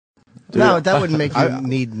No, that wouldn't make you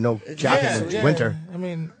need no jacket in winter. I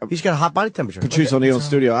mean, he's got a hot body temperature. Patrice O'Neal in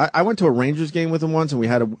studio. I went to a Rangers game with him once, and we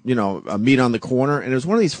had a meet on the corner, and it was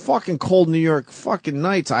one of these fucking cold New York fucking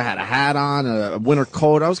nights. I had a hat on, a winter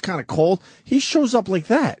coat. I was kind of cold. He shows up like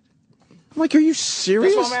that. I'm like, are you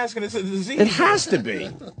serious? That's what I'm asking. It's a disease. It has to be.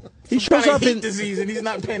 He shows up in disease, and he's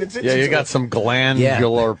not paying attention. Yeah, you got some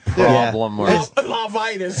glandular problem. Or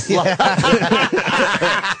Larvitis.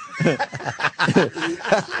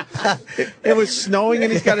 It was snowing,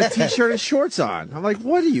 and he's got a T-shirt and shorts on. I'm like,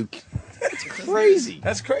 what are you? That's crazy.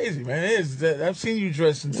 That's crazy, man. It is. I've seen you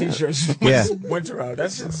dressed in T-shirts when it's winter out.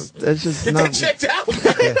 That's just get that checked out,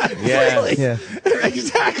 man. Really? Yeah.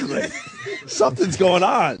 Exactly. Something's going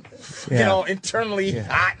on. You know, internally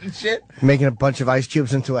hot and shit. Making a bunch of ice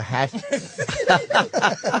cubes into a hat.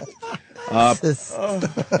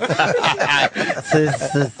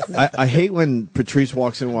 I hate when Patrice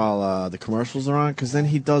walks in while the commercials are on, because then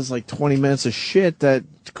he does like 20 minutes of shit that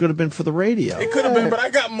could have been for the radio. It could have been, but I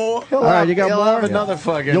got more. All right, you got more? Another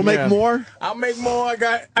fucking. You'll make more? I'll make more. I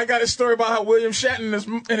got a story about how William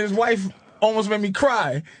Shatner and his wife almost made me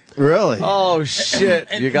cry. Really? Oh, shit.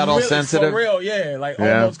 And you got all really, sensitive? For real, yeah. Like,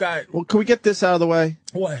 almost got... Well, can we get this out of the way?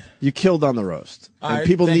 What? You killed on the roast. And right,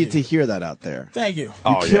 people need to hear that out there. Thank you.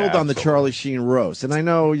 You killed on the Charlie Sheen roast. And I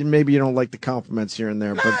know maybe you don't like the compliments here and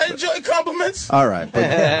there, but... I enjoy compliments. All right.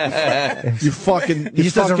 But you fucking... He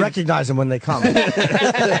just doesn't recognize them when they come. You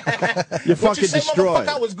fucking destroyed.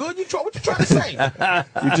 I was good? What you trying to say?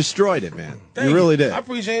 You destroyed it, man. Thank you really did. I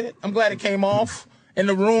appreciate it. I'm glad it came off. In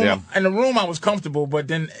the room, I was comfortable, but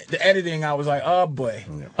then the editing, I was like, oh boy.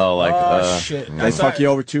 Oh, shit. They fuck you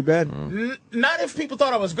over too bad? Not if people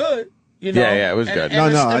thought I was good. You know? Yeah, it was good.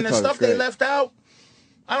 And the stuff they left out,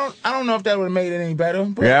 I don't know if that would have made it any better.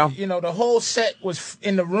 But, you know, the whole set was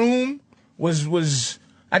in the room was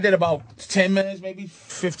I did about 10 minutes, maybe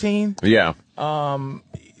 15. Yeah.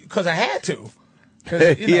 Because I had to.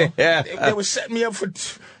 Because, you know, they were setting me up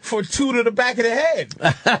for two to the back of the head.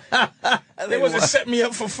 They wasn't setting me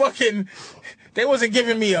up for fucking... They wasn't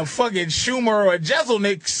giving me a fucking Schumer or a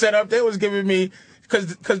Jeselnik setup. They was giving me...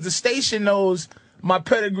 Because the station knows my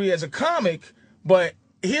pedigree as a comic, but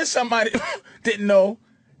here's somebody didn't know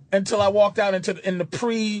until I walked out in the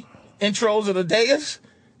pre-intros of the dais.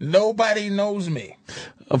 Nobody knows me.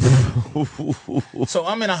 So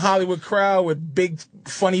I'm in a Hollywood crowd with big,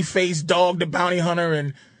 funny-faced Dog the Bounty Hunter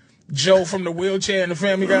and Joe from the Wheelchair and the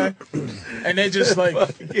Family Guy. And they're just like...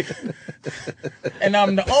 And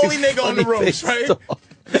I'm the only nigga on the roast, right?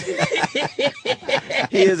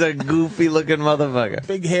 He is a goofy-looking motherfucker.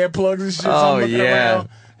 Big hair plugs and shit. So I'm looking around,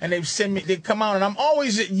 and they come out, and I'm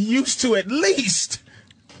always used to at least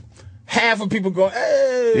half of people going,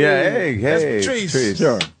 hey. Yeah, hey. That's Patrice.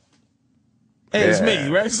 Sure. Hey, it's me,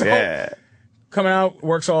 right? So coming out,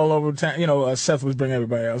 works all over town. You know, Seth was bringing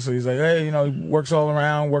everybody else. So he's like, hey, you know, he works all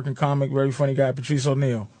around, working comic, very funny guy, Patrice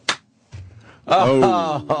O'Neal.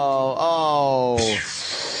 Oh,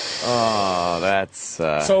 that's...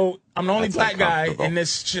 So I'm the only black guy in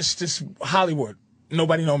this Hollywood.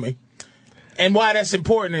 Nobody know me. And why that's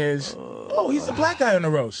important is, he's the black guy on the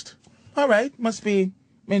roast. All right, must be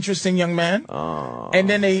interesting young man. And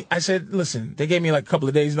then I said, listen, they gave me like a couple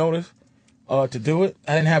of days notice to do it.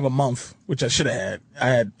 I didn't have a month, which I should have had. I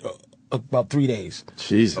had about 3 days.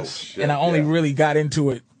 Jesus. And I only really got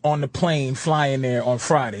into it on the plane flying there on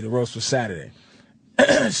Friday. The roast was Saturday.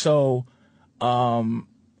 So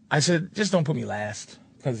I said, just don't put me last.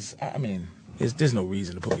 Because, I mean, there's no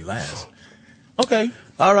reason to put me last. Okay.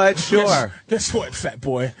 All right, sure. Guess what, fat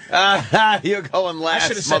boy? You're going last, I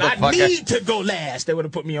should have said, I need to go last. They would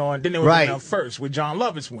have put me on. Then they would have put me on first, where John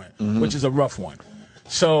Lovitz went, which is a rough one.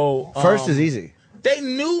 So first is easy. They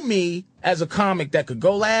knew me as a comic that could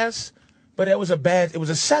go last, but it was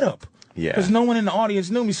a setup. Yeah. Because no one in the audience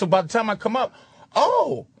knew me. So by the time I come up,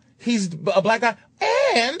 he's a black guy,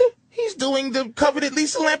 and he's doing the coveted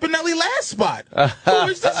Lisa Lampanelli last spot. Who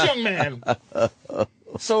is this young man?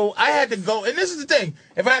 So I had to go, and this is the thing.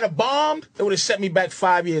 If I had bombed, it would have set me back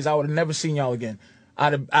 5 years. I would have never seen y'all again.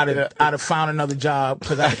 I'd have found another job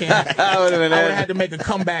because I can't. I would have had to make a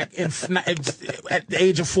comeback at the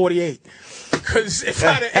age of 48. Because if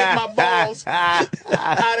I'd have ate my balls, I'd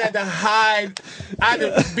have to hide. I'd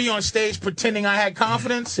have be on stage pretending I had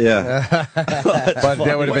confidence. Yeah. But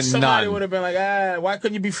there would have been somebody none. would have been like, why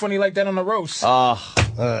couldn't you be funny like that on the roast? Oh,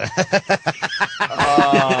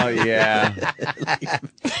 yeah.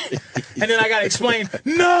 And then I got to explain,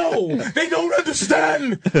 no, they don't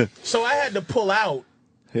understand. So I had to pull out.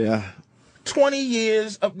 Yeah. 20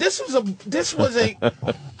 years of this was a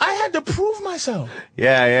I had to prove myself.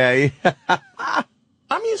 Yeah.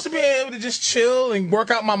 I'm used to being able to just chill and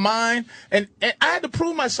work out my mind, and I had to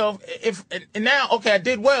prove myself. And now, okay, I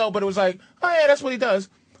did well, but it was like, oh yeah, that's what he does.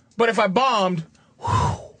 But if I bombed,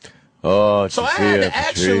 Oh, so I had to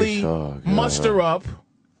actually muster up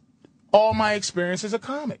all my experience as a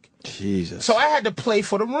comic. Jesus. So I had to play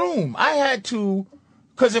for the room. I had to,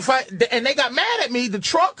 because and they got mad at me, the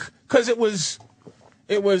truck, because it was,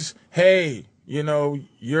 hey, you know,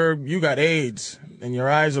 you got AIDS and your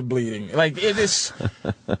eyes are bleeding. Like it is,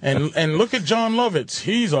 and look at John Lovitz.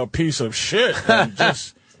 He's a piece of shit. And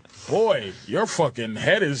just, boy, your fucking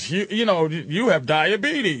head is huge. You know, you have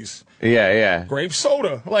diabetes. Yeah. Grape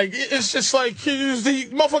soda. Like, it's just like, the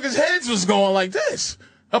motherfuckers' heads was going like this,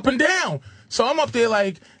 up and down. So I'm up there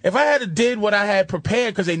like, if I had did what I had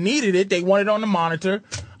prepared because they needed it, they wanted it on the monitor,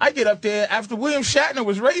 I get up there after William Shatner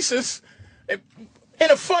was racist, in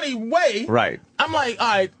a funny way. Right. I'm like, all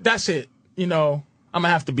right, that's it. You know, I'm going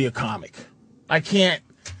to have to be a comic. I can't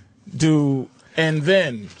do, and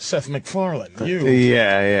then Seth MacFarlane,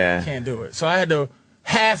 Yeah. can't do it. So I had to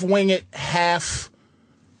half wing it, half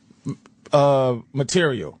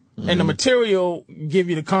material. And the material give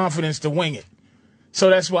you the confidence to wing it. So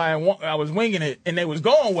that's why I was winging it, and they was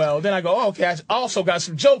going well. Then I go, oh, okay, I also got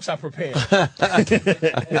some jokes I prepared. Yeah,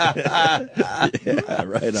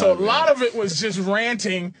 right. So a lot of it was just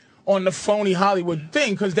ranting on the phony Hollywood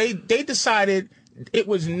thing, because they decided it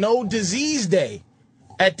was no disease day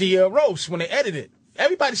at the roast when they edited.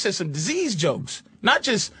 Everybody said some disease jokes, not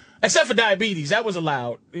just, except for diabetes. That was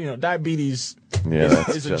allowed. You know, diabetes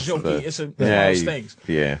is a jokey. It's one of those things.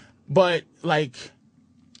 Yeah. But, like,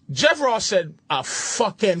 Jeff Ross said a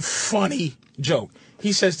fucking funny joke.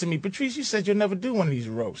 He says to me, Patrice, you said you'll never do one of these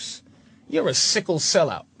roasts. You're a sickle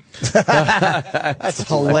sellout. That's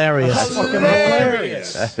hilarious.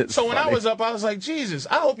 Hilarious. So when I funny. was up, I was like, Jesus,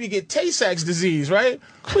 I hope you get Tay-Sachs disease, right?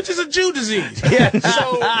 Which is a Jew disease. Yeah.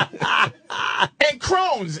 So, and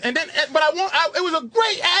Crohn's. And then, but it was a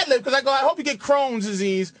great ad-lib, because I go, I hope you get Crohn's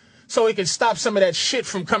disease so it can stop some of that shit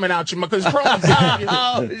from coming out your mouth. Because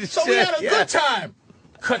Crohn's so we had a good time.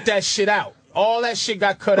 Cut that shit out. All that shit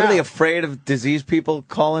got cut out. Are they afraid of disease people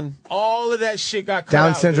calling? All of that shit got cut out.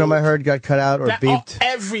 Down syndrome, dude. I heard, got cut out or beeped.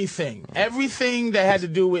 Everything that had to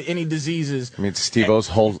do with any diseases. I mean, Steve-O's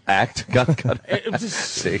whole act got cut out. It just,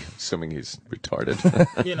 See, assuming he's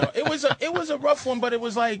retarded. you know, it was a rough one, but it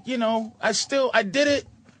was like, you know, I did it.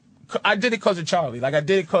 I did it because of Charlie. Like, I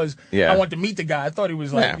did it because I wanted to meet the guy. I thought he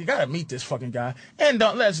was like, you gotta meet this fucking guy. And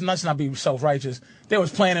let's not be self-righteous. They was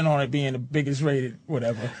planning on it being the biggest rated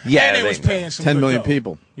whatever. Yeah, and they was paying some 10 good million dough.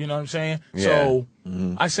 people. You know what I'm saying? Yeah. So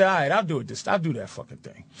I said, all right, I'll do it. I'll do that fucking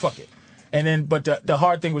thing. Fuck it. And then, but the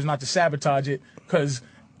hard thing was not to sabotage it, because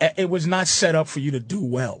it was not set up for you to do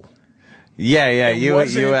well. Yeah. It You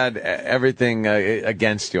wasn't- had everything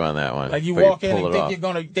against you on that one. Like, you but walk in pull and it think off. you're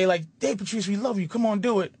gonna, they like, hey Patrice, we love you, come on,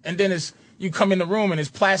 do it. And then you come in the room and there's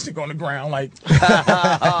plastic on the ground, like,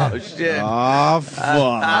 Oh shit! Oh, fuck.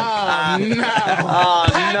 oh no. Oh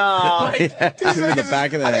no! Like, these To the niggas,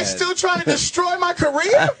 back of the are they head. still trying to destroy my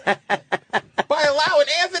career by allowing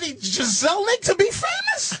Anthony Jeselnik to be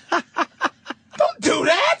famous? Don't do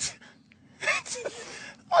that.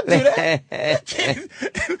 Don't do that.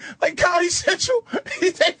 Like Comedy Central,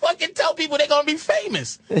 they fucking tell people they're gonna be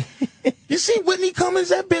famous. You see Whitney Cummings,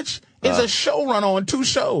 that bitch is a showrunner on 2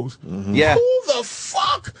 shows. Yeah, Who the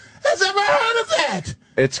fuck has ever heard of that?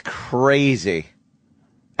 it's crazy.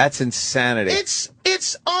 That's insanity. It's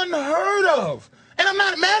unheard of. And I'm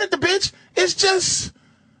not mad at the bitch. It's just,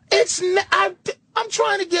 I'm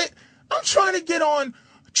trying to get on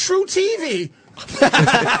True TV.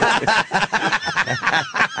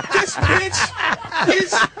 This bitch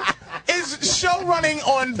is show running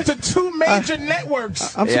on the 2 major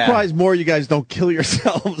networks. I'm surprised more of you guys don't kill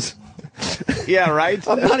yourselves. Yeah, right.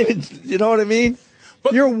 I'm not even, you know what I mean?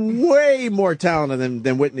 But- You're way more talented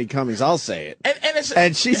than Whitney Cummings, I'll say it.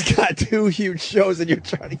 And she's got 2 huge shows and you're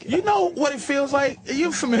trying to get... you know what it feels like?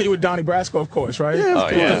 You're familiar with Donnie Brasco, of course, right? Yeah, of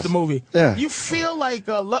course. That's the movie. Yeah. You feel like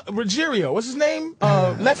Ruggiero, what's his name?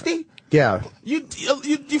 Lefty? Yeah. You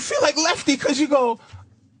feel like Lefty because you go,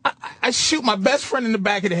 I shoot my best friend in the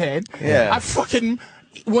back of the head. Yeah. I fucking,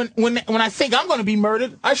 when I think I'm going to be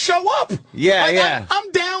murdered, I show up. Yeah, Like, yeah.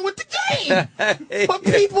 I'm down with the game. But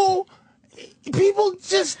people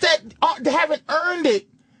just that haven't earned it.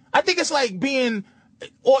 I think it's like being,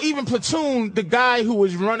 or even Platoon, the guy who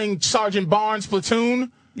was running Sergeant Barnes'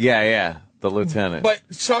 platoon. Yeah. The lieutenant. But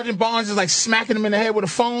Sergeant Barnes is like smacking him in the head with a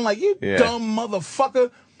phone, like, you dumb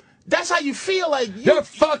motherfucker. That's how you feel, like you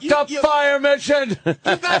fucked up fire mission. You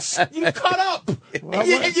cut up,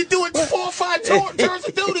 and you're doing 4 or 5 tours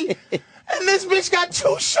of duty, And this bitch got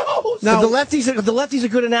 2 shows. Now, the lefty's a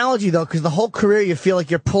good analogy, though, because the whole career you feel like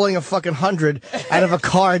you're pulling a fucking 100 out of a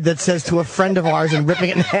card that says to a friend of ours and ripping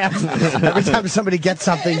it in half. Every time somebody gets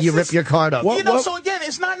something, you rip your card up. So again,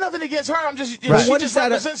 it's not nothing against her. I'm just, Right. she just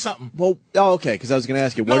represents something. Well, okay, because I was going to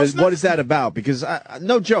ask you, what is that about? Because,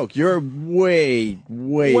 no joke, you're way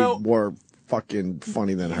more fucking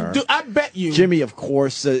funny than her. Dude, I bet you. Jimmy, of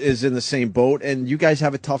course, is in the same boat, and you guys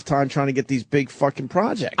have a tough time trying to get these big fucking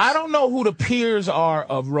projects. I don't know who the peers are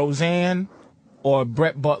of Roseanne or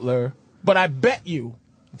Brett Butler, but I bet you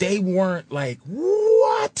they weren't like,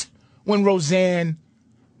 what? When Roseanne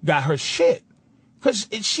got her shit. Because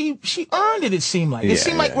she earned it seemed like. It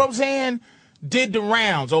seemed like Roseanne did the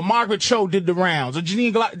rounds, or Margaret Cho did the rounds, or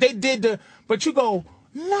Janine Gala, they did the, but you go,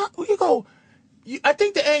 no, I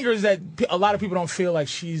think the anger is that a lot of people don't feel like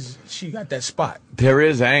she got that spot. There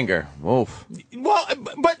is anger. Oof. Well,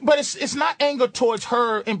 but it's not anger towards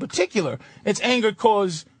her in particular. It's anger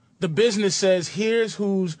because the business says, here's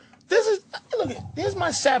my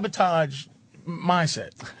sabotage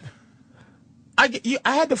mindset. I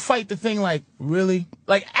had to fight the thing like, really?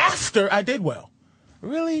 Like, after I did well.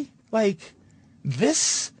 Really? Like,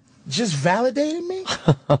 this just validated me?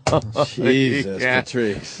 Jesus,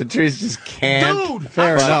 Patrice. Patrice just can't. Dude,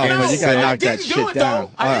 Fair enough, but you gotta knock I didn't that do shit it, down.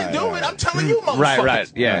 though. I didn't do it. I'm telling you, motherfuckers.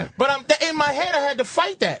 Right, yeah. But in my head, I had to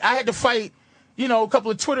fight that. I had to fight, a couple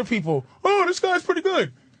of Twitter people. Oh, this guy's pretty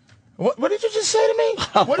good. What did you just say to me?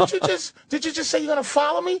 Did you just say you're going to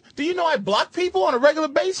follow me? Do you know I block people on a regular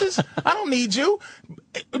basis? I don't need you.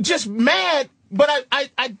 Just mad, but I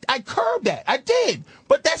curbed that. I did.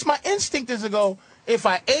 But that's my instinct is to go, if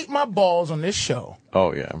I ate my balls on this show,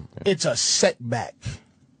 it's a setback.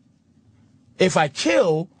 If I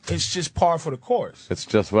kill, it's just par for the course. It's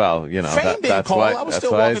just, Fame didn't call. I was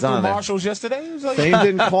still walking through Marshalls yesterday. It was like, Fame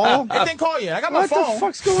didn't call? It didn't call yet. I got my phone. What the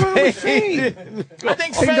fuck's going on with Fame? I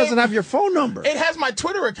think Fame doesn't have your phone number. It has my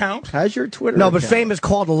Twitter account. Has your Twitter No, account. but Fame has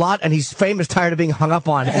called a lot, and Fame is tired of being hung up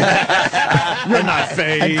on. You're not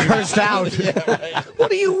Fame. And cursed out.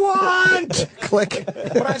 What do you want? Click.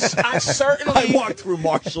 But I certainly... I walked through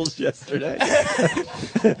Marshalls yesterday.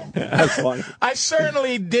 That's funny. I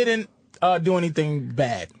certainly didn't do anything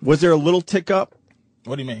bad. Was there a little tick up?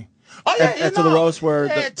 What do you mean? Oh, yeah. After the roast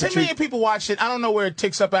where... 10 million people watched it. I don't know where it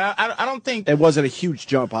ticks up at. I don't think... It wasn't a huge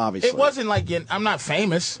jump, obviously. It wasn't like... I'm not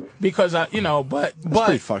famous because, but... It's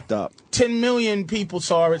pretty fucked up. 10 million people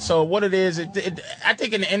saw it, so what it is... I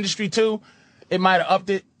think in the industry, too, it might have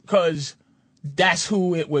upped it because that's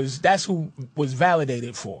who was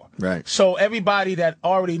validated for. Right. So everybody that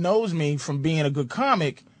already knows me from being a good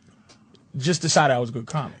comic just decided I was a good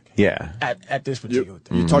comic. Yeah. At this particular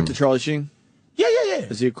thing. You talked to Charlie Sheen? Yeah.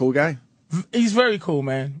 Is he a cool guy? He's very cool,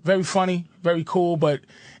 man. Very funny, very cool, but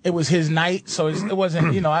it was his night, so it wasn't,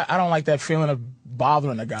 I don't like that feeling of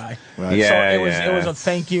bothering a guy. Right. Yeah, so it was a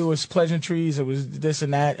thank you, it was pleasantries, it was this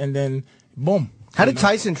and that, and then boom. How did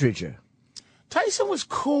Tyson treat you? Tyson was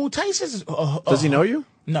cool. Tyson's Does he know you?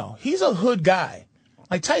 No, he's a hood guy.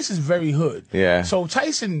 Like, Tyson's very hood. Yeah. So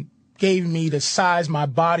Tyson gave me the size my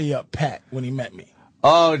body up pat when he met me.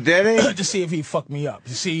 Oh, did he? To see if he fucked me up.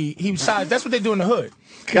 To see, he sized, that's what they do in the hood.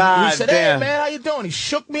 God He said, damn. hey, man, how you doing? He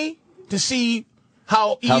shook me to see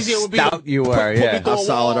how easy it would be to stout you were, put me yeah. through How a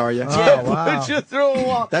solid wall. are you? Yeah, wow. Put you through a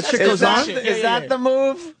wall. That shit Is goes that on? shit? Is Yeah. that the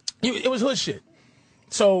move? It was hood shit.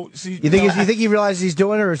 So, see, You think he realizes he's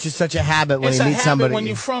doing it, or it's just such a habit when it's he a meets habit somebody? when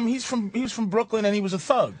he was from Brooklyn and he was a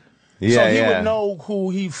thug. Yeah, so he yeah. would know who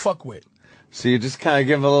he fuck with. So you just kind of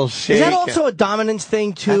give him a little shake. Is that also a dominance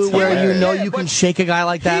thing too, That's where hilarious. you know Yeah, you can but shake a guy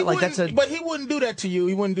like that? He Like that's a. wouldn't- But he wouldn't do that to you.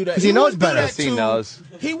 He wouldn't do that 'Cause he knows wouldn't do better. that Yes, he to- knows.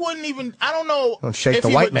 He wouldn't even. I don't know Don't shake if the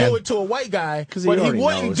he white would man. do it to a white guy, 'Cause he but he already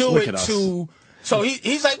wouldn't knows. do Look it at us. to. So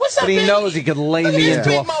he's like, "What's up?" But he big?" knows he could lay Look at me this into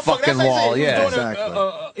big a motherfucker. fucking That's what he wall. said. Yeah. He was doing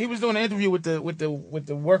Exactly. he was doing an interview with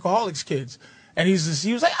the workaholics kids, and he was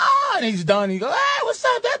like, and he's done. He goes, "Hey, what's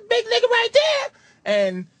up? That big nigga right there,"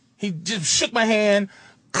 and he just shook my hand.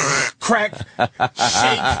 Crack,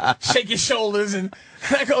 shake your shoulders, and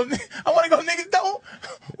I go. I want to go, nigga. Don't.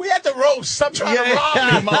 We at the roast. Stop trying to rob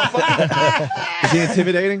me, motherfucker. Is he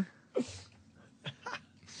intimidating?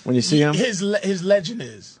 When you see him? His legend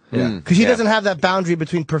is. Yeah. Because he doesn't have that boundary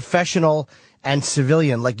between professional and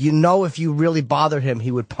civilian. Like, if you really bothered him,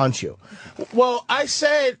 he would punch you. Well, I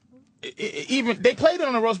said even they played it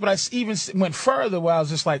on the roast, but I even went further where I was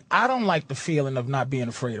just like, I don't like the feeling of not being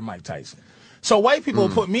afraid of Mike Tyson. So white people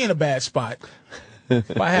will put me in a bad spot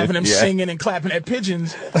by having him singing and clapping at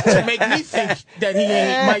pigeons to make me think that he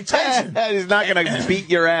ain't Mike Tyson. He's not gonna beat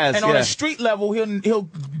your ass. And on a street level, he'll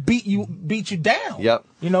beat you down. Yep.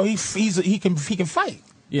 He can fight.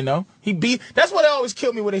 You know, that's what always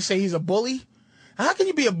killed me when they say he's a bully. How can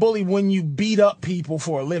you be a bully when you beat up people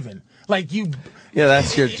for a living? Like you. Yeah,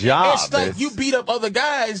 that's your job. It's like you beat up other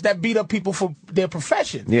guys that beat up people for their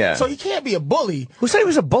profession. Yeah. So he can't be a bully. Who said he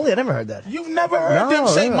was a bully? I never heard that. You've never heard them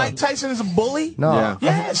say no. Mike Tyson is a bully? No. Yeah.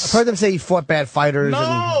 Yes. I've heard them say he fought bad fighters.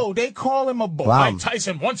 No, they call him a bully. Wow. Mike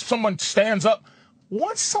Tyson, once someone stands up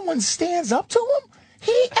to him,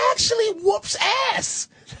 he actually whoops ass.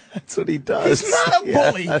 That's what he does. He's not a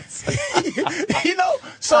bully. Yeah, You know,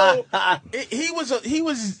 so he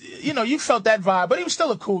was, you know, you felt that vibe, but he was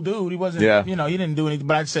still a cool dude. He wasn't, you know, he didn't do anything,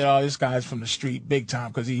 but I'd say, oh, this guy's from the street big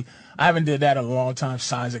time, because I haven't did that in a long time,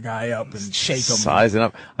 size a guy up and shake him. Sizing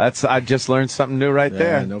up. I just learned something new right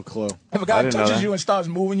there. No clue. If a guy touches you and starts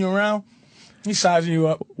moving you around, he's sizing you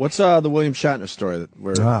up. What's the William Shatner story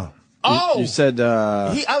where you said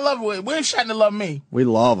I love William Shatner. Love me. we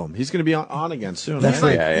love him. He's going to be on again soon. That's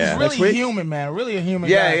right? right. He's Next really week? human, man. Really a human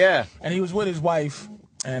guy. Yeah. And he was with his wife.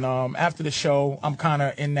 And after the show, I'm kind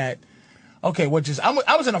of in that. Okay, I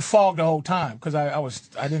was in a fog the whole time because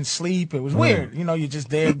I didn't sleep. It was weird. You know, you're just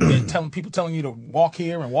there telling you to walk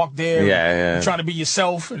here and walk there. Yeah. You're trying to be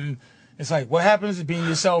yourself, and it's like, what happens to being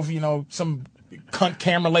yourself? You know, some cunt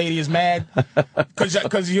camera lady is mad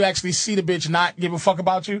because you actually see the bitch not give a fuck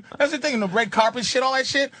about you. That's the thing. The red carpet shit, all that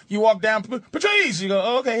shit. You walk down, Patrice. You go,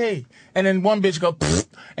 oh, okay, hey. And then one bitch go, pfft,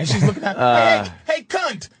 and she's looking at, hey,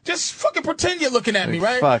 cunt, just fucking pretend you're looking at me,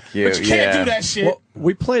 right? Fuck you. But you can't do that shit. Well,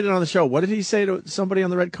 we played it on the show. What did he say to somebody on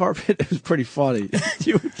the red carpet? It was pretty funny.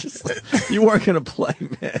 You were just you weren't going to play,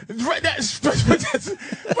 man. Right, that's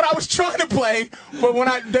what I was trying to play, but when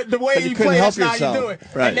the way you you couldn't play, help that's not how you do yourself.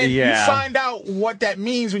 it. Right. And then Yeah. you find out what that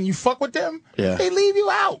means when you fuck with them. Yeah. They leave you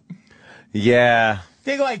out. Yeah.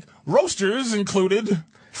 They like roasters included.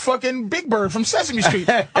 Fucking Big Bird from Sesame Street.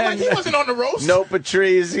 I'm like, he wasn't on the roast. No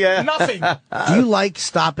Patrice, yeah. Nothing. Do you like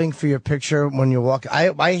stopping for your picture when you're walking?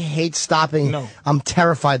 I hate stopping. No. I'm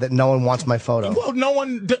terrified that no one wants my photo. Well, no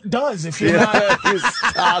one does if you're not. You're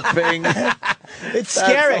stopping. It's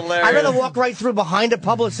scary. hilarious. I'd rather walk right through behind a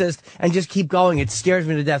publicist and just keep going. It scares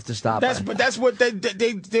me to death to stop. That's what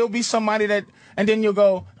there'll be somebody that, and then you'll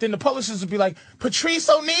go. Then the publicist will be like, Patrice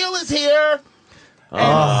O'Neal is here.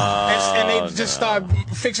 And they just start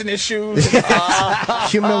fixing their shoes.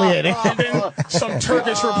 Humiliating. And then some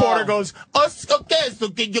Turkish reporter goes, okay, so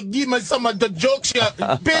can you give me some of the jokes, you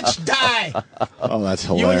bitch, die. Oh, that's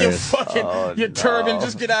You and your hilarious. fucking, your turban,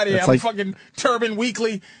 just get out of here. It's I'm like- fucking Turban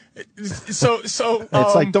Weekly. So It's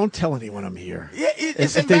like, don't tell anyone I'm here. yeah,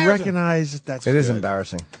 it's If they embarrassing. recognize that's It is good.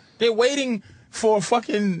 embarrassing. They're waiting for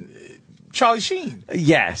fucking Charlie Sheen.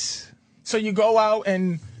 Yes. So you go out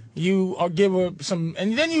and you give her some,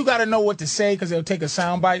 and then you got to know what to say because they'll take a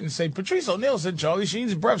soundbite and say, Patrice O'Neal said Charlie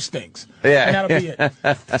Sheen's breath stinks. Yeah. And that'll be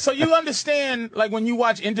it. So you understand, like when you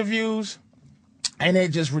watch interviews and they're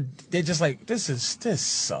just like, this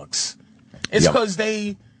sucks. It's because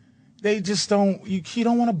they just don't, you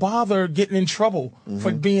don't want to bother getting in trouble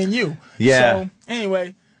for being you. Yeah. So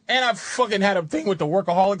anyway, and I fucking had a thing with the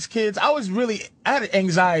workaholics kids. I had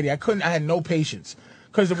anxiety. I had no patience.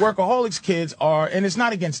 Because the workaholics kids are, and it's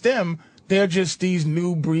not against them, they're just these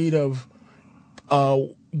new breed of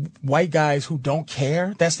white guys who don't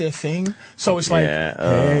care. That's their thing. So it's like,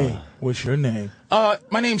 hey, what's your name?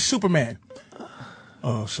 My name's Superman.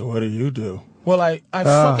 Oh, so what do you do? Well, I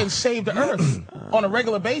fucking save the Earth on a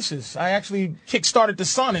regular basis. I actually kick-started the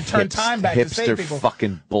sun and turned time back to save Hipster people.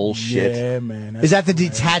 fucking bullshit. Yeah, man. Is that the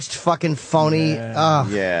detached fucking phony?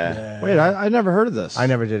 Yeah. Wait, I never heard of this. I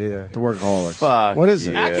never did either. The Workaholics. Fuck What is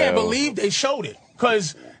it? I can't you. believe they showed it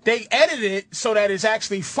because they edited it so that it's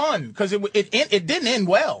actually fun because it didn't end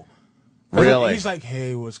well. 'Cause Really? He's like,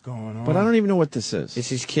 hey, what's going on? But I don't even know what this is. It's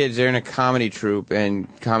these kids. They're in a comedy troupe, and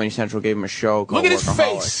Comedy Central gave them a show called Look at his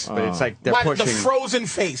Workaholics. face. But it's like they're Why, pushing. the frozen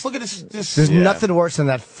face. Look at this. There's nothing worse than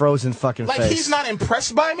that frozen fucking Like face. he's not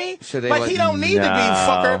impressed by me. So they like let- he don't need to be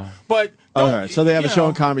fucker. But All don't- right, so they have a you show know.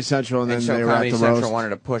 on Comedy Central, and then and so they were at Comedy the Central roast. wanted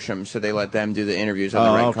to push them, so they let them do the interviews on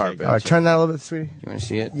the red okay, carpet. All right, turn that a little bit, sweetie. You want to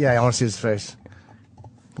see it? Yeah, I want to see his face.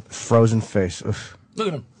 Frozen face. Oof. Look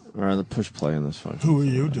at him. All right, the push play on this phone. Who are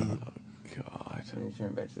you, dude? God. Can you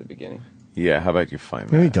turn back to the beginning? Yeah, how about you find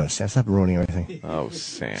What are you that? doing, Sam? Stop ruining everything. Oh,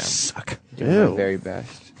 Sam. Suck. Doing my very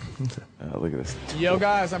best. Look at this. Yo,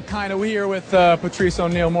 guys, I'm kind of here with Patrice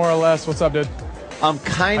O'Neal, more or less. What's up, dude? I'm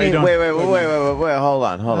kind How you of. doing? Wait. Hold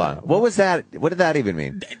on. What was that? What did that even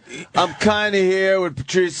mean? I'm kind of here with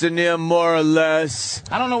Patrice O'Neal, more or less.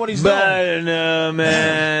 I don't know what he's But I doing. don't know,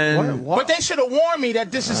 man. But they should have warned me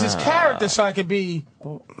that this is his character so I could be.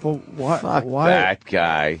 But what? Fuck Why? that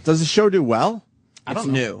guy. Does the show do well? It's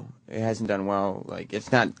new. It hasn't done well. Like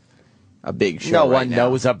it's not. a big show. No right one now.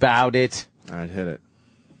 knows about it. All right, hit it.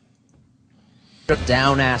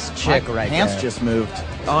 Down-ass chick right Pants there. just moved.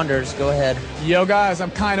 Anders, go ahead. Yo, guys,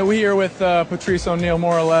 I'm kind of here with Patrice O'Neal,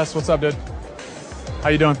 more or less. What's up, dude? How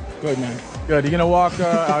you doing? Good, man. Good. You gonna walk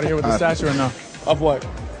out here with the statue or no? Of what?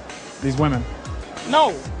 These women.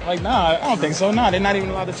 No. Like, nah, I don't think so. Nah, they're not even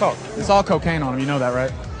allowed to talk. It's all cocaine on them. You know that,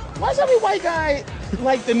 right? Why is every white guy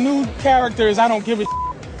like the new characters? I don't give a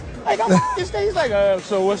like, I'm this day, he's like,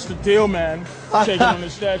 so what's the deal, man? Shaking on the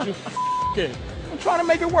statue. It. I'm trying to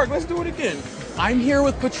make it work. Let's do it again. I'm here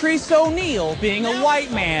with Patrice O'Neal, being a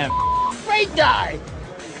white man. Great guy.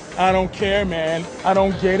 I don't care, man. I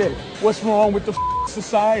don't get it. What's wrong with the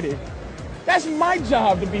society? That's my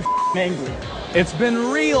job to be angry. It's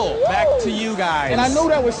been real. Back to you guys. And I know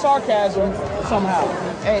that was sarcasm somehow.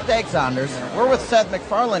 Hey, thanks, Anders. We're with Seth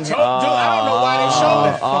MacFarlane here. Dude, I don't know why they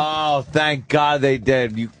showed it. Oh, thank God they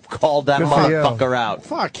did. You called that Good for you. motherfucker out.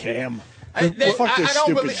 Fuck him. I Fuck this don't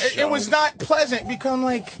stupid believe show. it was not pleasant because I'm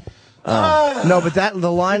like, No, but the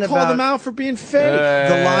line Called about him out for being fake.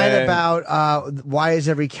 the line about why is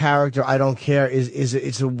every character I don't care is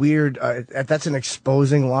it's a weird that's an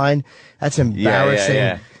exposing line. That's embarrassing.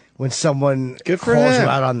 yeah. When someone Good for calls him. you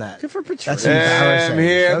out on that. Good for Patrice. That's embarrassing. I'm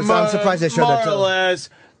here. I'm surprised they showed that More or too. less.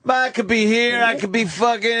 I could be here. I could be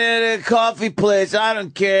fucking at a coffee place. I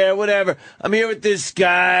don't care. Whatever. I'm here with this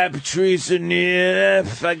guy, Patrice O'Neal.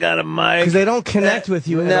 I got a mic. Because they don't connect with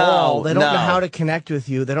you at all. They don't know no. how to connect with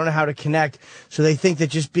you. They don't know how to connect. So they think that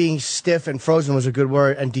just being stiff and frozen was a good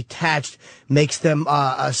word, and detached makes them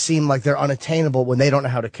seem like they're unattainable when they don't know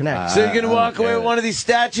how to connect. So you're gonna walk away with one of these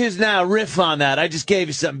statues now? Riff on that. I just gave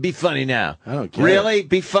you something. Be funny now. I don't get really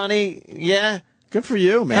be funny. Yeah. Good for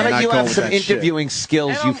you, man. How about not you going have with some that shit. interviewing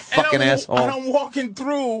skills, you fucking asshole? And I'm walking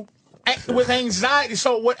through with anxiety.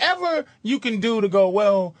 So whatever you can do to go,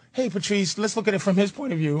 well, hey, Patrice, let's look at it from his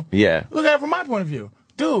point of view. Yeah. Look at it from my point of view.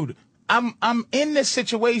 Dude, I'm in this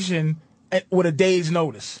situation with a day's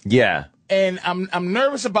notice. Yeah. And I'm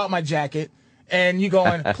nervous about my jacket. And you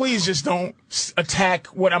going, please just don't attack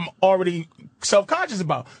what I'm already self-conscious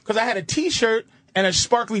about. Because I had a T-shirt and a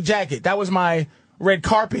sparkly jacket. That was my red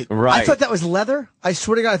carpet. Right. I thought that was leather. I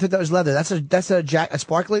swear to God, I thought that was leather. That's a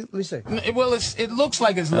sparkly. Let me see. Well, it looks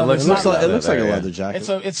like it's leather. looks It's It not looks like a yeah. leather jacket.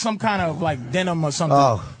 It's some kind of like denim or something.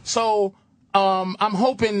 Oh. So I'm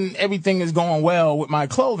hoping everything is going well with my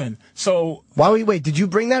clothing. So Why were you wait? Did you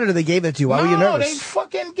bring that, or they gave it to you? Why were you no, nervous? they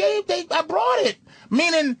fucking I brought it.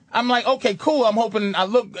 Meaning, I'm like, okay, cool. I'm hoping I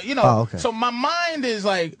look, Oh, okay. So my mind is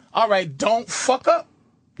like, all right, don't fuck up.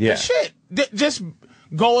 Yeah. The shit. Just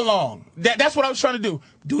go along. That's what I was trying to do.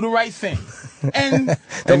 Do the right thing. And The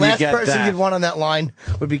And you last get person that. you'd want on that line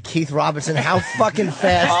would be Keith Robinson. How fucking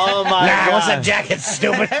fast? Oh my Nah, what's God. that jacket,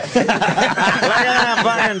 stupid? Look at that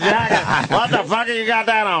fucking jacket. What the fuck you got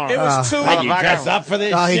that on? it was too. You dressed up for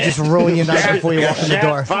this Oh, he just ruined your night before you walk in the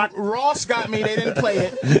door. Fuck. Ross got me. They didn't play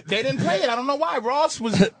it. They didn't play it. I don't know why. Ross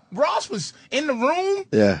was in the room.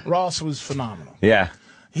 Yeah. Ross was phenomenal. Yeah.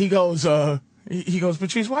 He goes, he goes,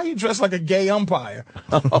 Patrice, why are you dressed like a gay umpire?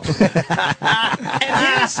 Here's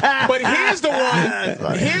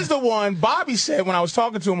the one Bobby said when I was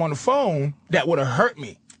talking to him on the phone that would have hurt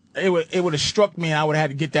me. It would have struck me, and I would have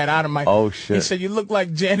had to get that out of my. Oh, shit. He said, "You look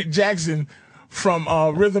like Janet Jackson from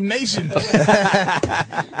Rhythm Nation."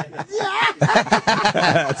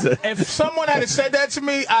 If someone had said that to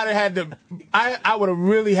me, I'd have had to. I would have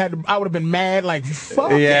really had to. I would have been mad, like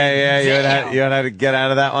fuck. Yeah. You would damn. have to get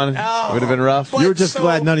out of that one. Oh. Would have been rough. But You were just so-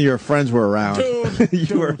 glad none of your friends were around. Dude,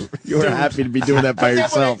 you were dude. happy to be doing that by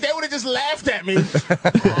yourself. They would have just laughed at me. They would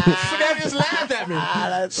have just laughed at me.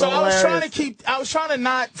 So I was trying to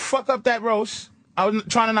not fuck up that roast. I was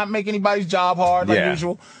trying to not make anybody's job hard like Yeah.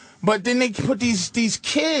 usual. But then they put these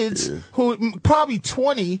kids who probably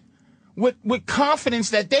 20 with confidence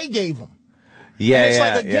that they gave them. Yeah, And it's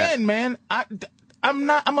yeah, like, again, man,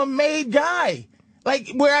 I'm a made guy.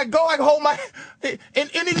 Like, where I go, I can hold my, in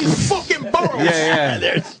any of these fucking boroughs. Yeah.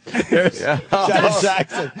 There's Janet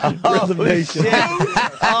Jackson, Rhythm Nation.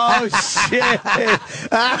 Oh shit!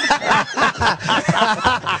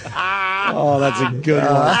 Oh, that's a good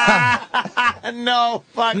one. No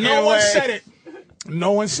fucking No way. one said it.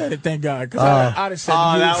 No one said it, thank God. Because I'd have said,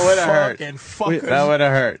 Oh, you that would've hurt. fucking fuckers. That would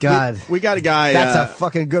have hurt. God, We got a guy. that's a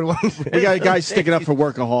fucking good one. we got a guy sticking up for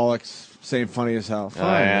workaholics, saying funny as hell.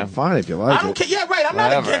 Fine, yeah. fine if you like I don't it. care. Yeah, right. I'm not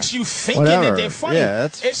Whatever. against you thinking Whatever. that they're funny. Yeah,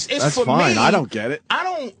 it's that's for fine. me. I don't get it. I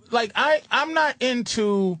don't like. I'm not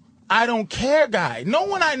into. I don't care, guy. No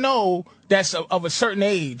one I know that's of a certain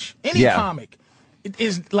age, any Yeah. comic,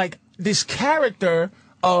 is like this character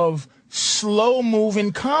of slow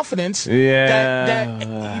moving confidence. Yeah.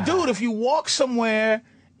 That dude, if you walk somewhere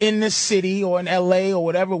in this city or in L.A. or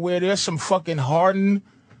whatever where there's some fucking hardened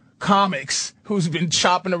comics who's been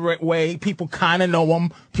chopping away. People kind of know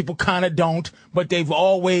them. People kind of don't. But they've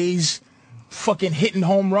always fucking hitting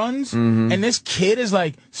home runs. And this kid is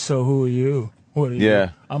like, so who are you? What are you?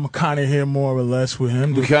 Yeah. I'm kind of here more or less with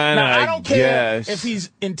him. Kinda, now, I don't care guess. if he's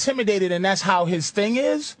intimidated and that's how his thing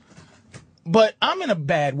is. But I'm in a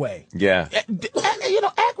bad way. Yeah.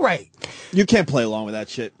 Act right. You can't play along with that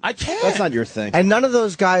shit. I can't. That's not your thing. And none of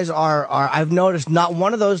those guys are, I've noticed, not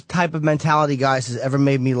one of those type of mentality guys has ever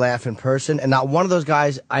made me laugh in person, and not one of those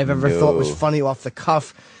guys I've ever thought was funny off the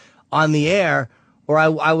cuff on the air, or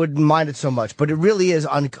I wouldn't mind it so much. But it really is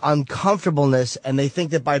uncomfortableness, and they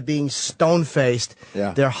think that by being stone-faced,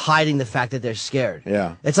 they're hiding the fact that they're scared.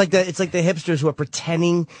 Yeah. It's like the hipsters who are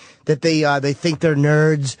pretending that they think they're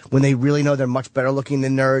nerds when they really know they're much better looking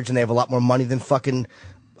than nerds, and they have a lot more money than fucking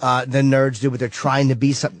than nerds do, but they're trying to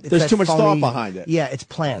be something. There's too much thought behind it. Yeah, it's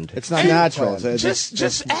planned. It's not natural.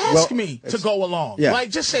 Just ask me to go along. Yeah. Like,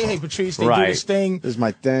 just say, hey, Patrice, they do this thing. This is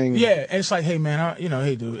my thing. Yeah, and it's like, hey, man,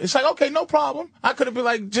 hey, dude. It's like, okay, no problem. I could have been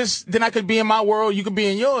like, then I could be in my world, you could be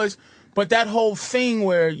in yours. But that whole thing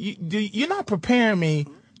where you're not preparing me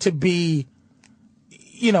to be,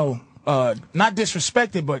 not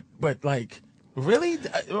disrespected, but like, really?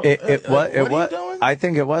 What are you doing? I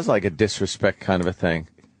think it was like a disrespect kind of a thing.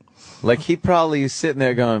 Like, he probably is sitting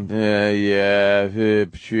there going, Patrice.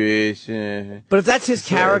 But if that's his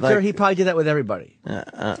character, he probably did that with everybody.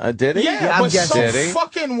 Did he? Yeah, I'm but guessing. so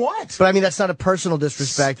fucking what? But I mean, that's not a personal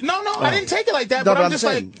disrespect. No, I didn't take it like that. No, but I'm I'm just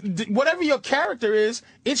saying. like, whatever your character is,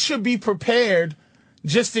 it should be prepared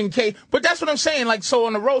just in case. But that's what I'm saying. Like, so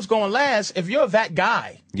on the roast going last, if you're that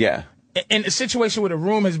guy, Yeah. in a situation where the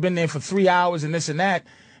room has been there for 3 hours and this and that,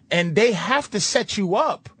 and they have to set you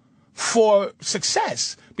up for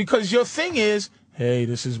success because your thing is, hey,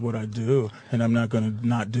 this is what I do, and I'm not going to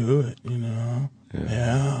not do it,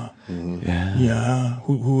 Yeah. Yeah.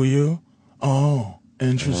 Who are you? Oh,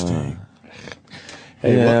 interesting.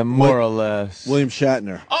 Hey, more or less. William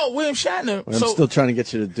Shatner. Oh, William Shatner. I'm still trying to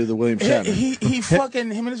get you to do the William Shatner. He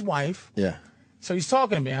fucking, him and his wife. Yeah. So he's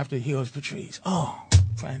talking to me after he goes, Patrice, oh,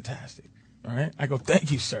 fantastic. All right. I go,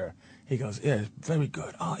 thank you, sir. He goes, yeah, very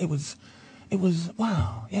good. Oh, it was,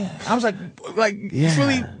 wow, yeah. I was like,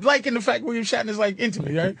 really liking the fact William Shatner's like into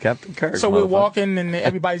me, right? Captain Kirk. So we're walking and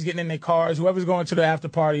everybody's getting in their cars. Whoever's going to the after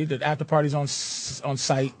party's on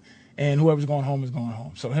site, and whoever's going home is going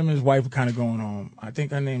home. So him and his wife were kind of going home. I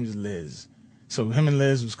think her name is Liz. So him and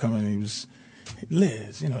Liz was coming. He was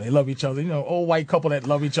Liz. They love each other. Old white couple that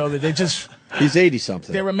love each other. They just he's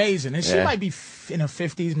 80-something. They're amazing, and she might be in her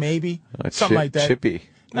 50s, maybe something like that. Chippy.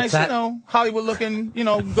 Nice, Hollywood looking,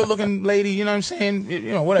 good looking lady, you know what I'm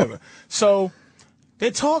saying? Whatever. So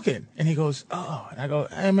they're talking, and he goes, oh, and I go,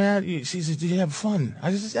 hey, man, she says, did you have fun?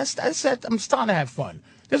 I said, I'm starting to have fun.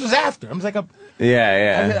 This was after. I was like, I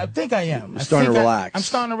think I am. I'm starting to relax. I'm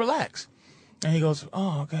starting to relax. And he goes,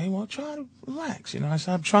 oh, okay, well, try to relax. I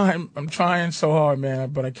said, I'm trying so hard,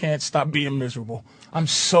 man, but I can't stop being miserable. I'm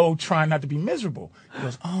so trying not to be miserable. He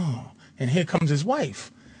goes, oh, and here comes his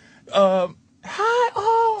wife. Hi,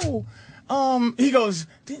 he goes,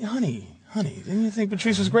 honey, didn't you think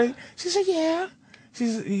Patrice was great? She said, yeah.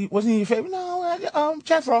 Wasn't he your favorite? No,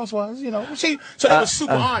 Jack Frost was, so they were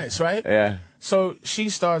super honest, right? Yeah. So she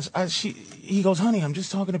starts, he goes, honey, I'm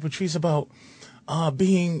just talking to Patrice about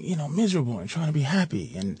being, miserable and trying to be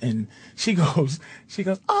happy. And she goes,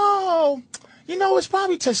 oh, it's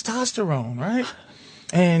probably testosterone, right?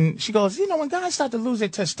 And she goes, when guys start to lose their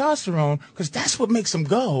testosterone, because that's what makes them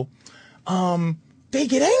go, they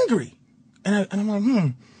get angry. And I'm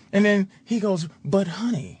like, And then he goes, but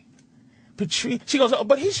honey, Patrice, she goes, oh,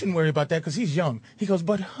 but he shouldn't worry about that because he's young. He goes,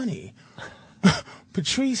 but honey,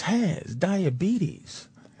 Patrice has diabetes.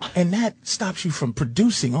 And that stops you from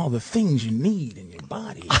producing all the things you need in your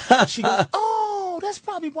body. She goes, oh, that's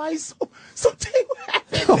probably why he's so they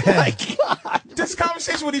were having this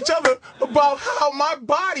conversation with each other about how my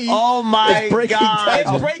body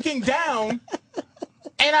is breaking down.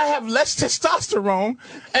 And I have less testosterone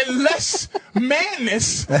and less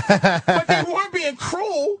manness. But they weren't being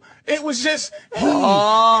cruel. It was just,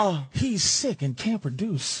 he's sick and can't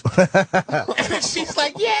produce. And she's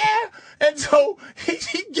like, yeah. And so he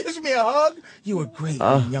gives me a hug. You were great,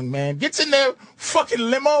 young man. Gets in their fucking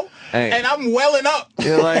limo, and I'm welling up.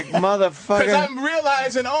 You're like, motherfucker. Because I'm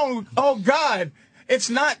realizing, oh, God,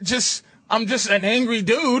 it's not just, I'm just an angry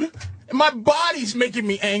dude. My body's making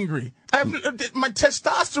me angry. My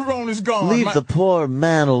testosterone is gone. Leave the poor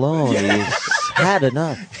man alone. He's had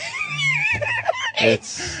enough.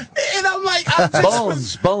 And I'm like,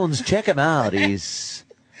 Bones, check him out. He's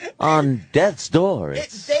on death's door.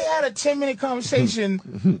 They had a 10-minute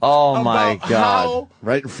conversation. Oh my about God! How,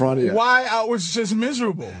 right in front of you. Why I was just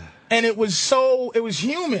miserable, and it was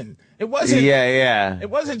human. It wasn't. Yeah. It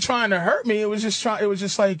wasn't trying to hurt me. It was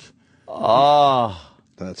just like, oh,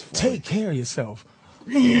 that's funny. Take care of yourself.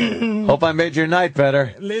 Hope I made your night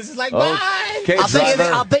better. Liz is like, bye. Okay,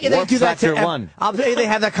 I'll bet you they do that to one. I'll bet you they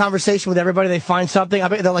have that conversation with everybody. They find something. I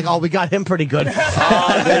bet they're like, oh, we got him pretty good.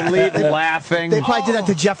 They leave laughing. They probably did that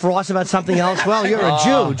to Jeff Ross about something else. Well, you're a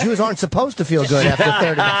Jew. Jews aren't supposed to feel good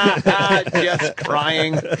after 30. Just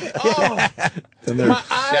crying. My eyes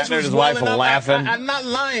Shatner and his was wife welling up. laughing. I'm not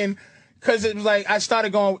lying. Because it was like, I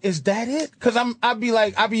started going, is that it? Because I'd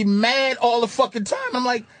be mad all the fucking time. I'm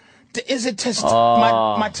like, is it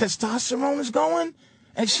my testosterone is going?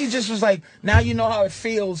 And she just was like, now you know how it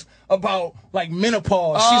feels about, like,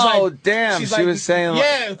 menopause. She's like, damn. She was saying...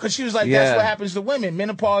 Yeah, because she was like, that's what happens to women.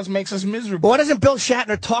 Menopause makes us miserable. Why doesn't Bill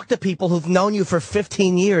Shatner talk to people who've known you for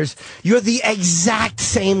 15 years? You're the exact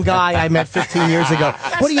same guy I met 15 years ago.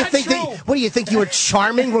 What do you think? What do you think? You were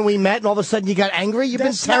charming when we met, and all of a sudden you got angry? You've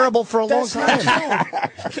been terrible for a long time.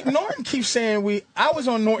 Norton keeps saying I was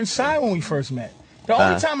on Norton's side when we first met. The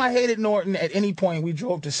only time I hated Norton at any point, we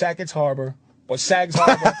drove to Sackett's Harbor. Or Sags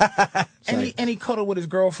Harbor, and he cuddled with his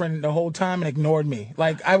girlfriend the whole time and ignored me.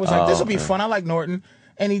 Like I was like, this will be fun. I like Norton,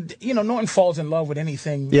 and Norton falls in love with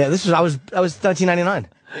anything. Yeah, I was 1999,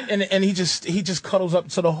 and he just cuddles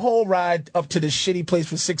up. So the whole ride up to this shitty place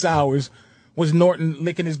for 6 hours was Norton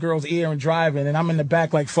licking his girl's ear and driving, and I'm in the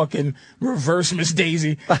back like fucking reverse Miss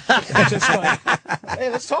Daisy, just like, hey,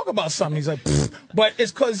 let's talk about something. He's like, pfft. But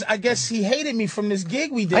it's because I guess he hated me from this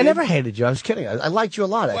gig we did. I never hated you. I was kidding. I liked you a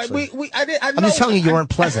lot, actually. I'm just telling you weren't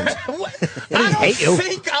pleasant. I don't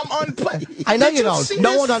think I'm unpleasant. I know you don't.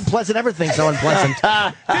 No one unpleasant ever thinks they're unpleasant.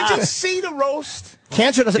 Did you see the roast?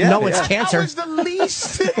 Cancer doesn't know it's cancer. I was the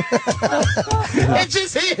least. It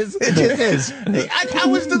just is. It just is. I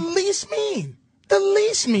was the least mean. The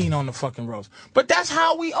least mean on the fucking roast. But that's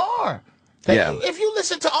how we are. If you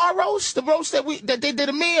listen to our roast, the roast that they did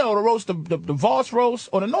to me, or the roast, the Voss roast,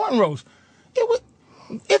 or the Norton roast, you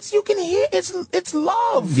can hear it's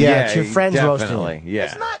love. Yeah, it's your friends definitely. roasting.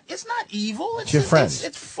 Yeah, it's not evil. It's your friends.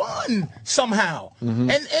 It's fun somehow.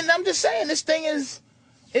 And I'm just saying, this thing is.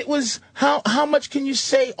 It was how much can you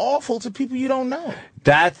say awful to people you don't know?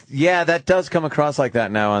 That does come across like that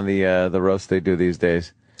now on the roast they do these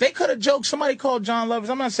days. They could have joked. Somebody called John Lovitz.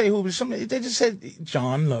 I'm not saying who, but they just said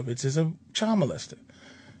John Lovitz is a child molester.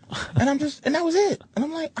 And that was it. And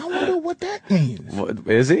I'm like, I wonder what that means. What,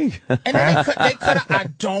 is he? And then they could have, I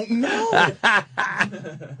don't know.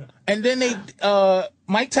 And then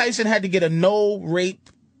Mike Tyson had to get a no rape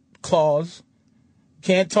clause.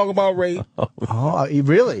 Can't talk about rape. Oh,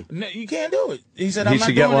 really? No, you can't do it. He said, I'm not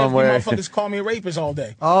should doing get one it. where... You motherfuckers call me a rapist all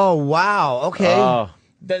day. Oh, wow. Okay.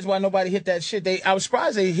 That's why nobody hit that shit. I was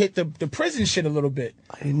surprised they hit the prison shit a little bit.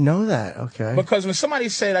 I didn't know that. Okay. Because when somebody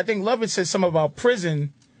said, I think Lovitz said something about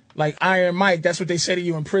prison, like Iron Mike, that's what they say to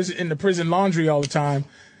you in the prison laundry all the time.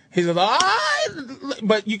 He's like, all right.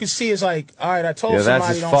 But you can see it's like, all right, I told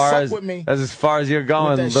somebody don't fuck with me. That's as far as you're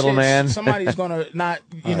going, little shit. man. Somebody's going to not,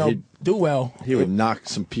 do well. He would knock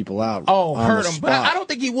some people out. Oh, hurt them. But I don't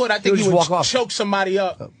think he would. I think he would choke somebody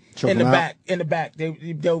up in the back. In the back.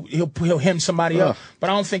 He'll hem somebody up. But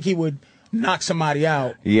I don't think he would knock somebody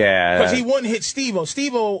out. Yeah. Because he wouldn't hit Steve-O.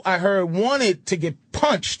 Steve-O, I heard, wanted to get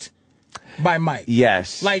punched by Mike.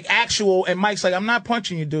 Yes. Like actual, and Mike's like, I'm not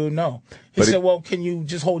punching you, dude. No. He said, well, can you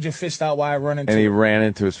just hold your fist out while I run into And he it? ran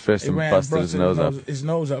into his fist and busted his nose up. His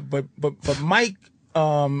nose up. But Mike,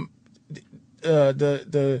 the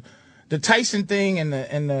Tyson thing and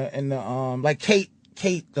the like Kate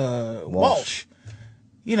Walsh.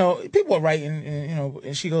 People are writing,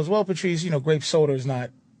 and she goes, well, Patrice, grape soda is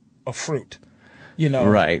not a fruit.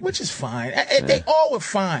 Right. Which is fine. They all were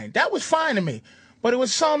fine. That was fine to me. But it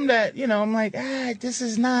was some that, I'm like, this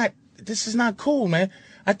is not cool, man.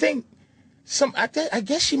 I think I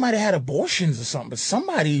guess she might have had abortions or something, but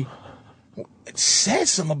somebody said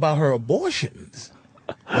something about her abortions.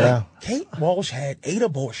 Yeah. Like, Kate Walsh had 8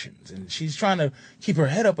 abortions, and she's trying to keep her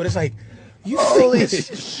head up, but it's like, you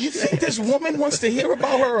think this woman wants to hear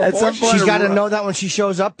about her abortion? She's got to know that when she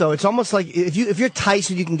shows up, though. It's almost like if you're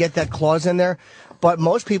Tyson, you can get that clause in there. But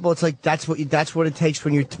most people, it's like that's what it takes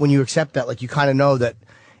when you accept that. Like you kind of know that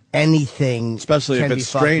anything, especially can if be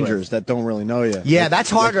it's fucked strangers with. that don't really know you. Yeah, that's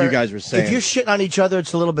harder. Like you guys were saying. If you're shitting on each other,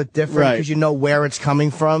 it's a little bit different because you know where it's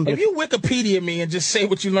coming from. If you Wikipedia me and just say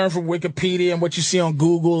what you learn from Wikipedia and what you see on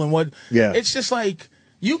Google and what, it's just like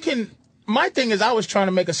you can. My thing is, I was trying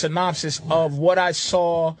to make a synopsis of what I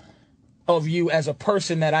saw of you as a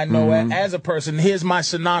person that I know as a person. Here's my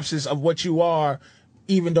synopsis of what you are,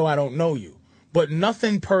 even though I don't know you. But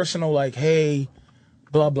nothing personal like, hey,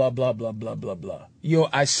 blah, blah, blah, blah, blah, blah, blah.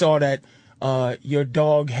 I saw that your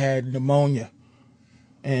dog had pneumonia.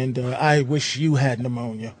 And I wish you had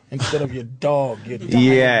pneumonia instead of your dog. Your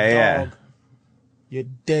dog. Your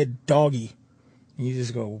dead doggy. And you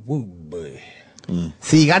just go, woo, boy.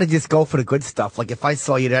 See, you got to just go for the good stuff. Like, if I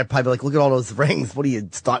saw you there, I'd probably be like, look at all those rings. What are you,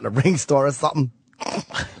 starting a ring store or something?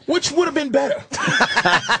 Which would have been better.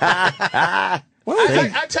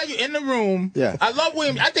 I tell you, in the room, I love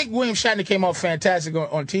William. I think William Shatner came off fantastic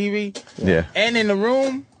on TV and in the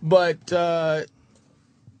room. But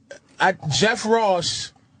Jeff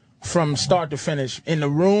Ross, from start to finish, in the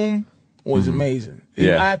room was amazing. I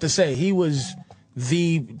have to say, he was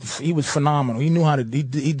phenomenal. He knew how to. He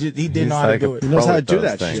did know how to do it. He knows how to do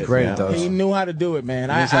that shit. Great, though. He knew how to do it, man.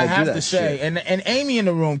 I have to say, and Amy in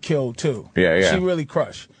the room killed too. Yeah. She really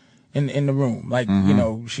crushed in the room. Like you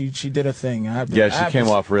know, she did a thing. She came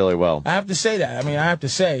off really well. I have to say that. I mean, I have to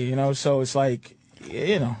say, you know. So it's like,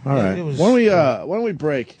 you know. All right. It was, why don't we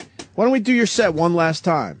break? Why don't we do your set one last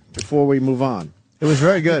time before we move on? It was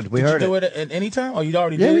very good. We heard did you it. do it at any time? Oh, you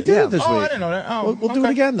already did it? Yeah, we did it this week. I didn't know that. Oh, we'll do it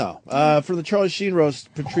again, though. For the Charlie Sheen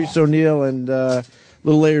roast, Patrice O'Neill, and a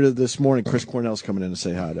little later this morning, Chris Cornell's coming in to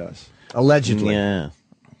say hi to us. Allegedly. Yeah.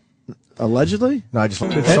 Allegedly? No, I just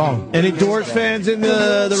like the song. Any Doors fans in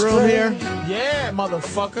the room here? Yeah,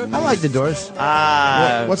 motherfucker. I like the Doors.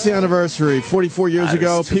 What's the anniversary? 44 years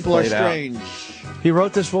ago, People Are Strange. He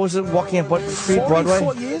wrote this, what was it, Walking at Butt Street, Broadway?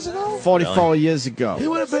 44 years ago? 44 years ago. He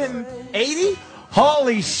would have been 80?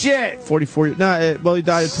 Holy shit! 44. No, well, he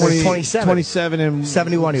died at 27 and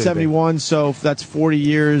 71. 71. So that's 40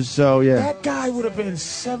 years. So yeah. That guy would have been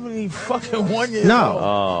 70 fucking 1 year. No. old.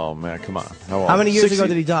 Oh man, come on. How many years ago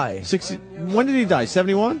did he die? 60. When did he die?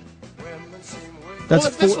 71. That's Well,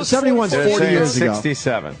 if this was 71's 40 40 years ago.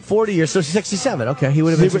 67. 40 years, so 67. Okay, he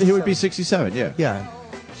would have been. He would be 67. Yeah. Yeah.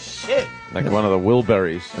 Shit. Like one of the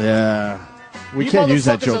Wilburys. Yeah. We You can't use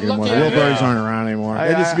that motherfuckers joke are anymore. The lucky. Wilburys aren't around anymore.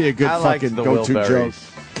 That used to be a good I liked fucking the go-to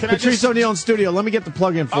Wilburys. joke. Patrice O'Neill in studio. Let me get the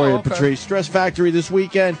plug-in for you, okay. Patrice. Stress Factory this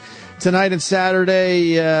weekend. Tonight and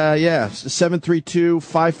Saturday,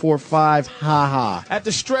 732-545, ha-ha. At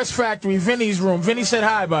the Stress Factory, Vinny's room. Vinny said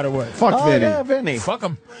hi, by the way. Fuck Vinny. Yeah, Vinny. Fuck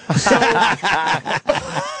him.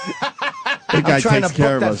 That guy I'm trying takes to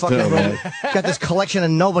care book of that us, too, fucking man. Got this collection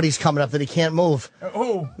of nobodies coming up that he can't move.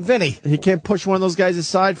 Who? Vinny. He can't push one of those guys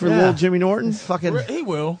aside for little Jimmy Norton? Fucking. He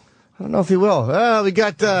will. I don't know if he will. We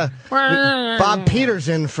got Bob Peters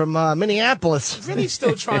in from Minneapolis. Vinny's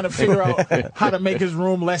still trying to figure out how to make his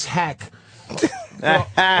room less hack.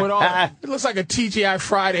 It looks like a TGI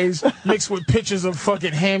Fridays mixed with pictures of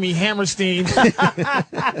fucking Hammy Hammerstein.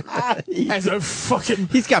 As a fucking.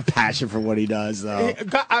 He's got passion for what he does, though.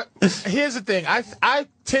 Here's the thing. I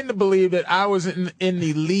tend to believe that I was in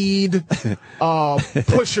the lead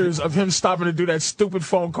pushers of him stopping to do that stupid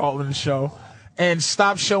phone call in the show. And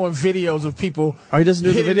stop showing videos of people. Oh, he doesn't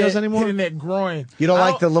do the videos anymore? Hitting that groin. You don't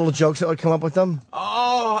like the little jokes that would come up with them?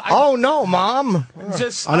 Oh, no, Mom.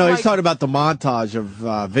 Just. I know I'm he's talking about the montage of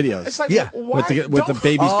videos. It's like, Yeah. why? With the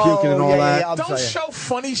babies puking and all that. Don't show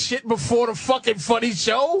funny shit before the fucking funny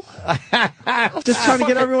show. Just trying to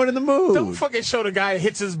get everyone in the mood. Don't fucking show the guy that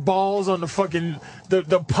hits his balls on the fucking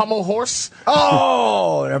the pommel horse.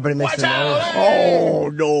 Oh, everybody makes Watch the out! noise. Hey! Oh,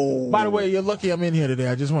 no. By the way, you're lucky I'm in here today.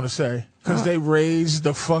 I just want to say because they raised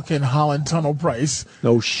the fucking Holland Tunnel price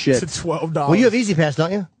No to shit. $12. Well, you have Easy Pass,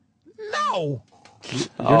 don't you? No. It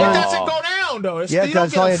doesn't go down though. Yeah, you don't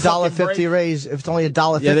it's get only a fucking $1.50 break. raise. If it's only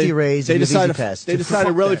 $1.50 raise, They you have Easy decided Pass. they decided to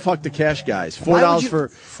Fuck really that. fuck the cash guys. Why would $4 you- for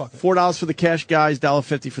Fuck it. $4 for the cash guys,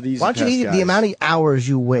 $1.50 for the Easy Why don't Pass you guys. the amount of hours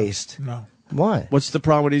you waste? No, Why? What's the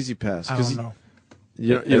problem with Easy Pass? I don't know.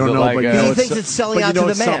 You Is don't it know, like but a- you know He it's thinks it's selling but out you know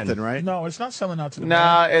to it's the man. something, right? No, it's not selling out to the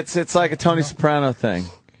Nah, it's like a Tony Soprano thing.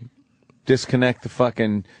 Disconnect the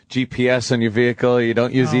fucking GPS on your vehicle. You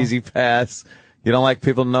don't use Easy Pass. You don't like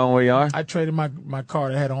people knowing where you are? I traded my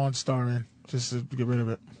car that had OnStar in just to get rid of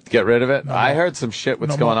it. Get rid of it? No I more. heard some shit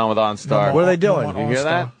what's No going more. on with OnStar. No What are they more. doing? No more You hear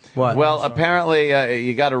that? OnStar. What? Well, apparently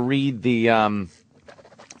you got to read the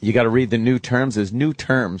new terms. There's new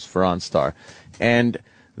terms for OnStar, and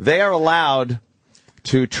they are allowed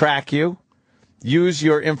to track you, use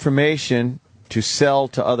your information to sell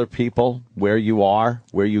to other people where you are,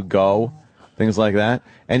 where you go, things like that.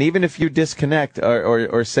 And even if you disconnect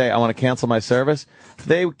or say I want to cancel my service,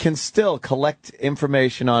 they can still collect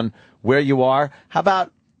information on where you are. How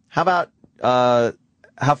about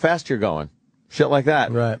how fast you're going? Shit like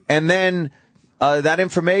that. Right. And then that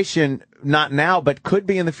information, not now, but could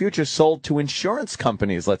be in the future, sold to insurance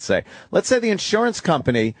companies, let's say. Let's say the insurance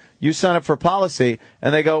company, you sign up for a policy,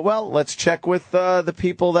 and they go, well, let's check with the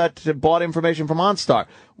people that bought information from OnStar.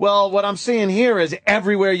 Well, what I'm seeing here is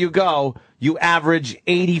everywhere you go, you average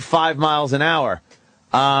 85 miles an hour.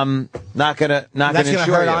 Not gonna That's insure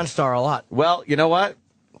gonna hurt you. OnStar a lot. Well, you know what?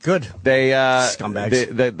 Good. They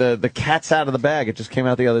Scumbags. The cat's out of the bag. It just came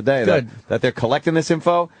out the other day Good. that they're collecting this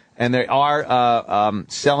info and they are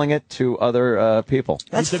selling it to other people.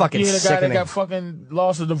 That's You fucking hear the guy that sickening. got fucking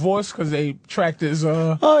lost a divorce because they tracked his.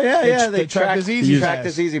 Oh they tracked his Easy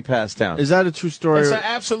Pass. Pass down. Is that a true story? It's an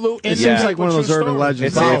absolute. It seems like one of those urban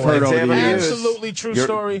legends It's I've heard it's over the years. Absolutely true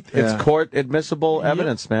story. It's Yeah. court admissible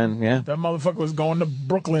evidence, man. Yeah. That motherfucker was going to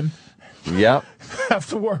Brooklyn Yep.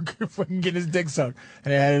 after work, fucking get his dick sucked,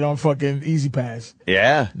 and they had it on fucking Easy Pass.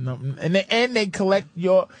 Yeah. No, and they collect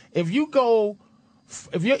your if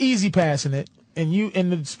you're Easy Passing it and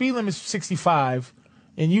the speed limit is 65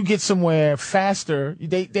 and you get somewhere faster,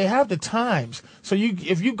 they have the times. So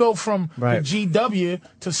if you go from the GW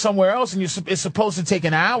to somewhere else and it's supposed to take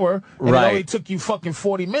an hour and it only took you fucking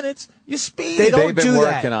 40 minutes, you speed. They don't They've been do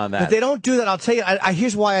working that. on that. But they don't do that. I'll tell you.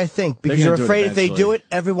 Here's why I think. Because gonna they're do it afraid if they eventually. do it,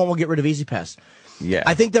 everyone will get rid of Easy Pass. Yeah.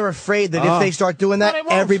 I think they're afraid that if they start doing that, they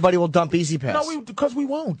won't. everybody will dump Easy Pass. No, because we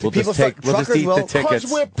won't. We'll people just start- truckers eat will- the tickets.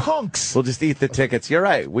 Because we're punks. We'll just eat the tickets. You're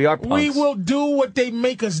right. We are punks. We will do what they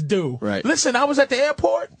make us do. Right. Listen, I was at the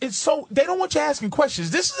airport. They don't want you asking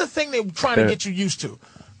questions. This is the thing they're trying to get you used to.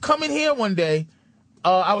 Coming here one day,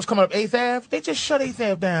 I was coming up 8th Ave. They just shut 8th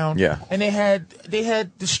Ave down. Yeah. And they had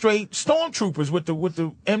the straight stormtroopers with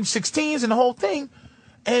the M16s and the whole thing.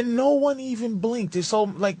 And no one even blinked. It's so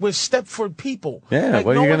like we're Stepford people. Yeah, like,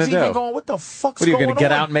 what are no you gonna one's even do? going, what the fuck's What are you going going to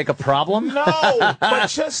get on? out and make a problem? No, but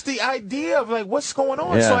just the idea of like what's going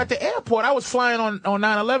on. Yeah. So at the airport, I was flying on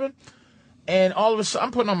 9/11, and all of a sudden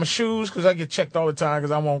I'm putting on my shoes because I get checked all the time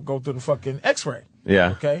because I won't go through the fucking X-ray.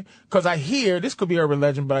 Yeah. Okay. Because I hear this could be urban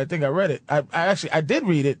legend, but I think I read it. I did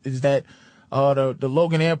read it. Is that the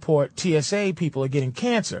Logan Airport TSA people are getting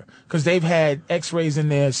cancer because they've had X-rays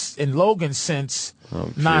in Logan since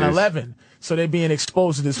 9/11, so they're being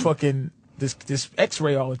exposed to this fucking this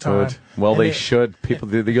X-ray all the time. Good. Well, And they should.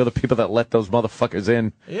 You're the people that let those motherfuckers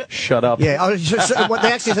in. Yeah. Shut up. Yeah, what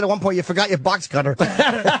they actually said at one point, you forgot your box cutter.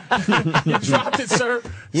 You dropped it, sir.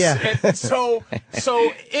 Yeah. And so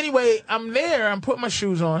anyway, I'm there. I'm putting my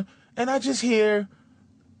shoes on, and I just hear,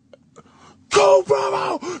 "Go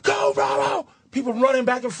Bravo! Go Bravo!" People running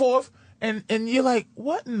back and forth, and you're like,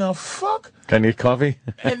 "What in the fuck?" Can I need coffee?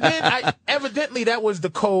 And then evidently that was the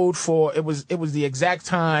code for it was the exact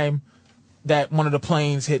time that one of the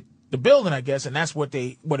planes hit the building, I guess, and that's what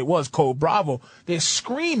it was, code Bravo. They're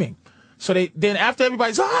screaming. So then after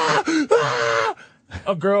everybody's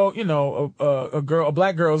a girl, a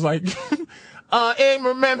black girl's like, in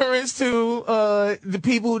remembrance to the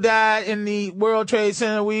people who died in the World Trade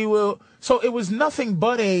Center, we will. So it was nothing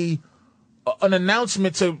but an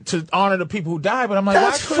announcement to honor the people who died. But I'm like,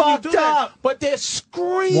 That's why couldn't you fucked do that? up. But they're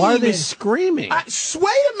screaming. Why are they screaming? Wait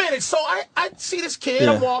a minute. So I see this kid.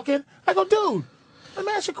 Yeah. I'm walking. I go, dude, let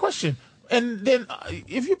me ask you a question. And then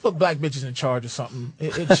if you put black bitches in charge of something,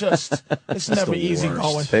 it's never the easy worst.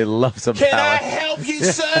 going. They love some Can power. I help you,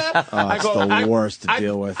 sir? It's the worst to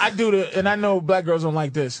deal with. I do and I know black girls don't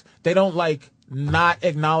like this. They don't like not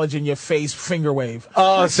acknowledging your face finger wave.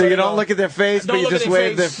 Oh, so you they don't look at their face, but don't you look at just their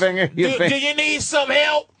wave their face. finger. Do you need some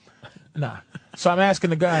help? Nah. So I'm asking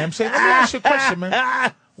the guy. I'm saying, let me ask you a question,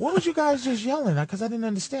 man. What was you guys just yelling? Because I didn't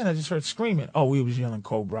understand. I just heard screaming. Oh, we was yelling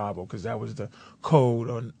Code Bravo because that was the code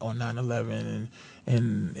on 9/11,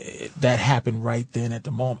 and that happened right then at the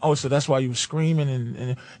moment. Oh, so that's why you were screaming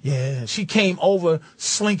and yeah. She came over,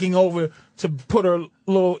 slinking over to put her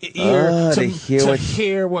little ear to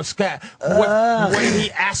hear what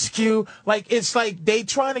he asked you. Like it's like they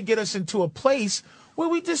trying to get us into a place where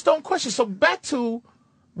we just don't question. So back to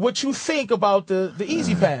what you think about the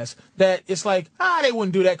Easy Pass, that it's like, they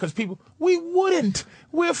wouldn't do that because we wouldn't.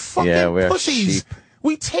 We're fucking we're pussies. sheep.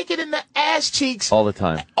 We take it in the ass cheeks All the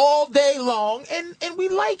time. all day long, and we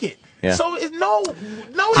like it. Yeah. So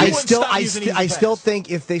I still think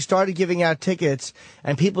if they started giving out tickets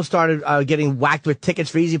and people started getting whacked with tickets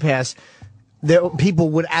for Easy Pass, people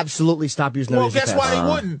would absolutely stop using their Easy guess Pass. why they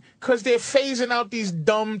wouldn't? Because they're phasing out these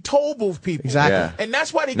dumb toll booth people. Exactly. Yeah. And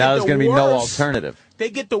that's why they Now get there's the going to be no worst. alternative. They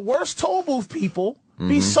get the worst toll booth people.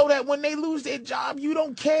 So that when they lose their job, you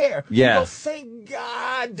don't care. Yeah. You go, thank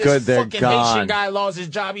God this Good, they're fucking gone. Haitian guy lost his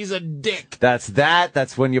job. He's a dick.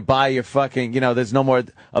 That's when you buy your fucking, there's no more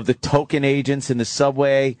of the token agents in the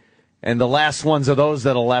subway And the last ones of those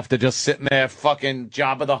that are left are just sitting there, fucking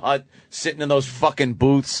Jabba the Hutt, sitting in those fucking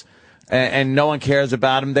booths, and no one cares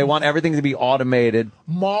about them. They want everything to be automated.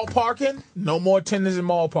 Mall parking, no more attendants in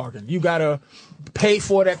mall parking. You gotta pay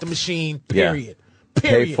for it at the machine. Period.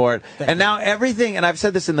 Period. Pay for it. And now everything, and I've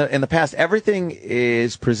said this in the past, everything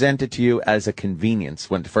is presented to you as a convenience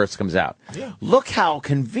when it first comes out. Yeah. Look how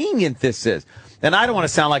convenient this is. And I don't want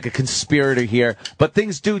to sound like a conspirator here, but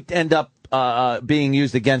things do end up being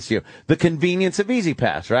used against you. The convenience of Easy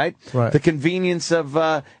Pass, right? Right. The convenience of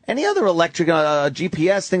any other electric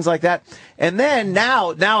GPS, things like that. And then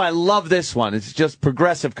now I love this one. It's just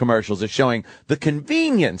Progressive commercials are showing the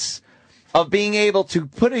convenience of being able to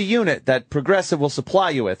put a unit that Progressive will supply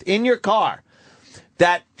you with in your car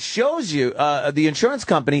that shows you, the insurance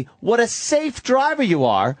company, what a safe driver you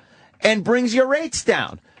are and brings your rates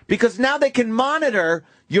down. Because now they can monitor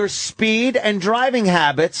your speed and driving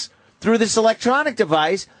habits through this electronic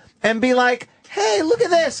device and be like, hey, look at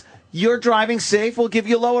this. You're driving safe. We'll give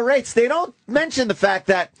you lower rates. They don't mention the fact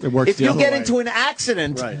that if you get into an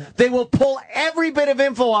accident, they will pull every bit of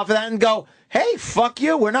info off of that and go, hey, fuck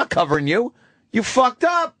you. We're not covering you. You fucked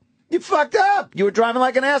up. You fucked up. You were driving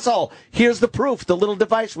like an asshole. Here's the proof, the little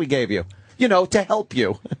device we gave you, to help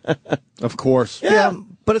you. Of course. Yeah,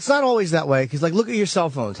 but it's not always that way. Because, look at your cell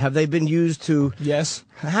phones. Have they been used to... Yes.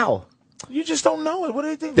 How? You just don't know it. What do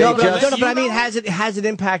they think? No, but I mean, has it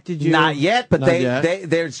impacted you? Not yet, but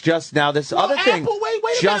there's just now this other thing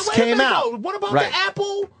just came out. What about the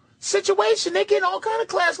Apple situation? They getting all kind of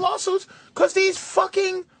class lawsuits because these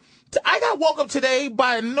fucking... I got woke up today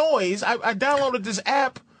by a noise. I downloaded this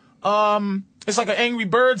app. It's like an Angry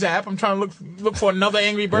Birds app. I'm trying to look for another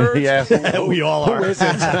Angry Bird. Yeah, we all are. Who is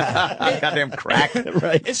it? Goddamn crack.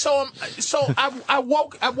 Right. And so I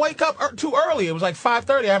wake up too early. It was like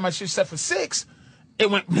 5:30. I had my shit set for 6. It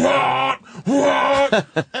went, and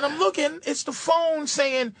I'm looking. It's the phone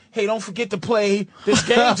saying, "Hey, don't forget to play this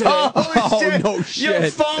game today." Holy shit. No shit.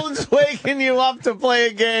 Your phone's waking you up to play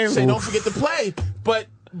a game. Say, don't forget to play. But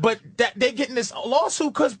that they're getting this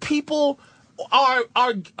lawsuit because people are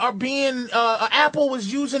being Apple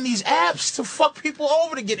was using these apps to fuck people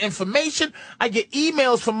over to get information. I get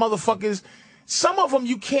emails from motherfuckers. Some of them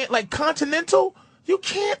you can't, like Continental, you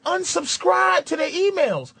can't unsubscribe to their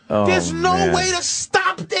emails. There's no way to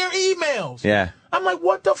stop their emails. Yeah. I'm like,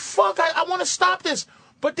 what the fuck? I want to stop this.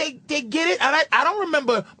 But they get it. And I don't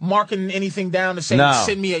remember marking anything down to say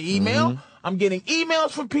send me an email. Mm-hmm. I'm getting emails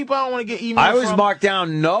from people I don't want to get emails from. I always mark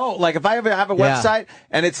down no. Like if I ever have a website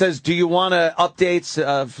and it says, do you want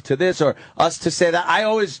updates to this or us to say that? I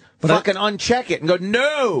always uncheck it and go,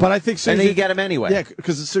 no. But I think and then you get them anyway. Yeah,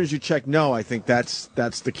 because as soon as you check no, I think that's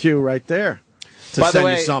the cue right there to By send the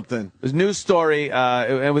way, you something. There's a news story.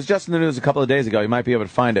 It was just in the news a couple of days ago. You might be able to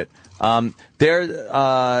find it. The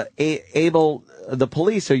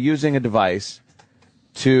police are using a device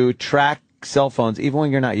to track cell phones even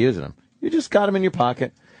when you're not using them. You just got them in your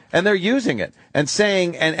pocket, and they're using it and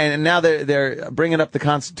saying, and now they're bringing up the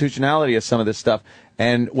constitutionality of some of this stuff.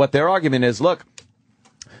 And what their argument is, look,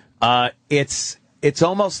 it's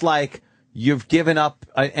almost like you've given up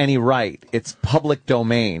any right. It's public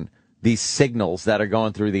domain. These signals that are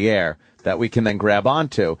going through the air that we can then grab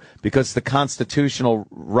onto because the constitutional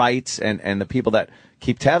rights and the people that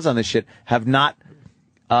keep tabs on this shit have not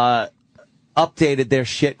updated their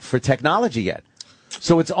shit for technology yet.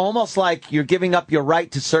 So it's almost like you're giving up your right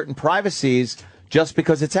to certain privacies just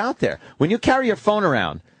because it's out there. When you carry your phone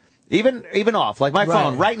around, even off, like my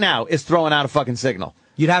phone right now is throwing out a fucking signal.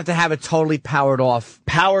 You'd have to have it totally powered off.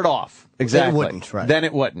 Powered off. Exactly. Then it wouldn't, right. Then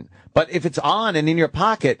it wouldn't. But if it's on and in your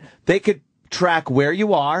pocket, they could track where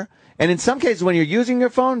you are. And in some cases, when you're using your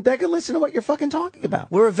phone, they can listen to what you're fucking talking about.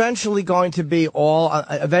 We're eventually going to be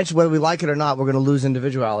eventually, whether we like it or not, we're going to lose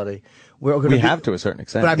individuality. We have to a certain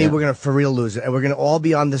extent. But I mean, we're going to for real lose it. And we're going to all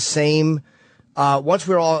be on the same, once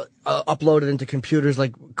we're all uploaded into computers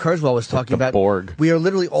like Kurzweil was talking about. Borg. We are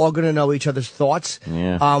literally all going to know each other's thoughts.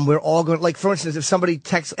 Yeah. We're all going, like, for instance, if somebody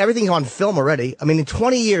texts, everything's on film already. I mean, in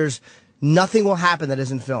 20 years, nothing will happen that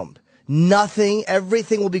isn't filmed. Nothing,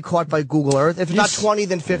 everything will be caught by Google Earth. If not 20,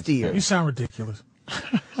 then 50 years. You sound ridiculous.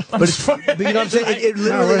 But you know what I'm saying? It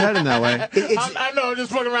literally, we're heading that way. I know, I'm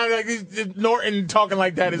just fucking around like Norton talking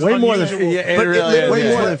like that is way unusual.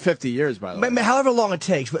 More than 50 years, by the way. However long it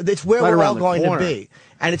takes, but it's where we're all going to be.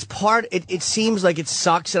 And it's it seems like it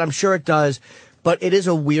sucks, and I'm sure it does, but it is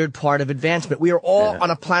a weird part of advancement. We are all on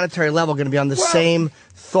a planetary level going to be on the same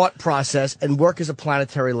thought process and work as a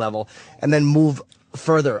planetary level and then move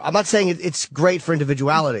further. I'm not saying it's great for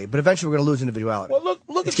individuality, but eventually we're going to lose individuality. Well,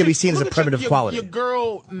 look it's going to be seen as a primitive quality. Your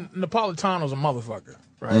girl Napolitano's a motherfucker.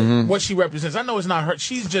 right? What she represents. I know it's not her.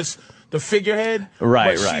 She's just the figurehead.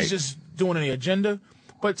 Right, but right. She's just doing the agenda.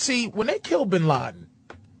 But see, when they killed Bin Laden,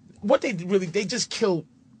 they just killed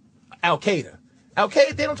Al Qaeda. Al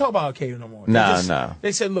Qaeda, they don't talk about Al Qaeda no more. No.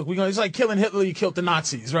 They said, look, it's like killing Hitler, you killed the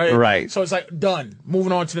Nazis, right? Right. So it's like done.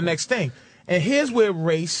 Moving on to the next thing. And here's where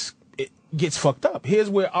race gets fucked up. Here's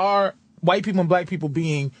where our white people and black people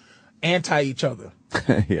being anti each other.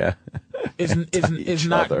 Yeah. is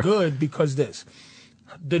not good because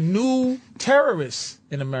the new terrorists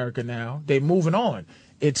in America now, they're moving on.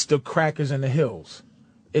 It's the crackers in the hills.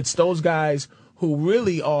 It's those guys who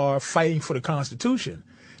really are fighting for the Constitution.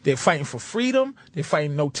 They're fighting for freedom. They're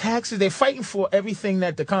fighting no taxes. They're fighting for everything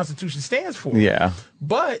that the Constitution stands for. Yeah.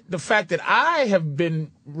 But the fact that I have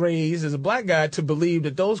been raised as a black guy to believe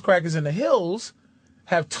that those crackers in the hills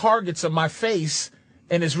have targets on my face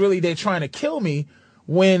and it's really they're trying to kill me,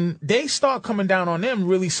 when they start coming down on them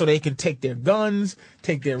really so they can take their guns,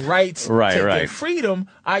 take their rights, take their freedom,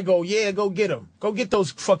 I go, yeah, go get them. Go get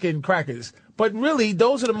those fucking crackers. But really,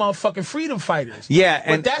 those are the motherfucking freedom fighters. Yeah,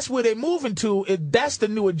 but that's where they're moving to. That's the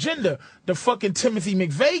new agenda. The fucking Timothy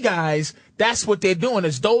McVeigh guys, that's what they're doing.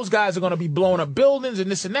 Is those guys are going to be blowing up buildings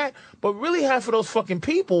and this and that. But really, half of those fucking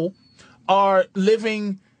people are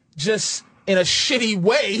living just in a shitty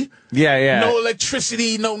way. Yeah. No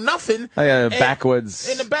electricity, no nothing. Backwoods.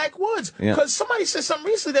 In the backwoods. Yeah. Because somebody said something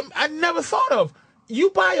recently that I never thought of.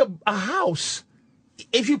 You buy a house,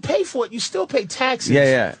 if you pay for it, you still pay taxes.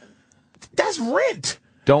 Yeah. That's rent.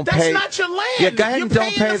 That's not your land. Yeah, go ahead You're and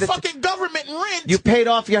don't paying pay the fucking government rent. You paid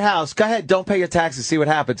off your house. Go ahead, don't pay your taxes. See what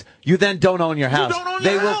happens. You then don't own your house. Don't own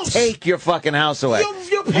they your will house. take your fucking house away.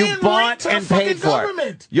 You're paying you bought rent to and the paid fucking for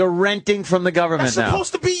government. it. You're renting from the government That's now.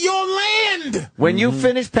 supposed to be your land. When you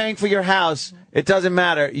finish paying for your house, it doesn't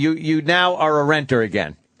matter. You now are a renter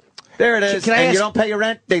again. There it is. And you don't pay your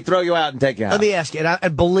rent, they throw you out and take your house. Let me ask you,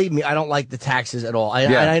 and believe me, I don't like the taxes at all. I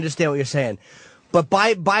understand what you're saying. But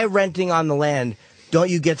by renting on the land, don't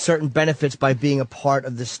you get certain benefits by being a part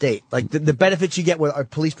of the state? Like the benefits you get with are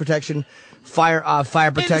police protection, fire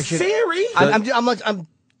protection. In theory. I'm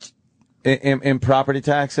in property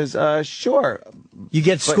taxes, sure. You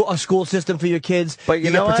get a school system for your kids. But you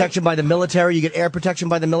get know protection by the military. You get air protection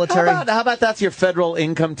by the military. How about that's your federal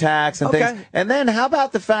income tax and things? And then how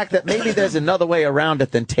about the fact that maybe there's another way around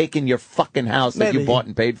it than taking your fucking house that you bought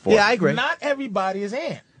and paid for? Yeah, I agree. Not everybody is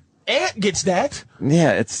Ant. Ant gets that.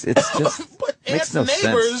 Yeah, it's just but makes Ant's no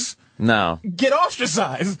neighbors sense. No. Get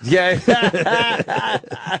ostracized. Yeah.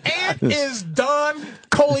 Ant is Don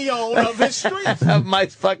Corleone of his street. Of my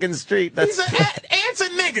fucking street. Ant's a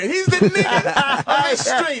nigga. He's the nigga of his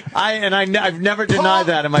street. I've never denied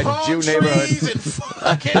that in my Jew neighborhood. And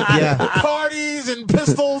fucking parties and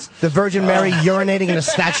pistols. The Virgin Mary urinating in a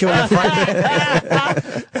statue in the front.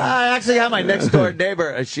 I actually have my next door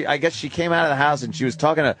neighbor. I guess she came out of the house and she was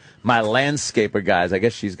talking to my landscaper guys. I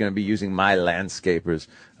guess she's going to be using my landscapers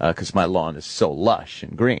because my lawn is so lush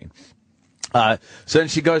and green. So then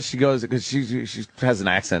she goes because she has an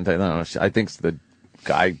accent. I don't know. I think the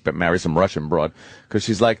guy married some Russian broad because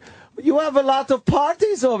she's like, you have a lot of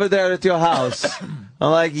parties over there at your house. I'm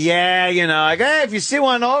like, yeah, like, hey, if you see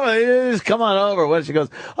one over, just come on over. What? She goes,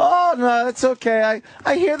 oh no, it's okay.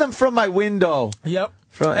 I hear them from my window. Yep.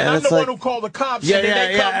 And I'm the one who called the cops. Yeah,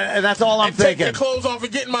 and that's all I'm thinking. Take your clothes off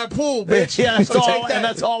and get in my pool, bitch. Yeah,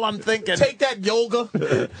 that's all I'm thinking. Take that, yoga.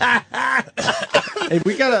 Hey,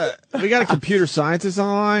 we got a computer scientist on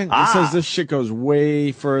the line. He says this shit goes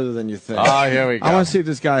way further than you think. Oh, here we go. I want to see if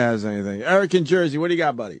this guy has anything. Eric in Jersey, what do you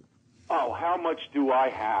got, buddy? Oh, how much do I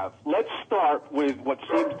have? Let's start with what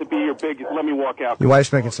seems to be your biggest. Let me walk out. Your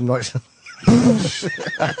wife's making some noise.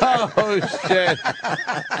 Oh, shit.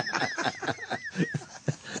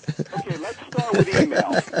 Okay, let's start with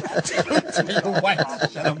email.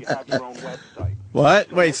 You have your own website.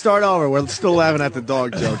 What? Wait, start over. We're still laughing at the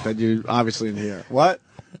dog joke that you obviously didn't hear. What?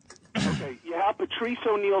 Okay, you have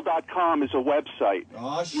PatriceO'Neill.com as a website.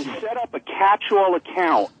 Oh, shit. You set up a catch-all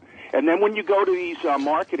account, and then when you go to these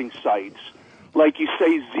marketing sites, like you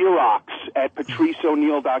say Xerox at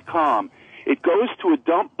PatriceO'Neill.com, it goes to a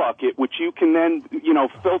dump bucket, which you can then,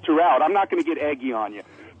 filter out. I'm not going to get eggy on you,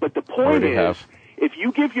 but the point is, if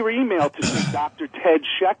you give your email to, say, Dr. Ted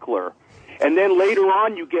Scheckler, and then later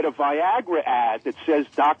on you get a Viagra ad that says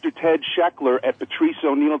Dr. Ted Scheckler at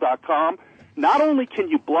PatriceO'Neill.com, not only can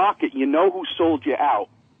you block it, you know who sold you out.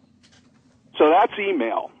 So that's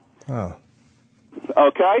email. Oh.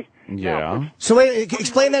 Okay? Yeah. Now, So wait,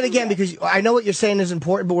 explain that again, because I know what you're saying is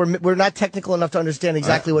important, but we're not technical enough to understand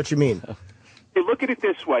exactly what you mean. hey, look at it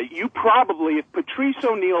this way. You probably, if Patrice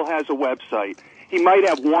O'Neill has a website, he might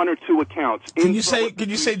have one or two accounts. Can you say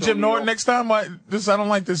Jim Norton next time? I don't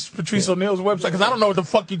like this Patrice O'Neal's website because I don't know what the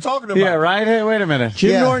fuck you're talking about. Yeah, right? Hey, wait a minute.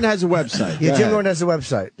 Jim Norton has a website. Yeah, Jim Norton has a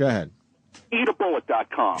website. Go ahead.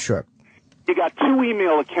 Eatabullet.com. Sure. You got two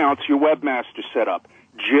email accounts your webmaster set up.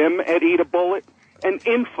 Jim at Eatabullet and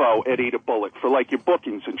info at Eatabullet for like your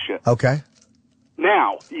bookings and shit. Okay.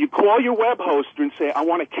 Now, you call your web hoster and say, I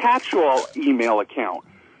want a catch-all email account.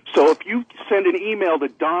 So if you send an email to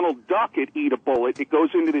Donald Duck at Eatabullet, it goes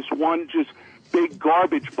into this one just big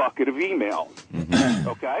garbage bucket of email.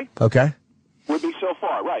 Okay? Okay. With me so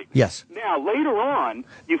far, right? Yes. Now, later on,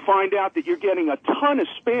 you find out that you're getting a ton of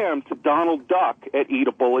spam to Donald Duck at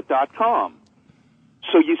Eatabullet.com.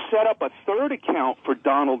 So you set up a third account for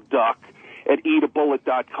Donald Duck at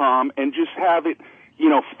Eatabullet.com and just have it,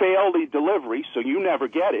 fail the delivery so you never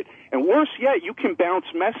get it. And worse yet, you can bounce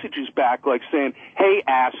messages back like saying, hey,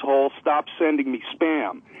 asshole, stop sending me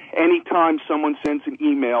spam. Anytime someone sends an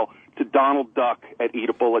email to Donald Duck at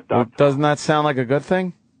Eatabullet.com. Well, doesn't that sound like a good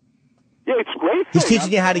thing? Yeah, it's a great. He's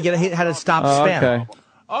teaching you how to stop spam. Okay.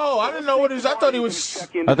 Oh, I didn't know what it was. I thought he was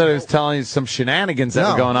telling you some shenanigans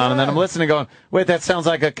that were going on, and then I'm listening going, wait, that sounds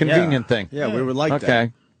like a convenient thing. Yeah, we would like that.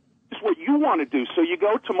 Okay. It's what you want to do. So you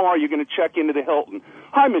go tomorrow, you're going to check into the Hilton.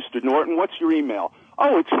 Hi, Mr. Norton, what's your email?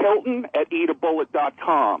 Oh, it's Hilton at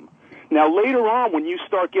Eatabullet.com. Now, later on, when you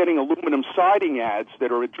start getting aluminum siding ads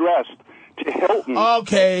that are addressed to Hilton.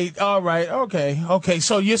 Okay, all right, okay.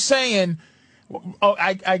 So you're saying... Oh,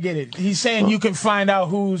 I get it. He's saying you can find out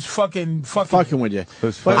who's fucking with you.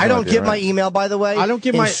 But I don't give my email, by the way. I don't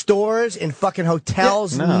give in my stores, in fucking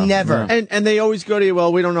hotels, never. No. And they always go to you,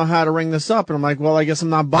 well, we don't know how to ring this up. And I'm like, well, I guess I'm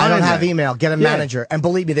not buying I don't that. have email. Get a manager. And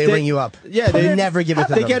believe me, they ring you up. Yeah, they never give it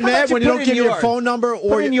to them. They get mad when you don't give your phone number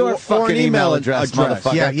or your an email address.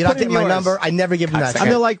 motherfucker. Yeah, you're not getting my number. I never give them that. And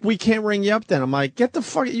they're like, we can't ring you up then. I'm like, get the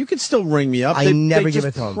fuck, you can still ring me up. I never give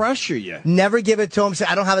it to them. Pressure you. Never give it to them. Say,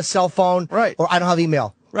 I don't have a cell phone. Right. Or I don't have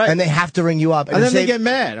email. Right. And they have to ring you up. And then they get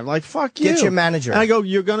mad. I'm like, fuck you. Get your manager. And I go,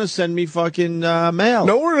 you're going to send me fucking mail.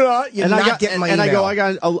 No, we're not. You're not getting my email. And I go, I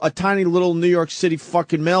got a tiny little New York City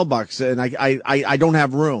fucking mailbox, and I don't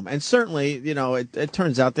have room. And certainly, it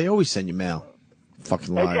turns out they always send you mail.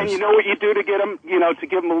 Fucking liars. And you know what you do to get them, to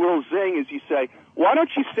give them a little zing is you say, why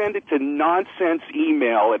don't you send it to nonsense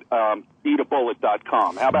email at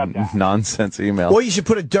eatabullet.com? How about that? Nonsense email. Or you should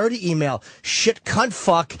put a dirty email, shit cunt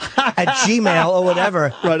fuck at Gmail or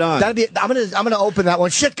whatever. Right on. That'd be. I'm gonna open that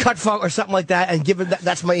one, shit cunt fuck or something like that, and give it.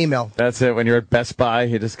 That's my email. That's it. When you're at Best Buy,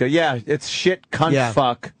 you just go, yeah, it's shit cunt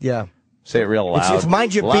fuck. Yeah. Say it real loud. It's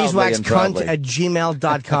mind your loudly beeswax and cunt proudly. at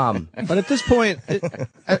gmail.com. But at this point,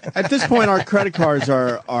 our credit cards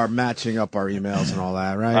are matching up our emails and all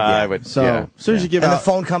that, right? I would. So yeah. as soon as you give And out, the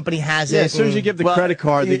phone company has it. as soon as you give the credit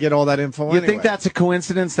card, they get all that info. You anyway. think that's a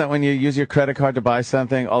coincidence that when you use your credit card to buy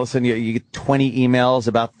something, all of a sudden you get 20 emails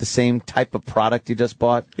about the same type of product you just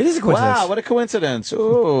bought? It is a coincidence. Wow, what a coincidence.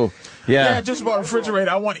 Ooh. Yeah. I just bought a refrigerator.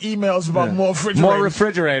 I want emails about more refrigerators. More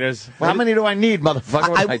refrigerators. Well, how many do I need, motherfucker?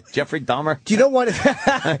 What am I, Jeffrey Dahmer? Do you know what?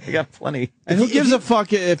 I got plenty. And who gives a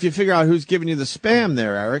fuck if you figure out who's giving you the spam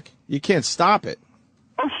there, Eric? You can't stop it.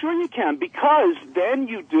 Oh, sure you can, because then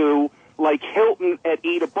you do like Hilton at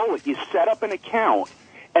Eatabullet. You set up an account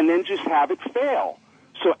and then just have it fail.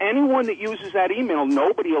 So anyone that uses that email,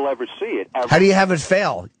 nobody will ever see it. Ever. How do you have it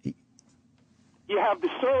fail? You have the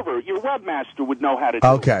server. Your webmaster would know how to do it.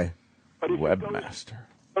 Okay. But if Webmaster.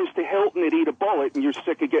 goes to Hilton at Eatabullet and you're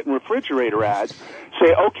sick of getting refrigerator ads,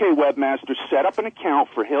 say, okay, webmaster, set up an account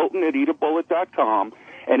for Hilton at Eatabullet.com,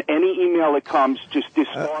 and any email that comes, just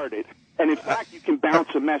discard it. And in fact, you can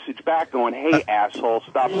bounce a message back going, hey, asshole,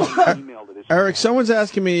 stop sending email to this. Eric, someone's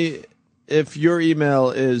asking me if your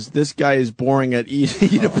email is this guy is boring at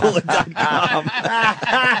eatabullet.com.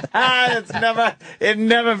 It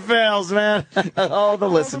never fails, man. All the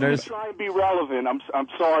listeners. Try and be relevant. I'm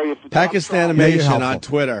sorry if it's Pakistan Animation on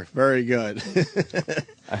Twitter. Very good.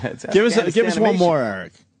 Give us one more,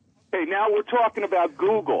 Eric. Okay, now we're talking about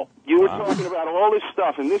Google. You were talking about all this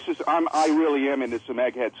stuff, and I really am into some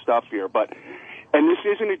egghead stuff here, and this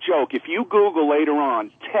isn't a joke. If you Google later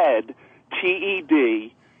on TED,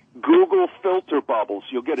 T-E-D, Google filter bubbles,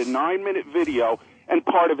 you'll get a 9-minute video, and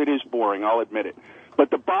part of it is boring, I'll admit it. But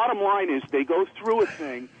the bottom line is they go through a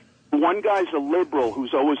thing. One guy's a liberal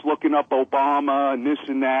who's always looking up Obama and this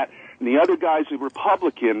and that, and the other guy's a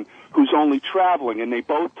Republican who's only traveling, and they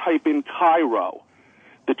both type in Cairo.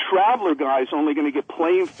 The traveler guy is only going to get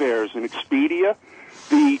plane fares in Expedia.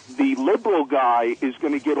 The liberal guy is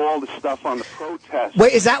going to get all the stuff on the protest.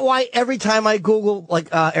 Wait, is that why every time I Google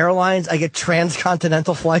airlines, I get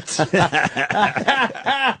transcontinental flights?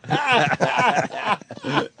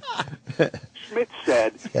 Schmidt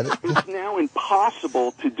said, it's now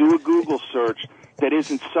impossible to do a Google search that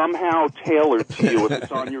isn't somehow tailored to you if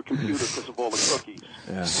it's on your computer because of all the cookies.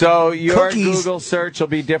 Yeah. So your Cookies. Google search will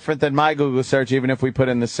be different than my Google search, even if we put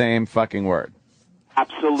in the same fucking word.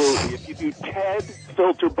 Absolutely. If you do TED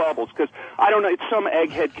filter bubbles, because I don't know, it's some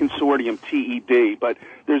egghead consortium, TED, but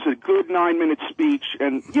there's a good 9-minute speech,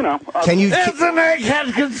 and you know. Can you? It's an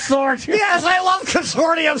egghead consortium. Yes, I love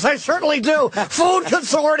consortiums. I certainly do. Food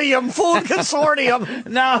consortium. Food consortium.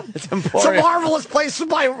 No, it's It's a important. marvelous place to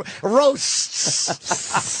buy roasts.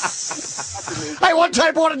 I one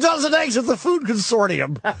time bought a dozen eggs at the food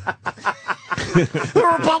consortium. There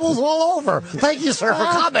were bubbles all over. Thank you, sir, for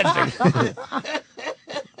commenting.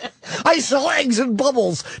 I sell eggs and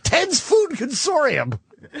bubbles. Ted's Food Consortium.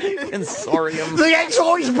 Consortium. The eggs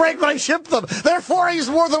always break when I ship them. Therefore, I use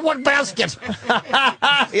more than one basket.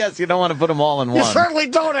 Yes, you don't want to put them all in You one. certainly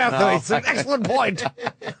don't, Anthony. No. It's an excellent point.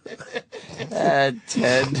 Ted.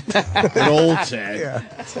 Good old Ted. Yeah.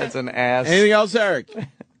 Ted's an ass. Anything else, Eric?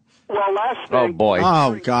 Well, last thing. Oh boy.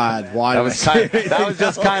 Oh God, why? That was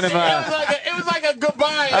just kind of a. It was like a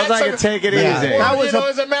goodbye. That was like a take it Yeah. easy. That was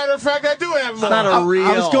as a matter of fact, I do have more. Not a real.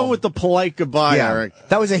 I was going with the polite goodbye, Yeah. Eric.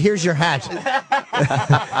 That was a here's your hat.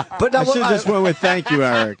 But I should have just went with thank you,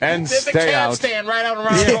 Eric. And There's a stay cab out. stand right out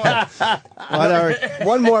around the corner. What, Eric?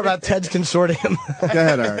 one more about Ted's Consortium. Go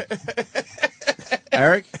ahead, Eric.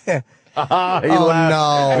 Eric? He Oh,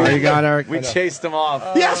 laughed. What you got, Eric? We chased him off.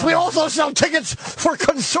 Yes, we also sell tickets for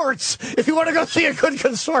consorts. If you want to go see a good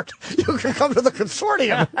consort, you can come to the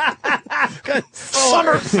consortium.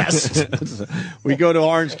 Summerfest. We go to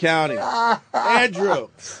Orange County. Andrew.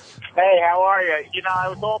 Hey, how are you? You know, I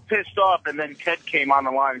was all pissed off, and then Ted came on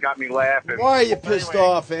the line and got me laughing. Why are you pissed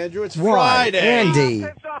off, Andrew? It's Why? Friday. Andy.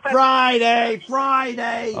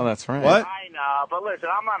 Friday. Oh, that's right. What? I know, but listen,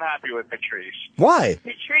 I'm not happy with Patrice. Why?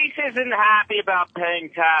 Patrice isn't happy about paying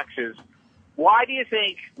taxes. Why do you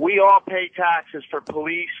think we all pay taxes for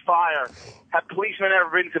police, fire? Have policemen ever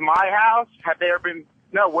been to my house? Have they ever been...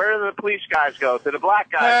 No, where do the police guys go? To the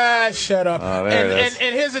black guys? Shut up. Oh, there it is.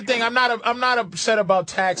 And here's the thing: I'm not upset about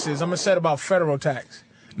taxes. I'm upset about federal tax,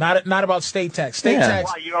 not about state tax. State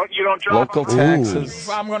tax. Why, you don't drop Local them? taxes.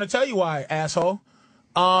 I'm going to tell you why, asshole.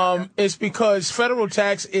 It's because federal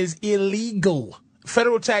tax is illegal.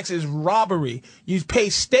 Federal tax is robbery. You pay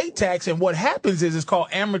state tax, and what happens is it's called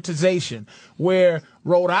amortization, where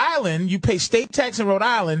Rhode Island, you pay state tax in Rhode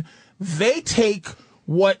Island, they take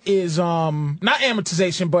what is not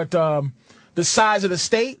amortization, but the size of the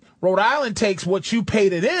state. Rhode Island takes what you pay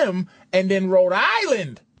to them, and then Rhode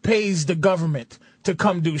Island pays the government to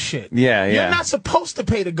come do shit. Yeah. You're not supposed to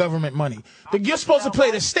pay the government money. You're supposed to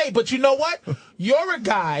pay the state, but you know what? You're a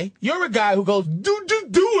guy who goes, do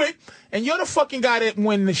it, and you're the fucking guy that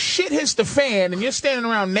when the shit hits the fan and you're standing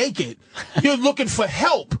around naked, you're looking for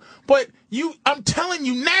help. But I'm telling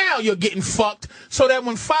you now you're getting fucked so that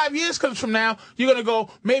when 5 years comes from now, you're going to go,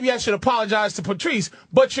 maybe I should apologize to Patrice,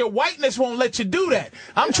 but your whiteness won't let you do that.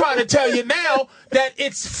 I'm trying to tell you now that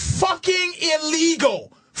it's fucking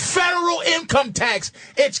illegal. Federal income tax.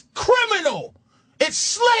 It's criminal. It's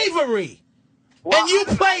slavery. And you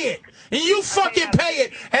pay it. And you fucking pay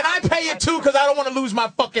it. And I pay it too because I don't want to lose my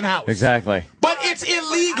fucking house. Exactly. But it's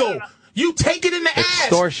illegal. You take it in the ass.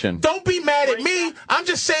 Extortion. Don't be mad at me. I'm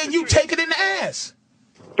just saying you take it in the ass.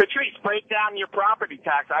 Patrice, break down your property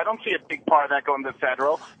tax. I don't see a big part of that going to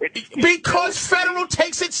federal. Because federal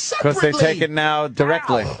takes it separately. Because they take it now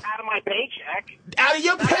directly. Out of my paycheck. Out of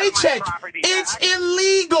your paycheck. It's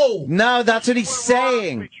illegal. No, that's what he's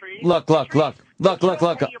saying. Look. Your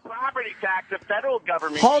property tax, the federal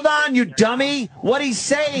government. Hold on, you dummy. What he's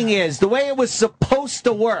saying is the way it was supposed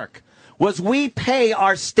to work was we pay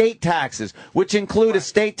our state taxes, which include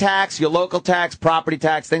estate tax, your local tax, property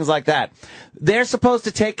tax, things like that. They're supposed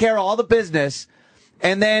to take care of all the business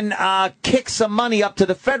and then kick some money up to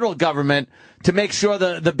the federal government to make sure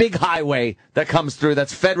the big highway that comes through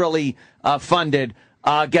that's federally funded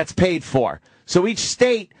gets paid for. So each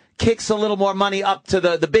state kicks a little more money up to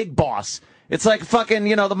the big boss. It's like fucking, the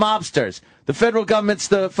mobsters. The federal government's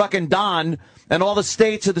the fucking Don, and all the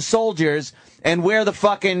states are the soldiers, and we're the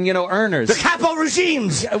fucking, earners. The capo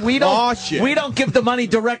regimes. We don't give the money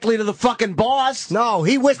directly to the fucking boss. No,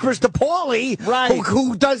 he whispers to Paulie, Right.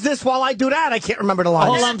 who does this while I do that. I can't remember the lines.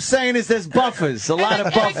 All I'm saying is there's buffers, a lot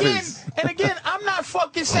of buffers. And again, I'm not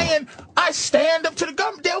fucking saying I I stand up to the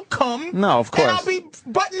government, they'll come. No, of course. And I'll be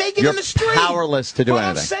butt naked You're in the street. powerless to do but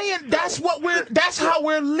anything. I'm saying that's how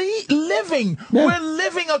we're living. Yeah. We're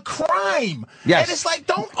living a crime. Yes. And it's like,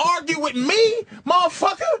 don't argue with me,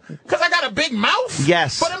 motherfucker, because I got a big mouth.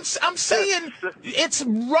 Yes. But I'm saying it's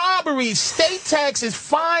robbery. State tax is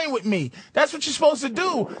fine with me. That's what you're supposed to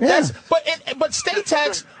do. Yeah. But state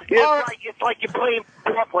tax Yeah, are. it's like you're playing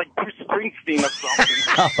pop like Bruce Springsteen or something.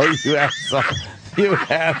 Oh, you asshole. You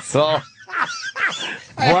asshole.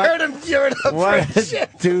 I heard him gearing up What for a a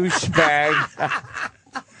chip. douchebag.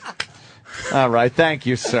 All right, thank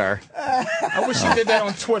you, sir. I wish you did that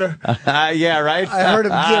on Twitter. Yeah, right? I heard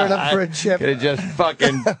him gearing up for a chip. Could have just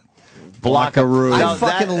fucking block a room. I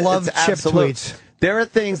fucking love chip tweets. There are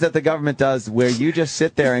things that the government does where you just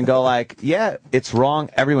sit there and go like, yeah, it's wrong.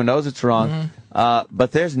 Everyone knows it's wrong.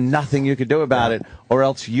 But there's nothing you can do about it, or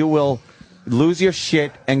else you will lose your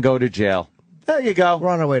shit and go to jail. There you go. We're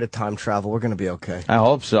on our way to time travel. We're going to be okay. I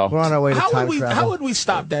hope so. We're on our way to time travel. How would we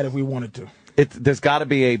stop that if we wanted to? There's got to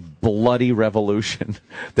be a bloody revolution.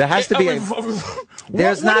 There has to be a.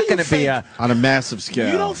 There's not going to be a on a massive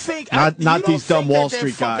scale. You don't think not these dumb Wall Street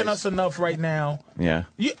they're guys. fucking us enough right now? Yeah.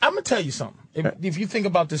 I'm gonna tell you something. If you think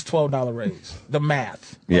about this $12 raise, the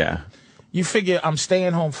math. Yeah. You figure I'm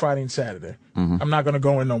staying home Friday and Saturday. I'm not gonna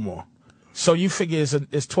go in no more. So you figure it's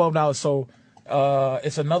 $12. So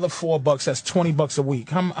it's another $4. That's $20 a week.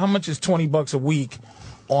 How much is $20 a week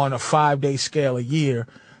on a 5-day scale a year?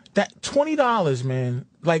 That $20, man.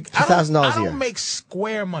 Like $2,000 a I year. don't make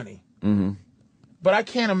square money. But I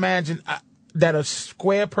can't imagine that a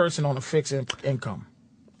square person on a fixed income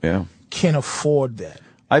can afford that.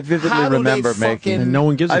 I vividly remember making. And no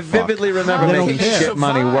one gives a I fuck. vividly remember They don't making care. shit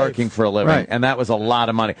money working for a living, Right. and that was a lot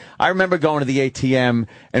of money. I remember going to the ATM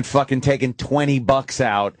and fucking taking $20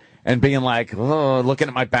 out and being like, oh, looking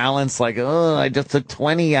at my balance, like, oh, I just took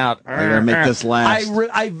 20 out. I gotta make this last.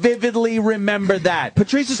 I vividly remember that.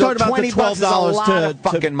 Patrice is So talking about the $20 is a lot $12 of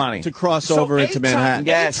fucking money to cross So over into Manhattan.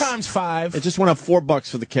 Yes. 8 times 5. It just went up $4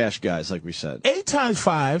 for the cash guys, like we said. 8 times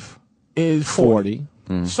 5 is 40. 40.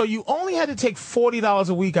 So you only had to take $40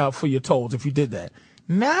 a week out for your tolls if you did that.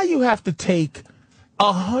 Now you have to take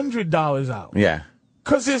 $100 out. Yeah.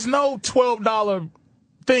 Because there's no $12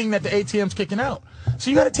 thing that the ATM's kicking out. So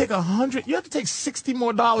you got to take $100. You have to take $60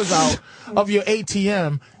 more out of your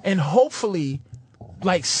ATM and hopefully,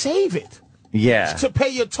 like, save it Yeah. to pay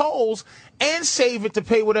your tolls and save it to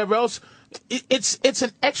pay whatever else. It's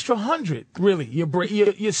an extra $100. Really,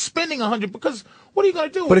 you're spending $100 because what are you going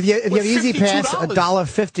to do? But if you have with Easy Pass, $52?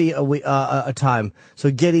 $1.50 a week a time. So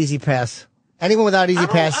get Easy Pass. Anyone without Easy I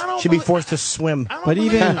Pass don't should be believe- forced to swim. I don't But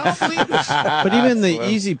believe- even- I don't believe this. But even the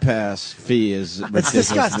Easy Pass fee is ridiculous It's at this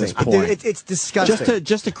disgusting. point. It's disgusting.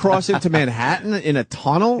 Just to cross into Manhattan in a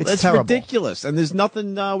tunnel, It's that's terrible. ridiculous. And there's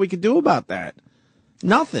nothing we can do about that.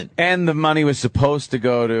 Nothing. And the money was supposed to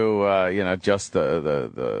go to, just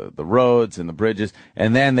the roads and the bridges.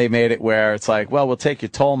 And then they made it where it's like, well, we'll take your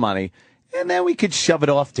toll money, and then we could shove it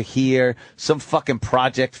off to here, some fucking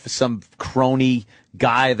project for some crony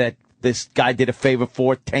guy that this guy did a favor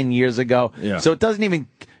for 10 years ago. Yeah. So it doesn't even,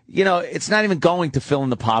 it's not even going to fill in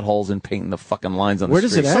the potholes and painting the fucking lines on Where the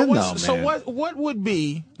does it street. end? So, No, man. what would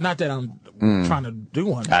be, not that I'm trying to do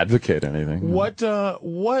one, Advocate anything. what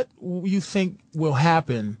you think will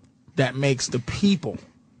happen that makes the people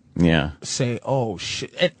Yeah. say, oh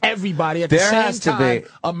shit, and everybody at the There same has to time, be-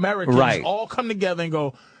 Americans right. all come together and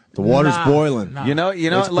go, The water's nah, boiling. nah. You know,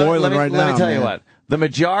 It's let boiling me, right let now, me tell you man. what. The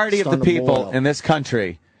majority of the Starting to people boil. in this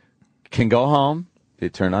country can go home. They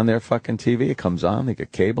turn on their fucking TV. It comes on. They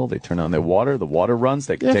get cable. They turn on their water. The water runs.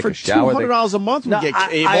 They can Yeah, take for a shower. $200 a month, we No, get I-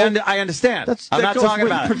 cable. I understand. that I'm not goes talking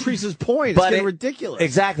with about it. Patrice's point. But It's getting it- ridiculous.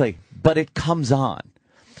 Exactly. But it comes on.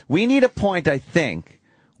 We need a point, I think,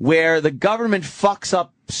 where the government fucks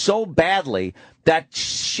up so badly that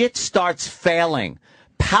shit starts failing.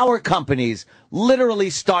 Power companies literally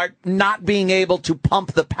start not being able to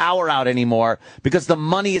pump the power out anymore because the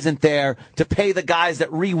money isn't there to pay the guys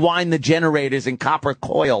that rewind the generators in copper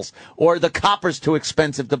coils, or the copper's too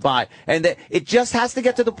expensive to buy. And it just has to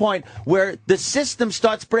get to the point where the system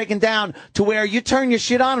starts breaking down to where you turn your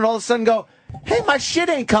shit on and all of a sudden go, hey, my shit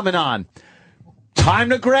ain't coming on. Time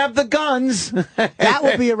to grab the guns. That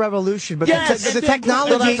will be a revolution. But Yes. the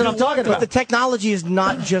technology, Well, that's what I'm talking but about. the technology is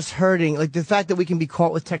not just hurting. Like the fact that we can be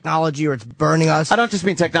caught with technology or it's burning us. I don't just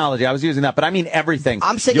mean technology. I was using that, but I mean everything.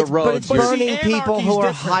 I'm saying your it's, roads. but it's your- burning See, people who are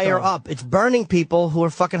anarchy's different, higher though. up. It's burning people who are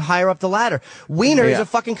fucking higher up the ladder. Wiener is Yeah. a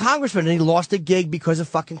fucking congressman and he lost a gig because of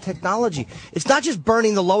fucking technology. It's not just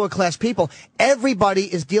burning the lower class people.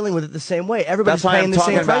 Everybody is dealing with it the same way. Everybody's That's why paying I'm the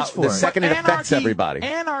same talking price about for the it. second it affects everybody.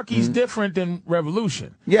 Anarchy's different than revolution.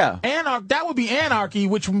 revolution. Yeah. That would be anarchy,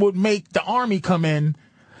 which would make the army come in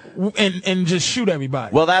and just shoot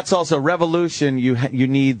everybody. Well, that's also revolution. You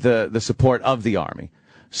need the support of the army.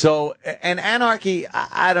 So, and anarchy,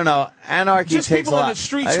 I don't know. Anarchy just takes a people lot. in the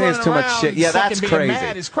streets I think it's too running much around shit. Yeah, that's being crazy.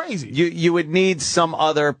 Mad is crazy. You would need some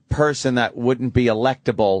other person that wouldn't be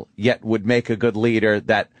electable, yet would make a good leader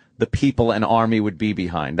that the people and army would be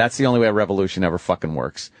behind. That's the only way a revolution ever fucking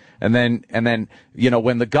works. And then,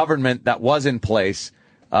 when the government that was in place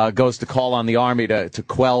goes to call on the army to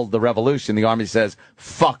quell the revolution, the army says,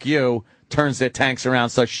 fuck you, turns their tanks around,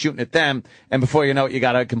 starts shooting at them, and before you know it, you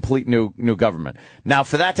got a complete new government. Now,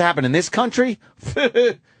 for that to happen in this country,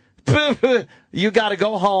 you got to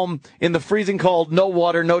go home in the freezing cold, no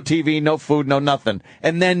water, no TV, no food, no nothing.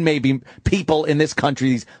 And then maybe people in this country,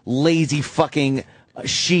 these lazy fucking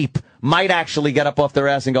sheep, might actually get up off their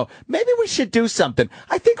ass and go, maybe we should do something.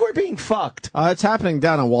 I think we're being fucked. It's happening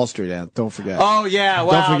down on Wall Street, Ant. Don't forget. Oh, yeah.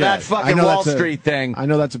 Wow, that fucking Wall Street thing. I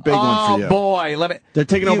know that's a big one for you. Oh, boy. They're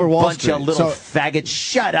taking over Wall Street. Bunch of little faggots.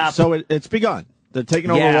 Shut up. So it's begun. They're taking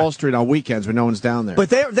over Wall Street on weekends when no one's down there. But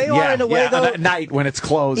they are in a way, though. At night when it's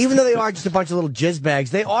closed. Even though they are just a bunch of little jizz bags,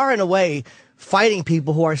 they are in a way fighting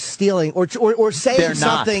people who are stealing or saying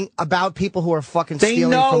something about people who are fucking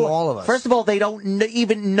stealing from all of us. First of all, they don't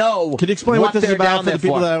even know. Can you explain what this is about for the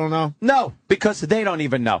people that don't know? No, because they don't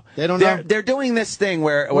even know. They don't know? They're doing this thing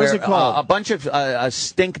where it called? A bunch of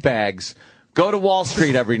stink bags go to Wall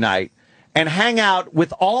Street every night and hang out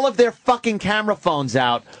with all of their fucking camera phones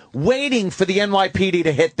out, waiting for the NYPD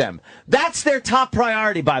to hit them. That's their top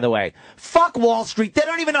priority, by the way. Fuck Wall Street. They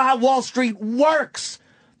don't even know how Wall Street works.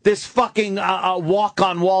 This fucking walk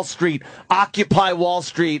on Wall Street, Occupy Wall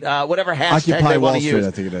Street, whatever hashtag Occupy they want Wall to Street, use.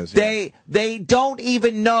 I think it is. Yeah. They don't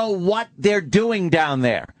even know what they're doing down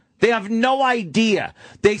there. They have no idea.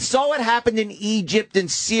 They saw what happened in Egypt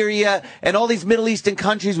and Syria and all these Middle Eastern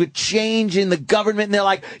countries with change in the government, and they're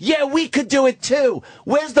like, yeah, we could do it too.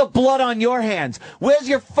 Where's the blood on your hands? Where's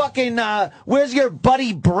your fucking, where's your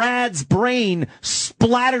buddy Brad's brain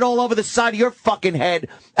splattered all over the side of your fucking head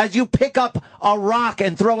as you pick up a rock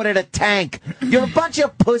and throw it at a tank? You're a bunch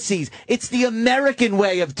of pussies. It's the American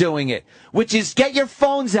way of doing it, which is get your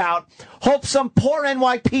phones out, hope some poor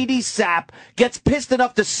NYPD sap gets pissed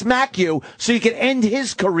enough to smack you so you can end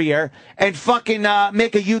his career and fucking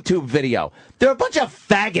make a YouTube video. They're a bunch of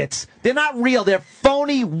faggots. They're not real. They're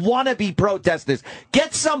phony wannabe protesters.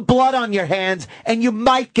 Get some blood on your hands and you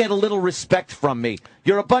might get a little respect from me.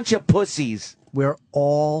 You're a bunch of pussies. We're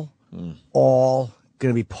all going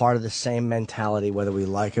to be part of the same mentality, whether we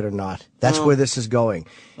like it or not. That's where this is going.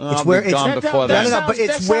 It's where it's before that. No, but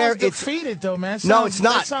it's where it's defeated, though, man. No, it's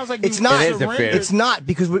not. That sounds like it's not. It is defeated. It's not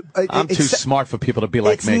because I'm too smart for people to be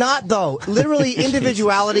like me. It's not, though. Literally,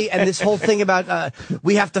 individuality and this whole thing about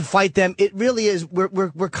we have to fight them. It really is.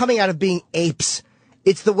 We're coming out of being apes.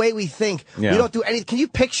 It's the way we think. Yeah. We don't do anything. Can you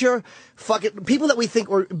picture fucking people that we think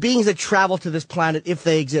or beings that travel to this planet if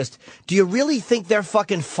they exist? Do you really think they're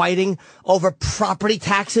fucking fighting over property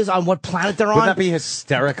taxes on what planet they're on? Wouldn't that be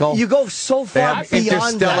hysterical? You go so far beyond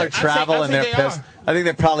interstellar that. travel and they're pissed. I think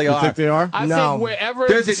they probably are. You think they are? I No. think wherever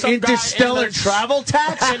There's an some guy interstellar in the- travel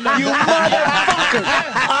tax? You motherfucker!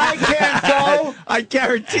 I can't go. I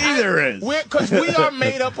guarantee there is. Because we are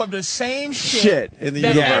made up of the same Shit in the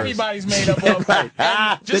that universe. everybody's made up of. Right.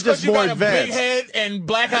 And just They're because just you more got a big advanced. head and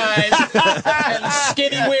black eyes and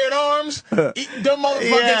skinny weird arms, them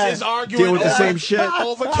motherfuckers is arguing Deal with the over, same shit.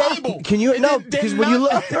 over cable. Can you no? They're Because when you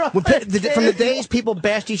look not- from the days people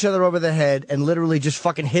bashed each other over the head and literally just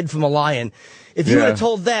fucking hid from a lion. If you would have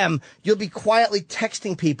told them you'll be quietly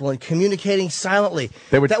texting people and communicating silently,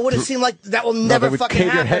 that would have seemed like that will never they would fucking cave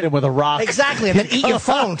happen. your head in with a rock. Exactly, and then eat your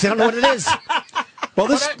phone. 'Cause they don't know what it is. Well,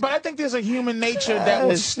 But I think there's a human nature that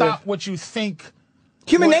will stop what you think.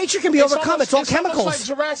 Human nature can be overcome. Almost, it's all chemicals. Almost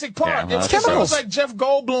like Jurassic Park. Yeah, well, it's chemicals. almost like Jeff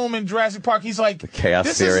Goldblum in Jurassic Park. He's like, the chaos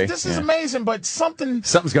theory. This is Yeah. amazing, but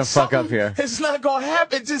something's gonna fuck up here. It's not gonna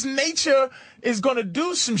happen. It's just nature is gonna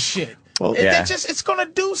do some shit. Well, It's gonna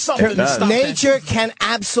do something to stop Nature that. can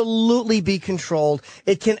absolutely be controlled.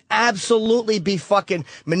 It can absolutely be fucking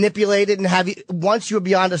manipulated and have you. Once you're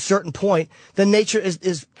beyond a certain point, then nature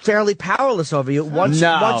is fairly powerless over you. Once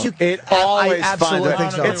you, it always I absolutely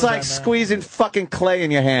finds think it. so. It's like squeezing fucking clay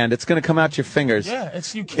in your hand. It's going to come out your fingers. Yeah,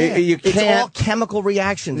 you can't. You It's can't. all chemical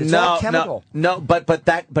reactions. It's all chemical. No, but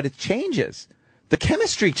it changes. The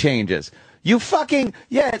chemistry changes. You fucking,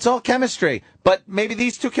 it's all chemistry. But maybe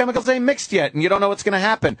these two chemicals ain't mixed yet, and you don't know what's going to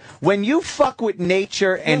happen. When you fuck with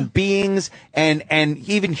nature and beings and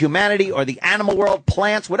even humanity or the animal world,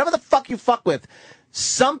 plants, whatever the fuck you fuck with,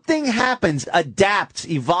 something happens, adapts,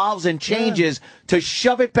 evolves, and changes to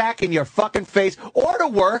shove it back in your fucking face or to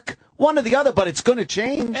work. One or the other, but it's going to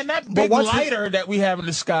change. And that big lighter that we have in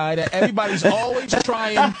the sky that everybody's always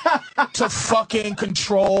trying to fucking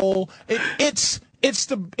control. It's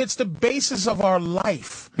the basis of our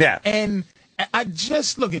life. Yeah. And I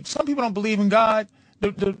just look at some people don't believe in God.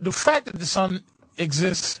 The fact that the sun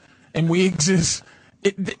exists and we exist,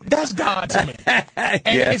 that's God to me. And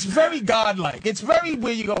it's very godlike. It's very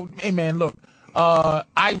where you go, hey man, look,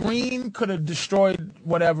 Irene could have destroyed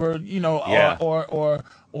whatever, or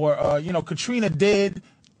Katrina did.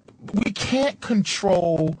 We can't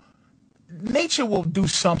control. Nature will do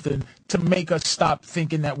something to make us stop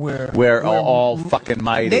thinking that we're all fucking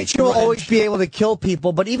mighty. Nature will always be able to kill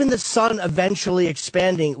people, but even the sun eventually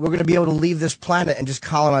expanding, we're going to be able to leave this planet and just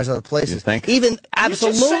colonize other places. You think? Even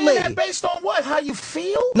absolutely. You're just saying that based on what? How you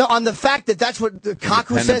feel? No, on the fact that that's what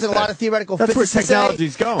Kaku says and a lot of theoretical That's where physicists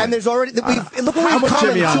technology's say. going. And there's already look what I'm we've with come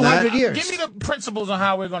in Jimmy on 200 that. years. Give me the principles on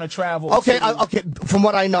how we're going to travel. Okay, from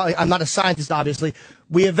what I know, I'm not a scientist, obviously.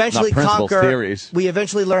 We eventually we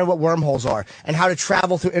eventually learn what wormholes are and how to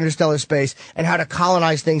travel through interstellar space and how to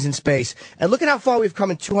colonize things in space. And look at how far we've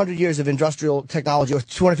come in 200 years of industrial technology, or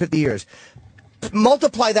 250 years.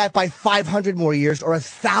 Multiply that by 500 more years or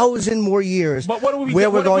 1,000 more years. But what where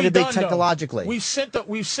we're going to be technologically. We've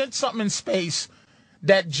sent something in space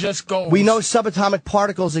that just goes. We know subatomic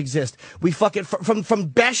particles exist. We fucking from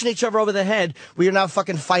bashing each other over the head, we are now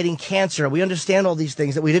fucking fighting cancer. We understand all these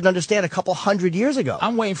things that we didn't understand a couple hundred years ago.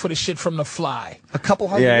 I'm waiting for the shit from The Fly. A couple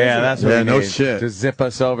hundred years ago. That's what no shit. To zip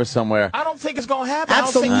us over somewhere. I don't think it's going to happen.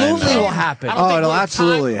 Absolutely will happen. It'll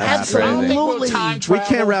absolutely happen. Absolutely. We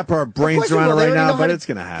can't wrap our brains around it right now, but it's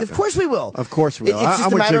going to happen. Of course we will. Of course we will. It's just I'm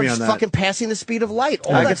a with matter Jimmy of on that. fucking passing the speed of light.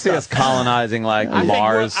 All I that can see us stuff. colonizing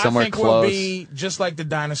Mars, somewhere I think close. we'll be just like the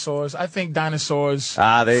dinosaurs. I think dinosaurs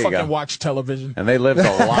there you fucking go. watch television. And they lived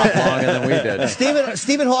a lot longer than we did.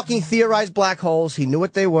 Stephen Hawking theorized black holes. He knew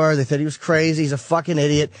what they were. They said he was crazy. He's a fucking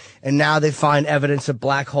idiot. And now they find evidence of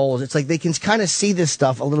black holes. It's like they can kind of see this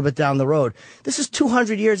stuff a little bit down the road. This is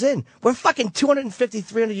 200 years in. We're fucking 250,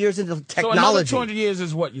 300 years into technology. So another 200 years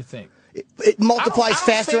is what you think? It multiplies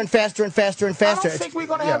faster and faster and faster and faster. I don't think we're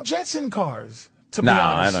going to have jets in cars. To be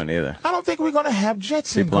honest. I don't either. I don't think we're going to have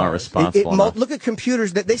jets in People cars. aren't responsible enough. Look at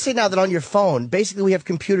computers. They say now that on your phone, basically we have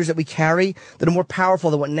computers that we carry that are more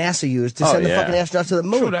powerful than what NASA used to send the fucking astronauts to the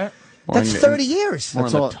moon. True that. That's 30 years. More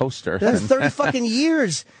in the toaster. That's 30 fucking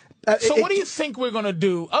years. So what do you think we're going to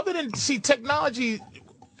do? Other than, technology,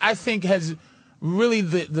 I think has really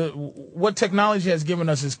what technology has given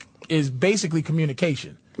us is basically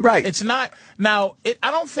communication. Right. It's not, now,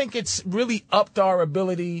 I don't think it's really upped our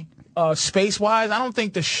ability space-wise. I don't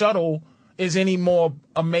think the shuttle is any more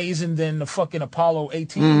amazing than the fucking Apollo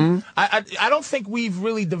 18. Mm-hmm. I don't think we've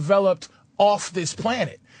really developed off this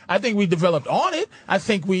planet. I think we developed on it. I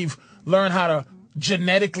think we've learned how to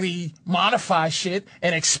genetically modify shit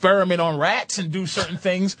and experiment on rats and do certain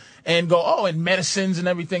things and go, and medicines and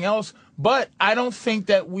everything else. But I don't think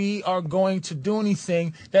that we are going to do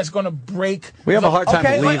anything that's going to break. We have a hard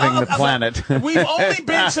time leaving the planet. We've only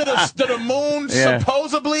been to the moon,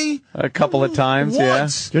 supposedly. A couple of times,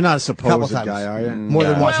 once. You're not a supposed guy, are you? More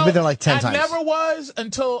than once. You've been there like 10 times. I never was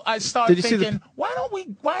until I started thinking, why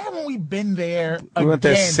haven't we been there again? We went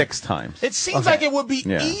there 6 times. It seems like it would be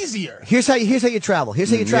easier. Here's how you travel.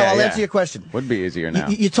 I'll answer your question. Would be easier now.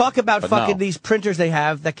 You talk about these printers they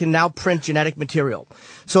have that can now print genetic material.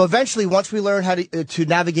 So eventually, once we learn how to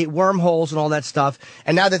navigate wormholes and all that stuff,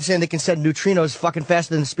 and now they're saying they can send neutrinos fucking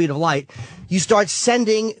faster than the speed of light, you start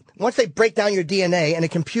sending. Once they break down your DNA, and a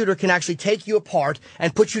computer can actually take you apart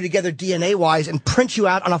and put you together DNA-wise and print you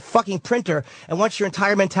out on a fucking printer, and once your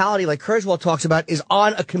entire mentality, like Kurzweil talks about, is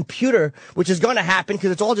on a computer, which is going to happen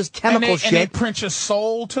because it's all just chemical shit. And they print your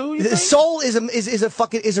soul too. You the think? Soul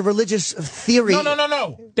is a religious theory.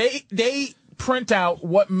 No. They print out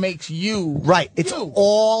what makes you right. It's you.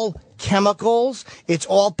 all chemicals. It's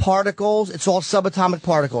all particles. It's all subatomic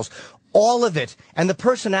particles. All of it. And the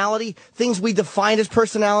personality, things we define as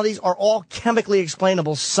personalities, are all chemically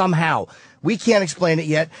explainable somehow. We can't explain it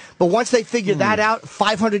yet, but once they figure that out,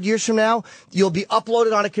 500 years from now, you'll be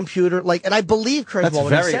uploaded on a computer. And I believe Kurzweil when he said that.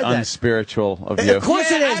 That's very unspiritual of you. Of course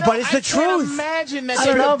it is, but it's the truth. Imagine that I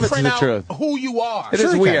don't know if it's print the out truth. who you are. It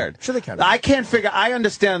is weird. Sure they can. I can't figure. I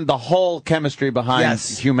understand the whole chemistry behind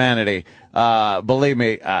humanity. Believe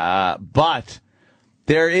me, but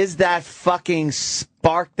there is that fucking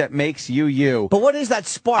spark that makes you you. But what is that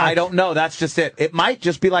spark? I don't know. That's just it. It might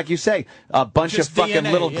just be like you say, a bunch Just of fucking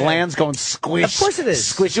DNA, little yeah. glands going squish. Of course it is.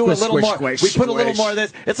 Squish. Do a little Squish, more. squish, We put a little squish. more of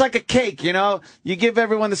this. It's like a cake, you know. You give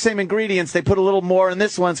everyone the same ingredients. They put a little more in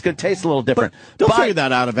this one. It's going to taste a little different. They'll figure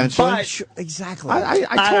that out eventually. But, Exactly. I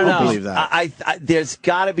I don't totally know. believe that. There's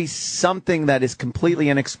got to be something that is completely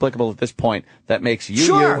inexplicable at this point that makes you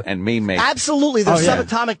Sure. you and me me. Absolutely. There's yeah.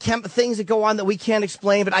 subatomic things that go on that we can't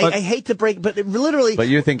explain, but I hate to break, but it literally, But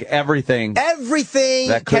you think everything everything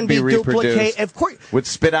that can could be duplicated. reproduced Of course. would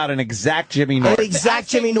spit out an exact Jimmy Norton. Exact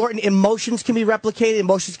Jimmy Norton. Emotions can be replicated.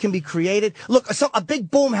 Emotions can be created. Look, a big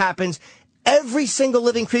boom happens. Every single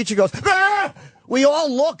living creature goes, "Ah!" We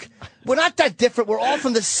all look. We're not that different. We're all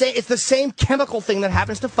from the same. It's the same chemical thing that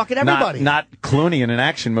happens to fucking everybody. Not Clooney in an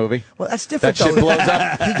action movie. Well, that's different, That shit though. blows up.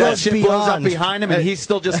 He That goes shit blows up beyond. behind him, and he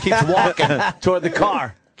still just keeps walking toward the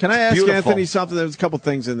car. Can I ask Beautiful. Anthony something? There's a couple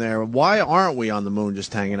things in there. Why aren't we on the moon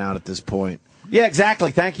just hanging out at this point? Yeah,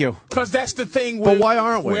 exactly. Thank you. Because that's the thing. But why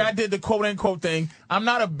aren't we? Where I did the quote unquote thing. I'm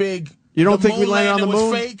not a big. You don't the think we moon landed on the landing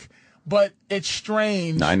moon? was fake, but it's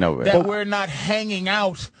strange. I know. that we're not hanging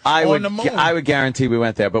out I on the moon. would guarantee we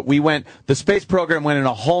went there, but we went. The space program went in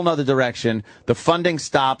a whole nother direction. The funding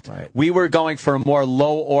stopped. Right. We were going for a more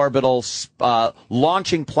low orbital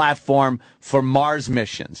launching platform for Mars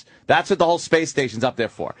missions. That's what the whole space station's up there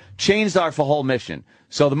for. Changed our whole mission.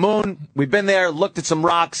 So the moon, we've been there, looked at some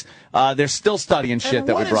rocks. They're still studying shit And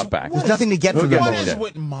that we what brought is- back. There's nothing to get from the What moon. is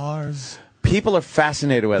with Mars? People are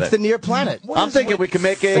fascinated with It's it. the near planet. What I'm is thinking with we can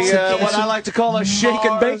make a what I like to call a shake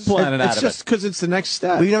and bake Mars? planet out It's of just it. because it's the next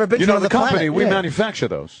step. We've never been You to know, the another company, planet. we Yeah. manufacture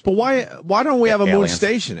those. But why don't we have a moon Aliens.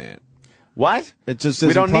 station in? What? It just we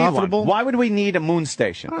isn't don't need profitable? one. Why would we need a moon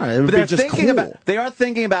station? All right, it would But be they're just thinking cool. they are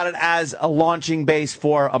thinking about it as a launching base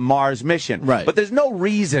for a Mars mission. Right. But there's no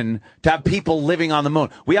reason to have people living on the moon.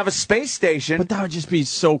 We have a space station. But that would just be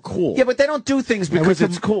so cool. Yeah, but they don't do things because we can-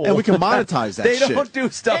 it's cool. and we can monetize that They shit. don't do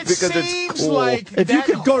stuff It because it's seems cool. like If you that-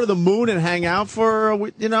 could go to the moon and hang out for a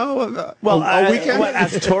weekend, what,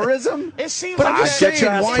 as tourism? It seems But like I'm that. just saying,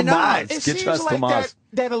 ass why to not? Mars. It Get seems your ass to like Mars.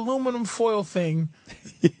 that aluminum foil thing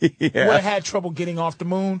Yeah. would have had trouble getting off the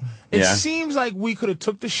moon. It Yeah. seems like we could have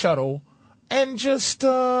took the shuttle and just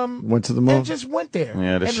went to the moon. and just went there.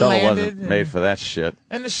 Yeah, the and shuttle landed wasn't made for that shit.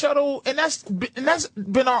 And the shuttle, and that's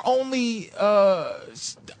been our only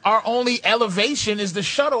elevation is the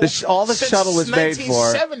shuttle. All the since shuttle was made for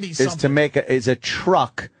 1970 is to something. make a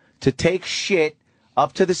truck to take shit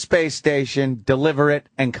up to the space station, deliver it,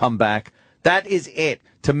 and come back. That is it,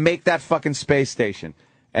 to make that fucking space station.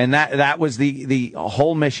 And that was the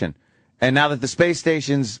whole mission. And now that the space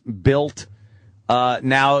station's built,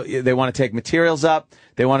 now they want to take materials up.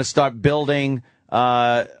 They want to start building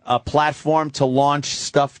a platform to launch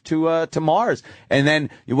stuff to Mars. And then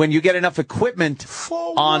when you get enough equipment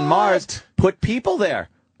For on what? Mars, put people there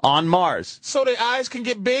on Mars. So their eyes can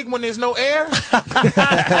get big when there's no air.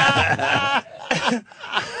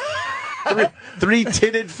 Three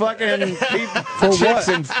titted fucking chicks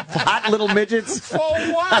and hot little midgets. For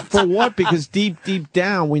what? For what? Because deep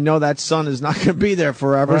down, we know that sun is not going to be there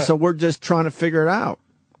forever, so we're just trying to figure it out.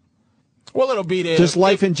 Well, it'll be there. Just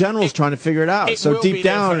life in general is trying to figure it out. It So will be deep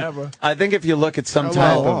there down, forever. I think if you look at some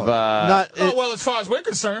type of Oh, well, as far as we're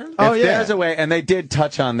concerned. Oh, if yeah. there's a way, and they did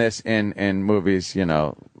touch on this in movies, you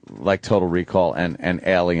know, like Total Recall and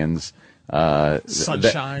Aliens.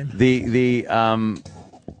 Sunshine. The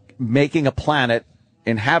making a planet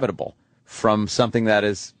inhabitable from something that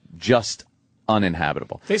is just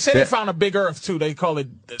uninhabitable. They say they found a big Earth too. They call it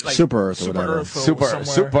like Super Earth or Super whatever. Earth or Super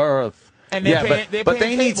somewhere. Earth. And they're yeah, paying- they're but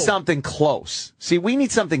paying they need cable. something close. See, we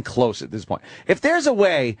need something close at this point. If there's a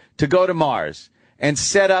way to go to Mars and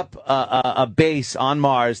set up a base on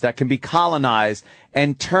Mars that can be colonized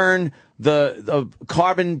and turn the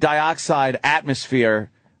carbon dioxide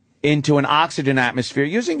atmosphere into an oxygen atmosphere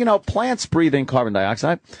using, you know, plants breathing carbon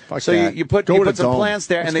dioxide. Fuck so that. you put Go you with put a some dome. plants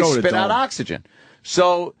there Let's and they go with a spit out dome. oxygen.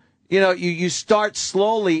 So, you know, you start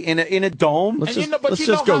slowly in a dome. Let's And just, but let's you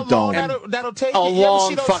know just how go long dome. that'll take? A You ever long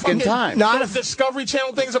see those fucking time. Those Discovery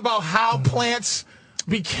Channel things about how plants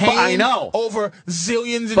became I know. over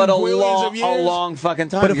zillions and But a billions of years. long fucking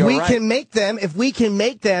time. But if You're we right. can make them,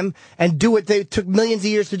 and do what they took millions of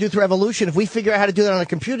years to do through evolution, if we figure out how to do that on a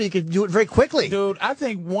computer, you can do it very quickly. Dude, I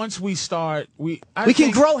think once we start, We can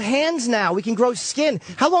grow hands now. We can grow skin.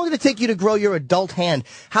 How long did it take you to grow your adult hand?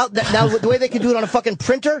 Now the way they can do it on a fucking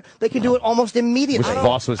printer, they can do it almost immediately. Wish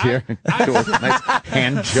Boss was here. Do a nice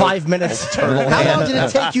hand joke. 5 minutes. How long did it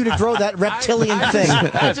take you to grow that reptilian thing?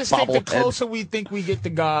 I just think the Bobblehead. closer we think we get to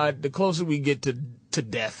God, the closer we get to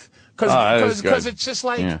death. Because it's just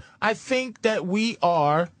like, I think that we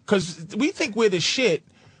are, because we think we're the shit,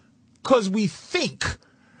 because we think.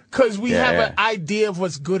 Because we have an idea of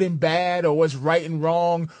what's good and bad or what's right and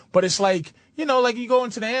wrong. But it's like, you know, like you go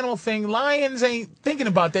into the animal thing, lions ain't thinking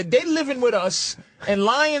about that. They living with us, and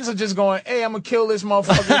lions are just going, hey, I'm going to kill this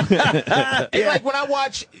motherfucker. It's like when I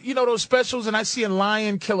watch, you know, those specials and I see a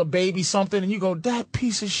lion kill a baby something, and you go, that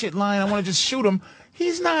piece of shit lion, I want to just shoot him.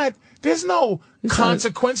 He's not. There's no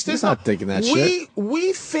consequence. He's not thinking that shit.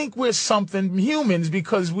 We think we're something, humans,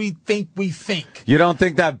 because we think we think. You don't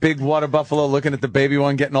think that big water buffalo looking at the baby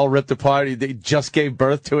one getting all ripped apart, he just gave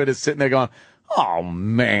birth to it, is sitting there going, oh,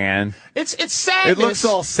 man. It's sadness. It looks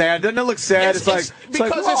all sad. Doesn't it look sad? It's like,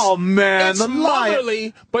 oh, man, it's the lion.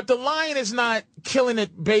 motherly, but the lion is not killing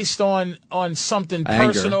it based on something Anger.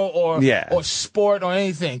 personal or sport or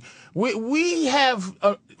anything. We have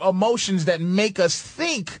emotions that make us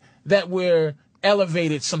think that we're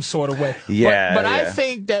elevated some sort of way. But I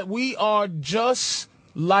think that we are just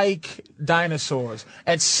like dinosaurs.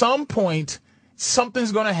 At some point,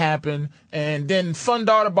 something's going to happen, and then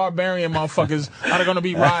Thundar the Barbarian motherfuckers are going to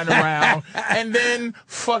be riding around, and then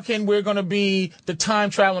fucking we're going to be the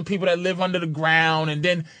time-traveling people that live under the ground, and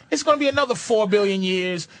then it's going to be another 4 billion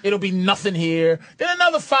years, it'll be nothing here, then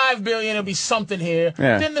another 5 billion, it'll be something here,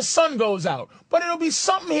 then the sun goes out. But it'll be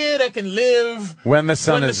something here that can live when the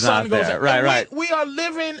sun is not goes there. out. Right. We are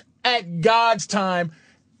living at God's time.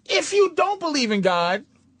 If you don't believe in God,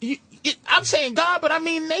 I'm saying God, but I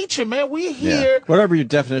mean nature, man. We're here. Whatever your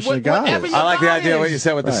definition of God is. I like the idea of what you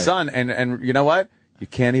said with the sun, and you know what? You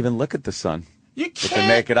can't even look at the sun. You can't. With the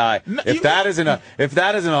naked eye. If that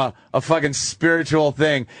isn't a fucking spiritual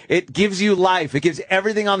thing, it gives you life. It gives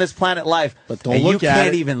everything on this planet life. But don't look you at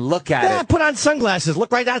can't it. even look at it. Put on sunglasses.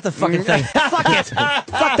 Look right at the fucking thing. Fuck it.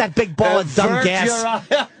 Fuck that big ball of dumb gas.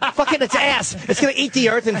 Fuck it, its ass. It's going to eat the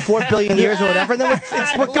earth in 4 billion years or whatever, and then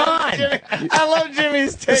we're gone. I love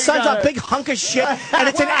Jimmy's take. The sun's on a big hunk of shit, and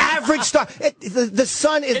it's an average star. The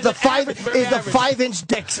sun is the 5-inch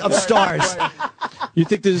dicks of stars. You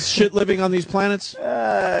think there's shit living on these planets?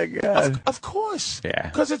 God. Of course. Yeah.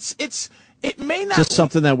 Because it may not. Just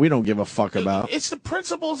something that we don't give a fuck about. It's the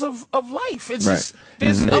principles of life. It's Right. just,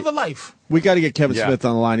 there's another life. We got to get Kevin Yeah. Smith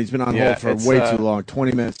on the line. He's been on Yeah, hold for it's, way too long,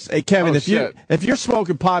 20 minutes. Hey, Kevin, Oh, if shit. you're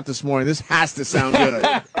smoking pot this morning, this has to sound good.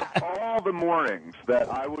 All the mornings that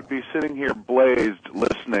I would be sitting here blazed,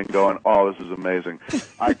 listening, going, "Oh, this is amazing."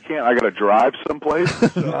 I can't. I got to drive someplace.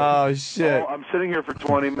 So, Oh, shit. I'm sitting here for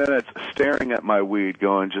 20 minutes, staring at my weed,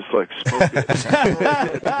 going, just like smoke it, smoke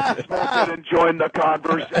it, and join the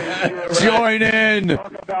conversation. Join in.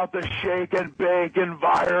 Talk about the shake and bake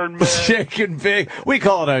environment. Shake and bake. We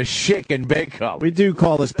call it a shake and bake cup. We do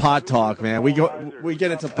call this pot talk, man. We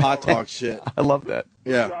get into pot talk shit. I love that.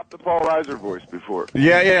 Yeah. Dropped the Paul Reiser voice before.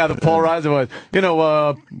 Yeah, the Paul Reiser voice. You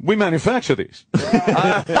know, we manufacture these.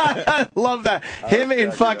 I love that. Him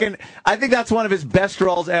in fucking, I think that's one of his best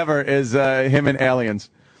roles ever is him in Aliens.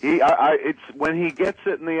 It's when he gets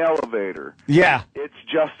it in the elevator. Yeah. It's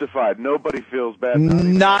justified. Nobody feels bad.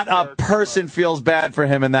 Not a person feels bad for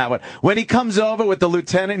him in that one. When he comes over with the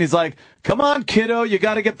lieutenant, he's like, come on, kiddo, you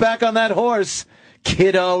got to get back on that horse.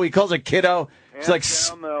 Kiddo. He calls her kiddo. She's like,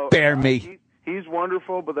 spare me. He's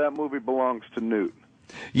wonderful, but that movie belongs to Newt.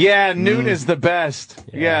 Yeah, Newt is the best.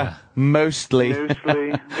 Yeah, mostly.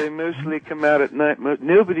 They mostly come out at night.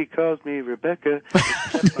 Nobody calls me Rebecca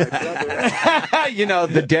except my brother. You know,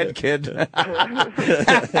 the dead kid.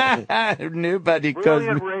 Nobody calls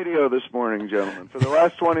Brilliant me. radio this morning, gentlemen. For the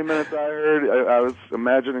last 20 minutes I heard, I was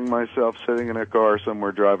imagining myself sitting in a car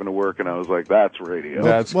somewhere driving to work, and I was like, that's radio.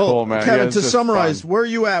 That's cool, man. Kevin, Yeah, to it's summarize, fun. where are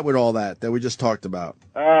you at with all that we just talked about?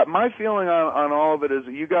 My feeling on all of it is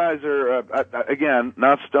that you guys are, again,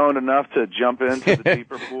 not stoned enough to jump into the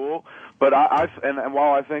deeper pool. But and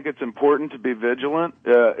while I think it's important to be vigilant,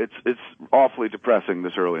 it's awfully depressing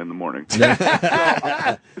this early in the morning. So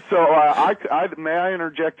may I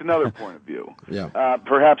interject another point of view? Yeah.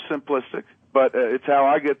 Perhaps simplistic, but it's how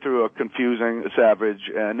I get through a confusing,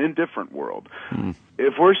 savage, and indifferent world.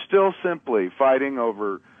 If we're still simply fighting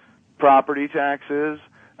over property taxes,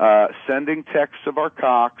 sending texts of our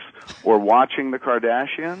cocks, or watching the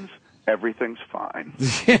Kardashians, everything's fine.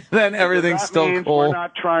 Then everything's still means cool. We're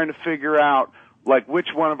not trying to figure out like which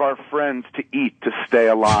one of our friends to eat to stay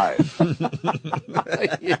alive.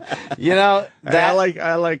 You know, that,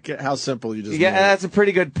 I like how simple you just yeah, made it. that's a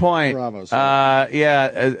pretty good point. Bravo,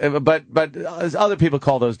 sir. But other people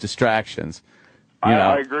call those distractions. You know?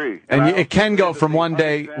 I agree. And I it can go also from think one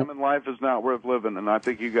day. Unexamined life is not worth living, and I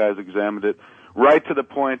think you guys examined it right to the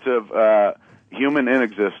point of human in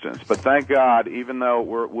existence. But thank God, even though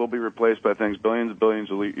we'll be replaced by things billions and billions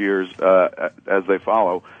of years as they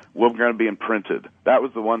follow, we're going to be imprinted. That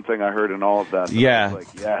was the one thing I heard in all of that. Yeah. I was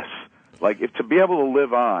like, yes. Like, if to be able to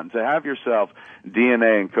live on, to have yourself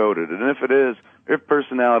DNA encoded, and if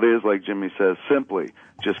personality is, like Jimmy says, simply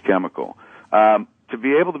just chemical, to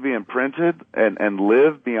be able to be imprinted and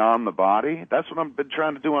live beyond the body, that's what I've been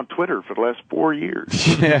trying to do on Twitter for the last 4 years.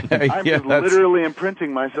 I'm literally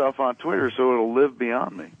imprinting myself on Twitter so it'll live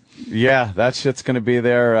beyond me. Yeah, that shit's going to be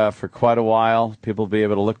there for quite a while. People will be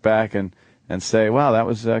able to look back and say, wow, that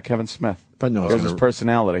was Kevin Smith. But no, here's his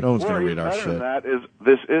personality. No one's going to read our shit.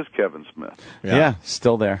 This is Kevin Smith. Yeah,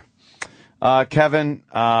 still there. Kevin,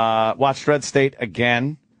 watched Red State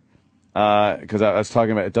again, because I was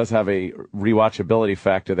talking about it does have a rewatchability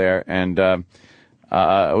factor there, and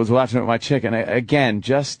I was watching it with my chick, and again,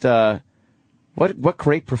 just what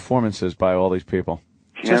great performances by all these people.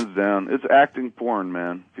 Hands down. It's acting porn,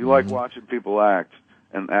 man. If you like watching people act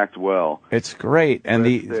and act well, it's great. And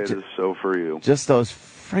Red State is so for you. Just those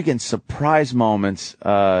friggin' surprise moments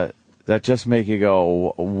that just make you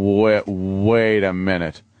go, wait a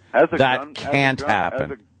minute. Can't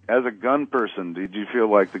happen. As a gun person, did you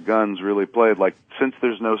feel like the guns really played? Like, since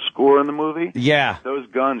there's no score in the movie, yeah, those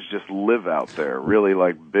guns just live out there, really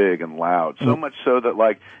like big and loud. So much so that,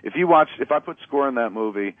 like, if I put score in that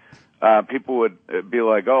movie, people would be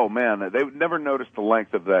like, "Oh man," they would never notice the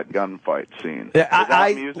length of that gunfight scene.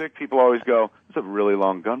 Without music, people always go, "It's a really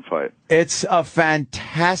long gunfight." It's a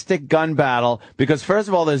fantastic gun battle because, first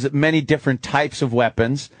of all, there's many different types of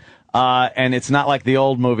weapons, and it's not like the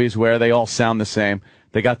old movies where they all sound the same.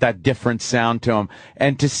 They got that different sound to them,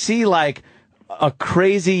 and to see like a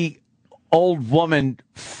crazy old woman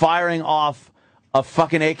firing off a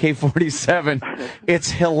fucking AK-47,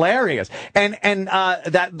 it's hilarious. And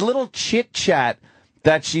that little chit chat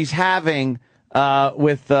that she's having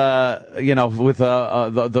with the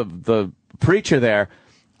preacher there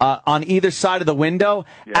on either side of the window,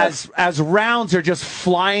 as rounds are just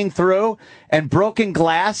flying through and broken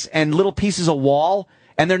glass and little pieces of wall.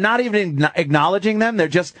 And they're not even acknowledging them. They're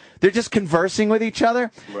just conversing with each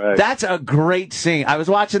other. Right. That's a great scene. I was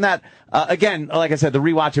watching that again. Like I said, the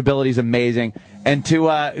rewatchability is amazing, and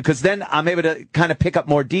because then I'm able to kind of pick up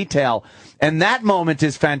more detail. And that moment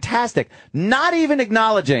is fantastic. Not even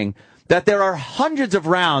acknowledging that there are hundreds of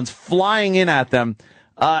rounds flying in at them,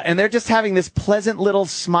 and they're just having this pleasant little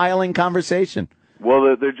smiling conversation.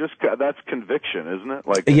 Well, that's conviction, isn't it?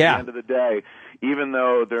 Like at the end of the day, even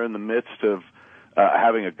though they're in the midst of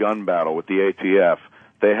having a gun battle with the ATF,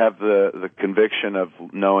 they have the conviction of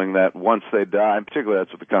knowing that once they die, and particularly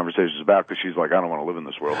that's what the conversation is about, because she's like, I don't want to live in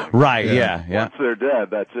this world anymore. Right, yeah. Once they're dead,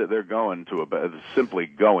 that's it. They're simply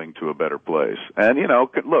going to a better place. And,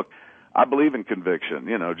 look, I believe in conviction,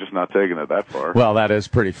 just not taking it that far. Well, that is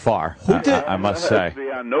pretty far, I must say.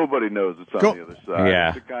 Nobody knows it's on the other side.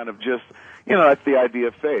 Yeah. It's kind of just... that's the idea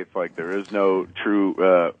of faith. Like, there is no true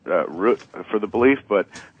root for the belief, but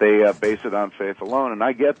they base it on faith alone. And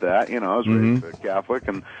I get that. I was raised Catholic,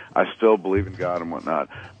 and I still believe in God and whatnot.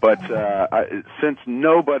 But since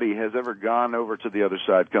nobody has ever gone over to the other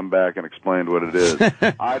side, come back, and explained what it is,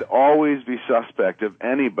 I'd always be suspect of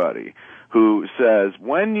anybody who says,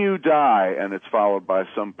 when you die, and it's followed by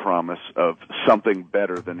some promise of something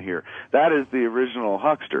better than here. That is the original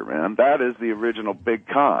huckster, man. That is the original big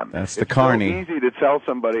con. That's the carny. It's so easy to tell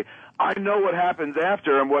somebody, I know what happens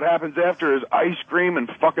after, and what happens after is ice cream and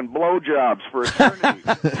fucking blowjobs for eternity.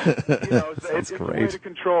 It's a way to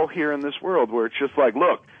control here in this world, where it's just like,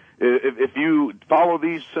 look, if you follow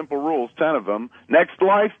these simple rules, 10 of them, next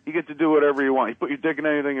life, you get to do whatever you want. You put your dick in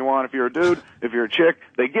anything you want. If you're a dude, if you're a chick,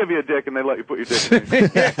 they give you a dick and they let you put your dick in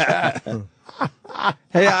anything.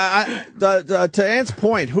 Hey, to Ant's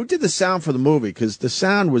point, who did the sound for the movie? Because the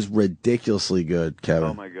sound was ridiculously good, Kevin.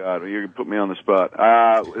 Oh my God, you put me on the spot.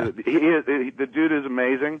 The dude is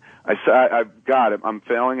amazing. I've got him. I'm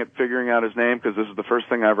failing at figuring out his name because this is the first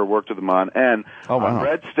thing I ever worked with him on. And on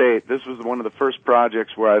Red State, this was one of the first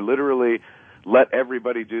projects where I literally let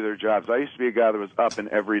everybody do their jobs. I used to be a guy that was up in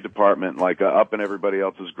every department, like up in everybody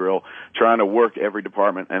else's grill, trying to work every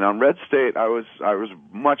department. And on Red State, I was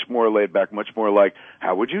much more laid back, much more like,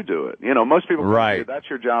 how would you do it? Most people come to you, that's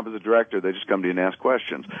your job as a director. They just come to you and ask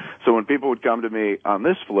questions. So when people would come to me on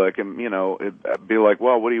this flick and, it'd be like,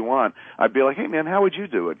 well, what do you want? I'd be like, hey, man, how would you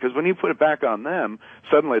do it? Because when you put it back on them,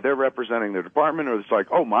 suddenly they're representing their department, or it's like,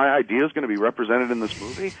 oh, my idea is going to be represented in this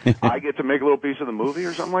movie. I get to make a little piece of the movie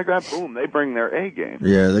or something like that. Boom, they bring bring their A game.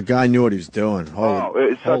 Yeah, the guy knew what he was doing. It's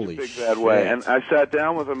such a holy big shit. bad way. And I sat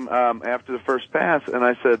down with him after the first pass, and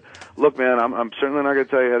I said, "Look, man, I'm certainly not going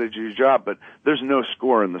to tell you how to do your job, but there's no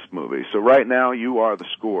score in this movie. So right now, you are the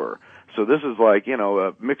scorer. So this is like,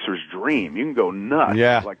 a mixer's dream. You can go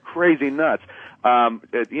nuts, like crazy nuts.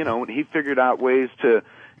 He figured out ways to,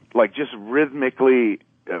 like, just rhythmically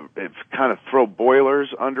kind of throw boilers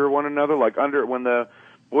under one another, like when the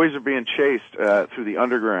boys are being chased through the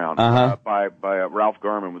underground by Ralph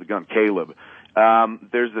Garman with the gun Caleb.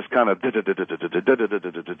 There's this kind of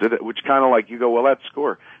which kind of like you go, well, that's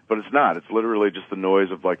score, but it's not. It's literally just the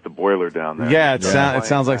noise of like the boiler down there. Yeah, it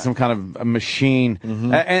sounds like some kind of a machine.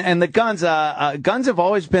 And the guns, guns have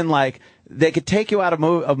always been like they could take you out of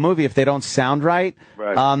a movie if they don't sound right.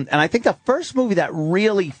 Right. And I think the first movie that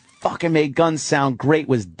really fucking made guns sound great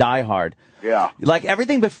was Die Hard. Yeah. Like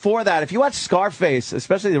everything before that, if you watch Scarface,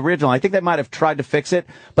 especially the original, I think they might have tried to fix it,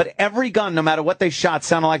 but every gun, no matter what they shot,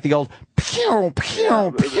 sounded like the old pew,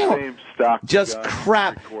 pew, pew. Same stock Just gun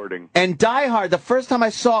crap. recording. And Die Hard, the first time I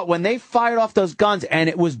saw it, when they fired off those guns and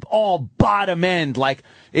it was all bottom end, like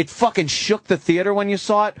it fucking shook the theater when you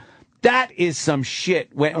saw it. That is some shit.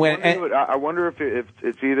 I wonder if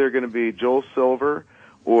it's either going to be Joel Silver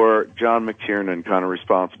or John McTiernan kind of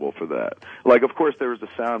responsible for that. Like, of course, there was a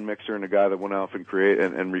sound mixer and a guy that went off and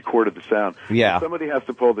and recorded the sound. Yeah. Somebody has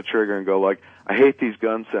to pull the trigger and go, like, I hate these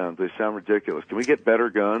gun sounds. They sound ridiculous. Can we get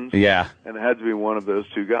better guns? Yeah. And it had to be one of those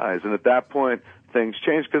two guys. And at that point, things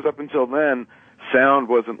changed, because up until then, sound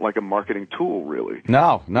wasn't like a marketing tool, really.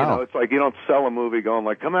 No. It's like you don't sell a movie going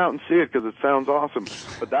like, come out and see it because it sounds awesome.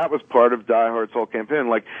 But that was part of Die Hard's whole campaign.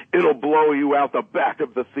 Like, it'll blow you out the back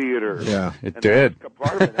of the theater. Yeah, it did. That's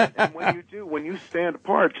part of it. And when you stand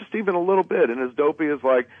apart, just even a little bit, and as dopey as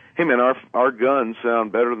like, hey man, our guns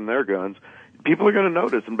sound better than their guns, people are going to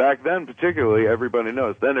notice. And back then, particularly, everybody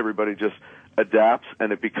knows. Then everybody just adapts,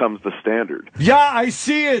 and it becomes the standard. Yeah, I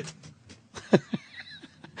see it.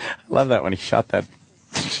 Love that when he shot that.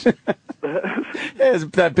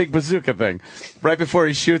 That big bazooka thing. Right before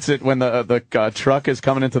he shoots it when the truck is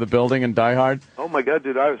coming into the building in Die Hard. Oh my God,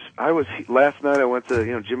 dude! I was last night. I went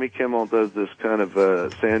to Jimmy Kimmel does this kind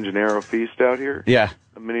of San Gennaro feast out here. Yeah,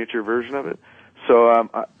 a miniature version of it. So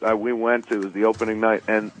we went. It was the opening night,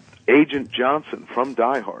 and Agent Johnson from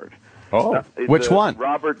Die Hard. Oh, which one?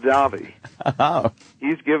 Robert Davi. Oh,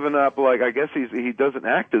 he's given up. Like, I guess he doesn't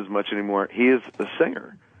act as much anymore. He is a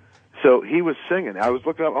singer. So he was singing. I was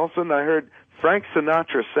looking up. All of a sudden, I heard Frank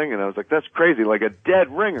Sinatra singing. I was like, that's crazy. Like a dead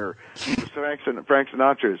ringer. Frank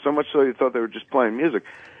Sinatra. So much so you thought they were just playing music.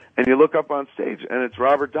 And you look up on stage, and it's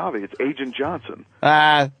Robert Davi. It's Agent Johnson.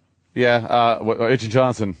 Agent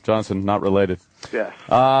Johnson. Johnson, not related. Yes.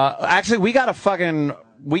 Actually,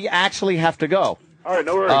 we actually have to go. All right,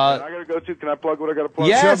 no worries. I got to go too. Can I plug what I got to plug?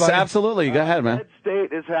 Yes, sure, absolutely. Go ahead, man. Red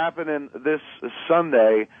State is happening this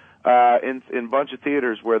Sunday in a bunch of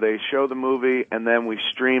theaters where they show the movie and then we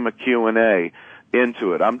stream a Q&A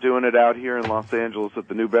into it. I'm doing it out here in Los Angeles at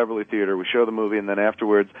the New Beverly Theater. We show the movie, and then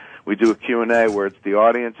afterwards we do a Q&A where it's the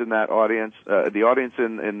audience in that audience, the audience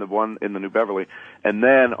in the one in the New Beverly, and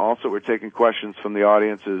then also we're taking questions from the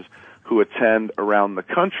audiences who attend around the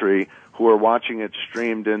country who are watching it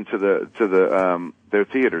streamed into their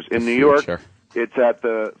theaters. In New York, it's at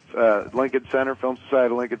the Lincoln Center, Film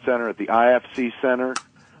Society Lincoln Center, at the IFC Center,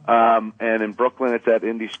 and in Brooklyn it's at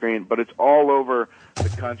Indie Screen, but it's all over the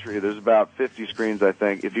country. There's about 50 screens, I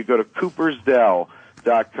think. If you go to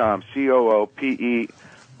coopersdell.com,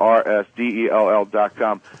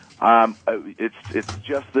 COOPERSDELL.com, it's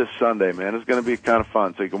just this Sunday, man. It's going to be kind of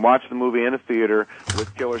fun. So you can watch the movie in a theater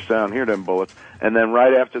with killer sound, hear them bullets, and then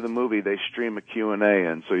right after the movie, they stream a Q&A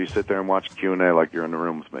in. So you sit there and watch Q&A like you're in the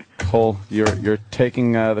room with me. Cole, you're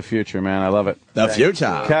taking the future, man. I love it. The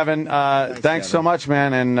future. Kevin, thanks so much,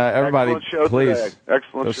 man, and everybody, please.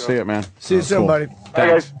 Excellent go show. See it, man. See you soon, buddy.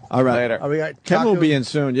 Thanks. All right. Later. We got Kevin will Kaku. be in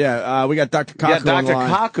soon. Yeah, we got Dr. Kaku. Yeah, Dr. on the line.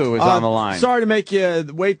 Kaku is on the line. Sorry to make you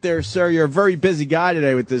wait there, sir. You're a very busy guy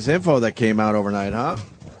today with this info that came out overnight, huh?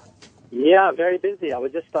 Yeah, very busy. I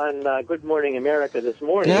was just on Good Morning America this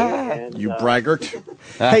morning. Yeah. And, You braggart.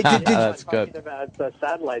 Hey, that's good. About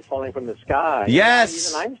satellites falling from the sky.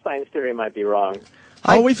 Yes. Even Einstein's theory might be wrong.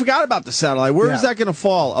 Oh, we forgot about the satellite. Where is that going to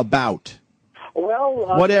fall about?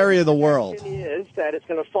 Well, what area of the world? The is that it's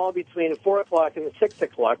going to fall between 4 o'clock and 6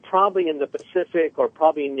 o'clock, probably in the Pacific or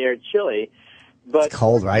probably near Chile. But it's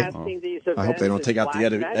cold, right? I hope they don't take out the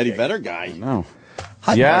Eddie Vedder guy. No.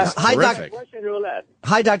 Hi, Yes. Hi, Russian roulette.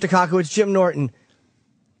 Hi, Dr. Kaku. It's Jim Norton.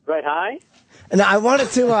 Right, hi? And I wanted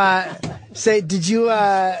to say, did you?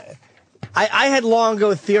 I had long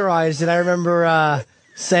ago theorized, and I remember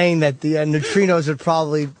saying that the neutrinos would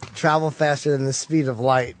probably travel faster than the speed of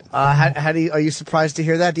light. Are you surprised to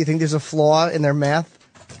hear that? Do you think there's a flaw in their math?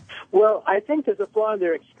 Well, I think there's a flaw in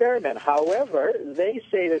their experiment. However, they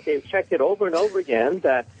say that they've checked it over and over again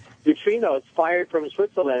that neutrinos fired from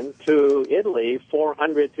Switzerland to Italy,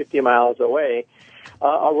 450 miles away,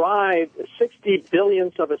 arrived 60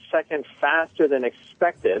 billionths of a second faster than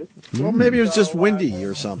expected. Well, maybe it was just windy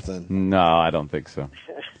or something. No, I don't think so.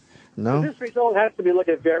 No? This result has to be looked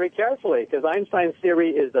at very carefully because Einstein's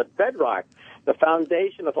theory is the bedrock, the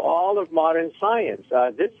foundation of all of modern science.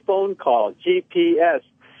 This phone call, GPS,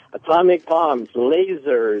 atomic bombs,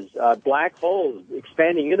 lasers, black holes,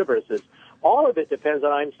 expanding universes, all of it depends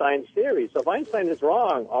on Einstein's theory. So if Einstein is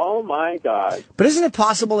wrong, oh my God. But isn't it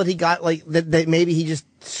possible that he got that maybe he just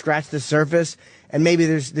scratched the surface and maybe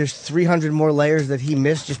there's 300 more layers that he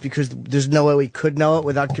missed just because there's no way we could know it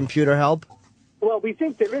without computer help? Well, we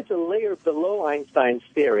think there is a layer below Einstein's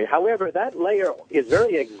theory. However, that layer is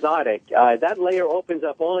very exotic. That layer opens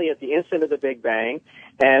up only at the instant of the Big Bang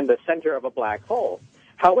and the center of a black hole.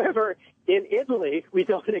 However, in Italy, we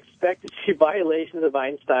don't expect to see violations of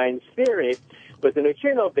Einstein's theory with the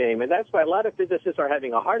neutrino beam, and that's why a lot of physicists are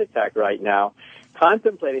having a heart attack right now,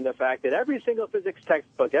 contemplating the fact that every single physics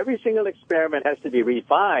textbook, every single experiment has to be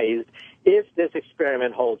revised if this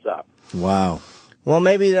experiment holds up. Wow. Well,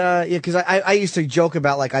 maybe, because I used to joke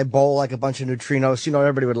about, like, I bowl like a bunch of neutrinos. You know,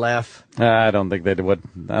 everybody would laugh. I don't think they would.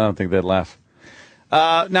 I don't think they'd laugh.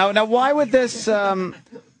 Now, why would this...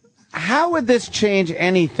 how would this change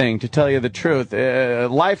anything, to tell you the truth?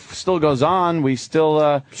 Life still goes on. We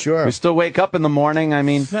still... Sure. We still wake up in the morning. I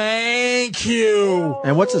mean... Thank you.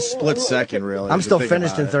 And what's a split second, really? I'm still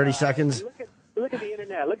finished in 30 seconds. Look at the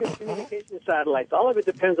internet. Look at communication satellites. All of it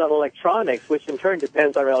depends on electronics, which in turn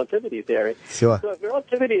depends on relativity theory. Sure. So if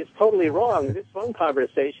relativity is totally wrong, this phone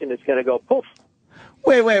conversation is going to go poof.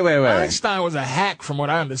 Wait. Einstein was a hack, from what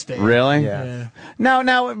I understand. Really? Yeah.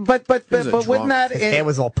 No, but wouldn't that... His hair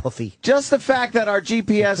was all puffy. Just the fact that our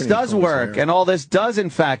GPS does work and all this does in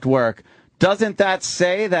fact work, doesn't that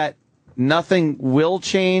say that nothing will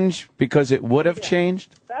change because it would have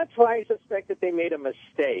changed? That's why I suspect that they made a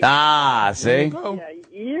mistake. Ah, see? Yeah,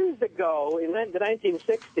 years ago, in the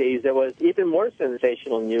 1960s, there was even more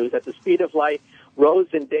sensational news that the speed of light rose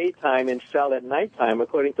in daytime and fell at nighttime,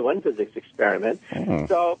 according to one physics experiment.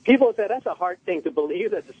 So people said that's a hard thing to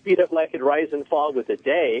believe, that the speed of light could rise and fall with the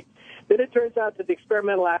day. Then it turns out that the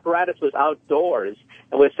experimental apparatus was outdoors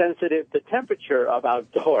and was sensitive to temperature of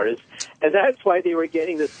outdoors, and that's why they were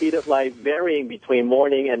getting the speed of light varying between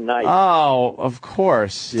morning and night. Oh, of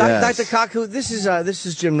course. Yes. Dr. Kaku, this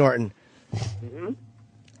is Jim Norton. Mm-hmm.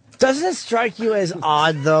 Doesn't it strike you as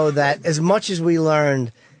odd, though, that as much as we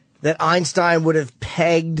learned that Einstein would have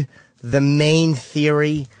pegged the main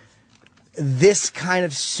theory this kind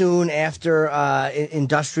of soon after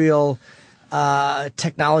industrial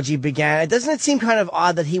technology began, doesn't it seem kind of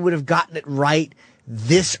odd that he would have gotten it right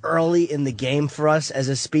this early in the game for us as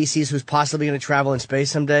a species who's possibly going to travel in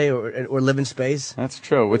space someday or live in space? That's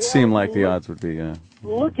true. It would seem like the odds would be...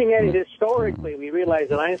 Looking at it historically, we realize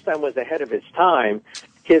that Einstein was ahead of his time.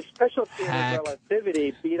 His special theory of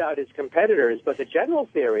relativity beat out his competitors, but the general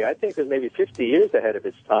theory, I think, was maybe 50 years ahead of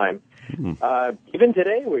its time. Even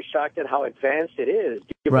today, we're shocked at how advanced it is,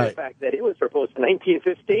 given the fact that it was proposed in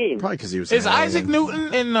 1915. Probably because he was... Is Isaac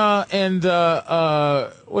Newton and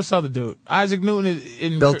what's the other dude? Isaac Newton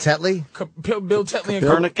in Bill Tetley? Bill Tetley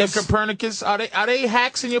and Copernicus. Are they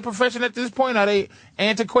hacks in your profession at this point? Are they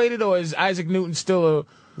antiquated, or is Isaac Newton still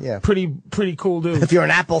a pretty cool dude? If you're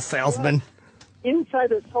an Apple salesman. Inside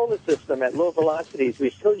the solar system at low velocities, we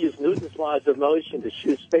still use Newton's laws of motion to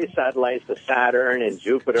shoot space satellites to Saturn and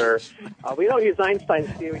Jupiter. We don't use Einstein's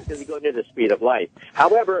theory because we go near the speed of light.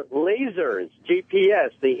 However, lasers, GPS,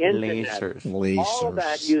 the internet, all of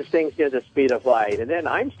that use things near the speed of light. And then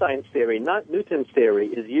Einstein's theory, not Newton's theory,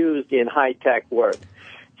 is used in high-tech work.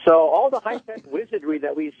 So all the high-tech wizardry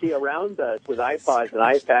that we see around us with iPods and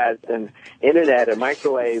iPads and internet and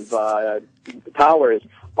microwave towers,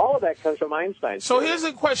 all of that comes from Einstein. So here's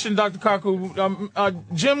a question, Dr. Kaku.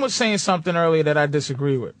 Jim was saying something earlier that I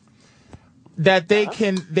disagree with. That they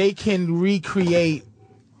can recreate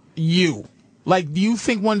you. Like, do you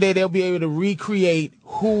think one day they'll be able to recreate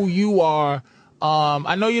who you are?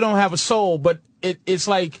 I know you don't have a soul, but it's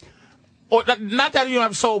like, or not that you don't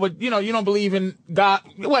have a soul, but you don't believe in God,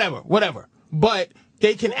 whatever. But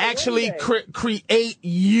they can actually create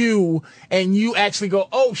you, and you actually go,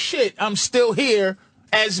 oh shit, I'm still here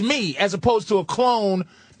as me, as opposed to a clone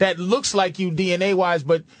that looks like you DNA-wise,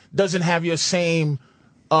 but doesn't have your same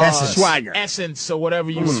swagger, essence, or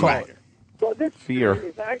whatever you call it. Well, this Fear.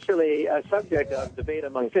 is actually a subject of debate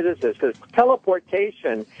among physicists because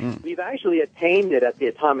teleportation, we've actually attained it at the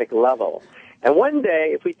atomic level. And one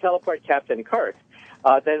day, if we teleport Captain Kirk,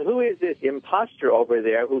 then who is this imposter over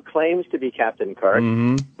there who claims to be Captain Kirk,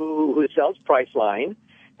 who sells Priceline,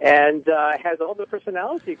 and has all the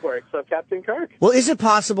personality quirks of Captain Kirk? Well, is it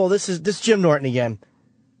possible, this is Jim Norton again,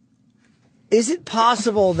 is it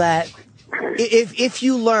possible that if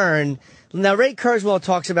you learn, now Ray Kurzweil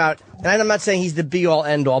talks about, and I'm not saying he's the be-all,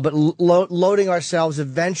 end-all, but loading ourselves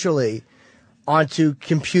eventually onto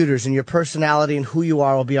computers, and your personality and who you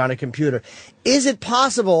are will be on a computer. Is it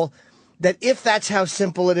possible that if that's how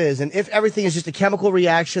simple it is, and if everything is just a chemical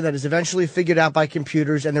reaction that is eventually figured out by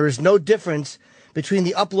computers, and there is no difference between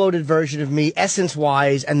the uploaded version of me,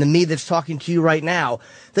 essence-wise, and the me that's talking to you right now,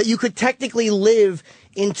 that you could technically live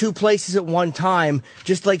in two places at one time,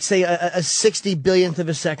 just like, say, a 60 billionth of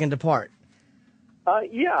a second apart?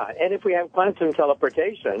 Yeah, and if we have quantum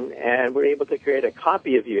teleportation and we're able to create a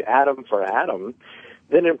copy of you atom for atom,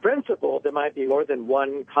 then in principle there might be more than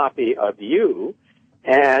one copy of you,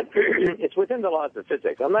 and it's within the laws of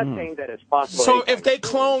physics. I'm not saying that it's possible. So if they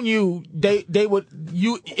clone you, they would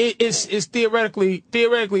it's theoretically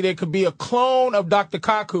there could be a clone of Dr.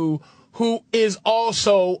 Kaku who is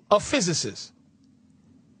also a physicist.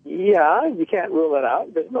 Yeah, you can't rule it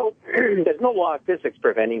out. There's no law of physics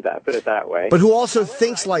preventing that. Put it that way. But who also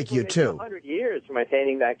thinks like you too? 100 years from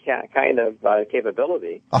attaining that kind of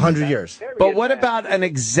capability. 100 years. But what about an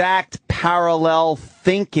exact parallel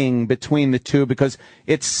thinking between the two? Because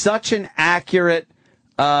it's such an accurate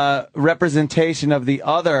representation of the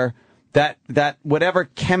other that whatever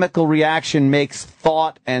chemical reaction makes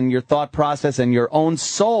thought and your thought process and your own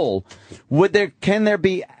soul, can there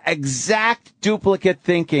be exact duplicate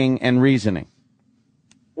thinking and reasoning?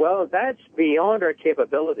 Well, that's beyond our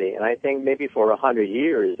capability, and I think maybe for 100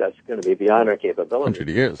 years that's going to be beyond our capability. 100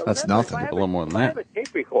 years, that's nothing. A little more than that. I have a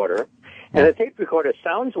tape recorder, and the tape recorder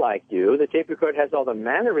sounds like you. The tape recorder has all the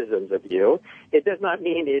mannerisms of you. It does not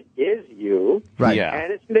mean it is you. Right. Yeah.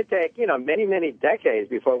 And it's going to take, many, many decades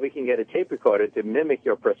before we can get a tape recorder to mimic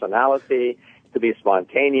your personality, to be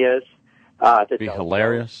spontaneous, to be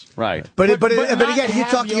hilarious. Right. But again, you're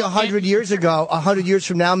talking 100 years ago, 100 years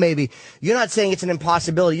from now, maybe. You're not saying it's an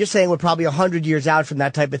impossibility. You're saying we're probably 100 years out from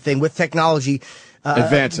that type of thing with technology.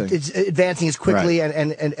 Advancing. It's advancing as quickly Right.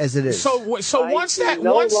 and as it is. So once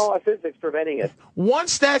no law of physics preventing it.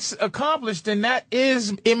 Once that's accomplished, then that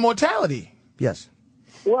is immortality. Yes.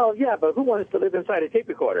 Well, yeah, but who wants to live inside a tape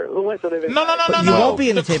recorder? Who wants to live inside? No. You won't be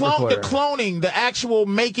in the a tape recorder. The cloning, the actual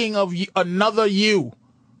making of another you.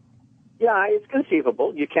 Yeah, it's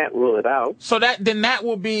conceivable. You can't rule it out. So that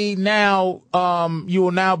will be now. You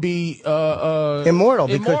will now be immortal.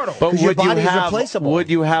 But your body is replaceable.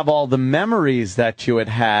 Would you have all the memories that you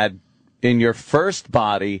had in your first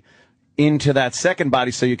body into that second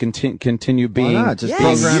body so you can continue being? Why not? Just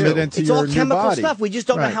program it into it's your all new chemical body. stuff. We just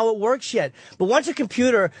don't know how it works yet. But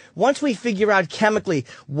once we figure out chemically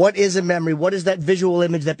what is a memory, what is that visual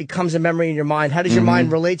image that becomes a memory in your mind, how does your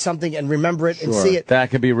mind relate something and remember it and see it?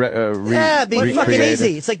 That could be be fucking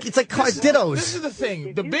easy. It's like dittos. This is the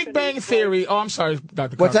thing. The Big Bang Theory. Oh, I'm sorry,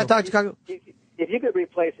 Dr. What's that, Kaku? Dr. Kaku? If you could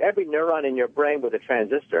replace every neuron in your brain with a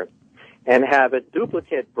transistor and have a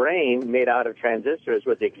duplicate brain made out of transistors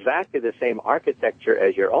with exactly the same architecture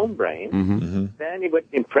as your own brain, then it would,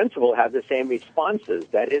 in principle, have the same responses.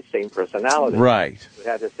 That is, same personality. Right. It would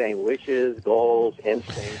have the same wishes, goals,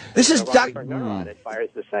 instincts. This is neuron. It fires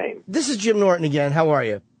the same. This is Jim Norton again. How are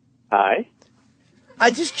you? Hi.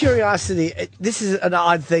 Just curiosity. This is an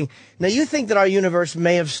odd thing. Now, you think that our universe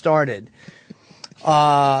may have started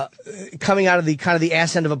coming out of the kind of the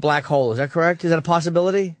ass end of a black hole. Is that correct? Is that a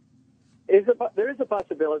possibility? There is a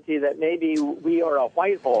possibility that maybe we are a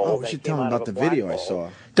white hole. Oh, we should tell him about the video I saw.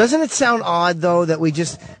 Doesn't it sound odd, though, that we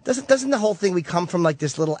just... Doesn't the whole thing we come from, like,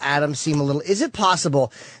 this little atom seem a little... Is it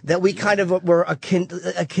possible that we kind of were a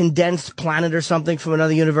condensed planet or something from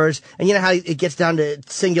another universe? And you know how it gets down to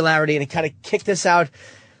singularity and it kind of kicked us out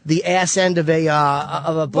the ass end of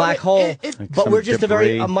a black hole, but we're just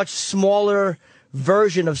a much smaller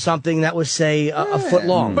version of something that was, say, a foot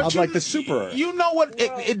long. But like the super Earth. You know what?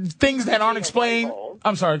 Things that aren't explained.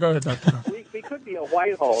 I'm sorry. Go ahead, Doctor. We could be a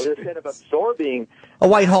white hole instead of absorbing a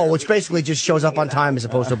white hole, which basically just shows up on time as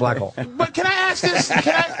opposed to a black hole. But can I ask this?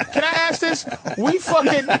 Can I ask this? We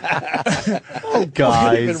fucking oh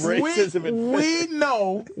guys, we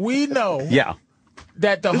know. Yeah.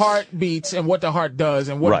 That the heart beats and what the heart does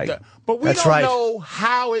and what but we don't know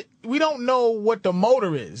how we don't know what the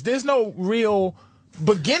motor is. There's no real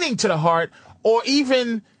beginning to the heart or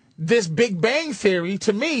even this Big Bang Theory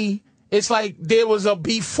to me it's like there was a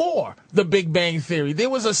before the Big Bang Theory. There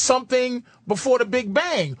was a something before the Big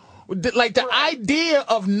Bang. Like the idea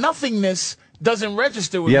of nothingness doesn't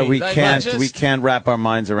register with me. We like, can't. We can't wrap our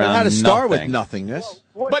minds around. It had to start with nothing. nothingness.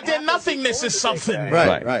 But then nothingness is something.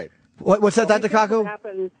 Right. What's that, Dr.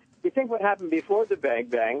 Kaku? You think what happened before the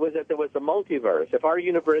Big Bang was that there was a multiverse. If our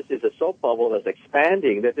universe is a soap bubble that's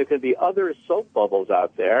expanding, that there could be other soap bubbles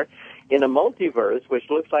out there in a multiverse which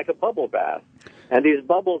looks like a bubble bath. And these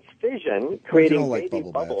bubbles fission, creating baby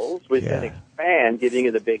bubbles, which then expand, giving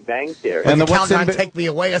you the Big Bang Theory. And the countdown take me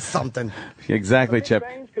away or something. Exactly, Chip. Big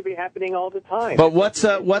Bangs could be happening all the time. But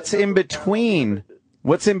what's in between?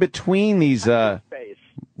 What's in between these?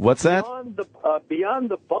 What's that? Beyond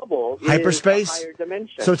the bubble Hyperspace? is a higher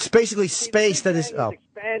dimension. So it's basically space that is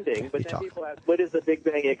expanding, but then people ask, what is the Big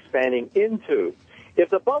Bang expanding into? If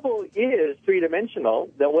the bubble is three-dimensional,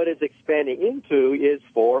 then what it's expanding into is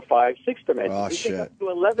 4, 5, 6 dimensions. Oh, we shit. think up to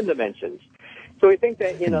 11 dimensions. So we think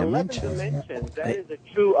that in 11 dimensions, that is a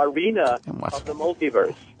true arena of the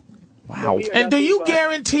multiverse. Wow. And do you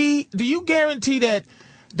guarantee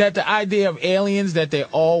that the idea of aliens, that they're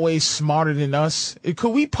always smarter than us,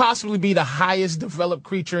 could we possibly be the highest developed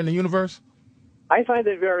creature in the universe? I find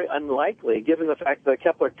it very unlikely, given the fact that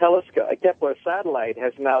the Kepler satellite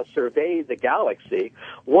has now surveyed the galaxy.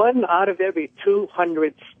 1 out of every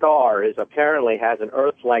 200 stars apparently has an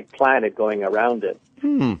Earth-like planet going around it.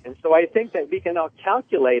 And so I think that we can now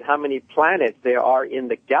calculate how many planets there are in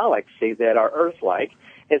the galaxy that are Earth-like.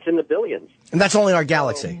 It's in the billions. And that's only our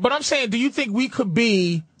galaxy. But I'm saying, do you think we could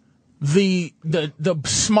be the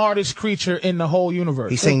smartest creature in the whole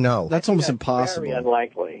universe? He's saying no. That's almost impossible. Very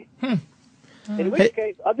unlikely. In which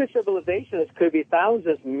case, other civilizations could be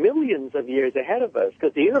thousands, millions of years ahead of us,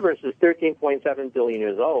 because the universe is 13.7 billion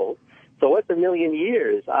years old. So what's a million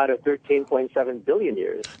years out of 13.7 billion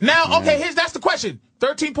years? Now, okay, that's the question.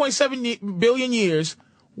 13.7 billion years.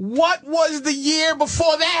 What was the year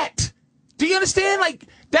before that? Do you understand? Like,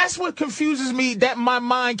 that's what confuses me, that my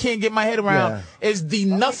mind can't get my head around, is the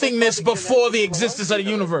nothingness before the existence of the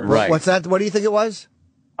universe. Right. What's that? What do you think it was?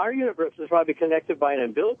 Our universe is probably connected by an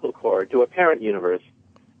umbilical cord to a parent universe.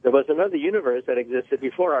 There was another universe that existed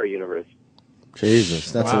before our universe.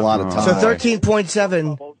 Jesus, that's a lot of time. So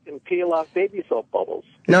 13.7. Bubbles can peel off baby soap bubbles.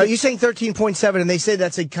 Now, you're saying 13.7, and they say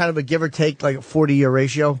that's a kind of a give or take, like a 40-year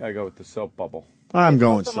ratio? I go with the soap bubble. I'm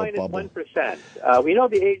going soap soap bubble. 1%. We know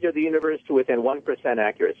the age of the universe to within 1%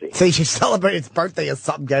 accuracy. So you should celebrate its birthday or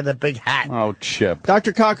something, get a big hat. Oh, Chip.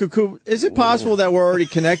 Dr. Kaku, is it possible that we're already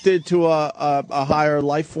connected to a higher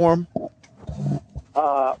life form?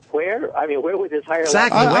 Where? I mean, where would this higher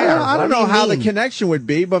Exactly. life? I don't know how the connection would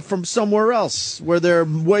be, but from somewhere else where they're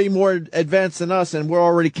way more advanced than us and we're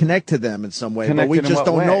already connected to them in some way, but we Connected in just what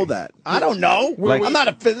don't way? know that. I don't know. I'm not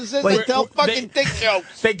a physicist. I tell fucking dick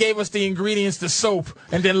jokes. They gave us the ingredients to soap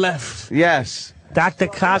and then left. Yes. Dr.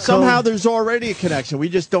 Kaku. Somehow there's already a connection. We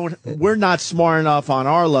just don't. We're not smart enough on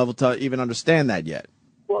our level to even understand that yet.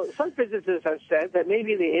 Well, some physicists have said that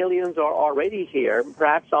maybe the aliens are already here,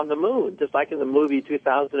 perhaps on the moon, just like in the movie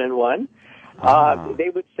 2001. They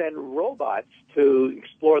would send robots to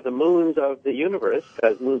explore the moons of the universe,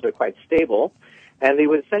 because moons are quite stable, and they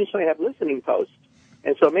would essentially have listening posts.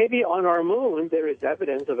 And so maybe on our moon there is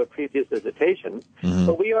evidence of a previous visitation,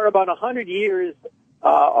 but we are about 100 years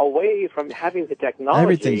away from having the technology.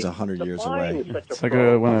 Everything's 100 years away. It's like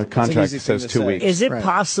when a contract says 2 weeks. Is it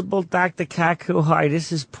possible, Dr. Kaku? Hi,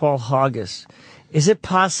 this is Paul Hoggus. Is it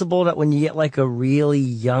possible that when you get like a really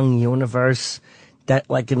young universe, that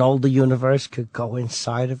like an older universe could go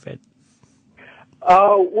inside of it?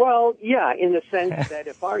 Well, yeah, in the sense that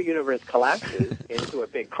if our universe collapses into a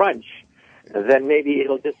big crunch, then maybe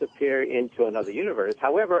it'll disappear into another universe.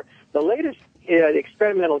 However, the latest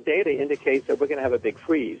experimental data indicates that we're going to have a big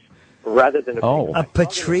freeze rather than a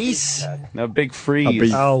Patrice? A big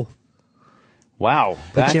freeze. Wow.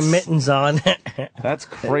 Put your mittens on. That's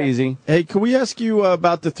crazy. Hey, can we ask you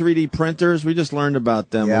about the 3D printers? We just learned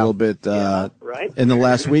about them a little bit in the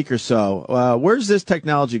last week or so. Where's this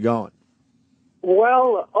technology going?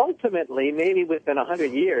 Well, ultimately, maybe within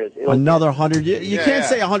 100 years. Another 100 years? You can't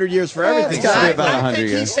say 100 years for everything. It's gotta be about 100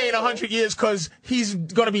 years. He's saying 100 years because he's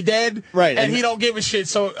going to be dead, right? And he don't give a shit.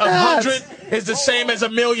 So 100 is the same as a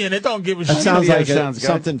million. It don't give a shit. That sounds like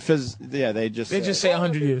something. They just say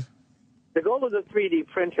 100 years. The goal of the 3D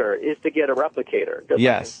printer is to get a replicator. Just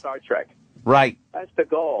like in Star Trek. Right. That's the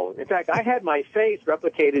goal. In fact, I had my face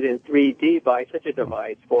replicated in 3D by such a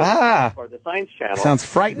device for the Science Channel. Sounds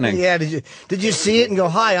frightening. Yeah, did you see it and go,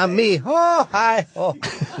 hi, I'm me? Oh, hi. Oh.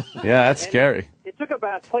 Yeah, that's scary. It took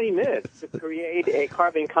about 20 minutes to create a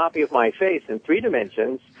carbon copy of my face in 3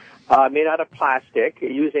 dimensions made out of plastic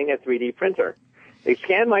using a 3D printer. They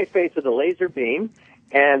scanned my face with a laser beam,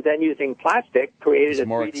 and then using plastic created a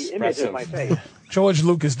 3D image of my face. George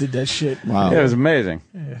Lucas did that shit. Wow. Yeah, it was amazing.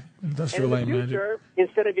 Yeah, industrial And light in the magic. future,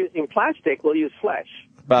 instead of using plastic, we'll use flesh.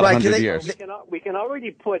 About 100 years. We can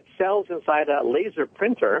already put cells inside a laser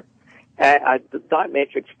printer, a dot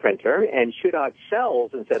matrix printer, and shoot out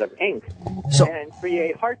cells instead of ink, and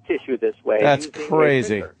create heart tissue this way. That's using a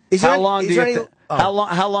crazy. printer. How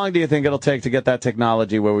long do you think it'll take to get that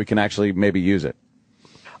technology where we can actually maybe use it?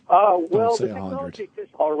 Well, the technology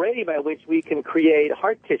exists already by which we can create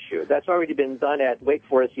heart tissue. That's already been done at Wake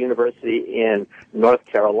Forest University in North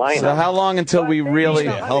Carolina. So how long until we really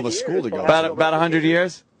hell of a school to go. About 100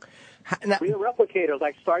 years? Real replicators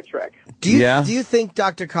like Star Trek. Do you think,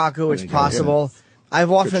 Dr. Kaku, it's possible?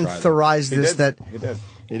 I've often theorized this that He did?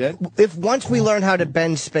 if once we learn how to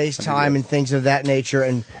bend space-time and things of that nature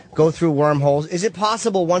and go through wormholes, is it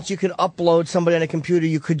possible once you could upload somebody on a computer,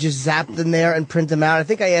 you could just zap them there and print them out? I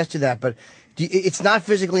think I asked you that, but it's not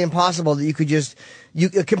physically impossible that you could just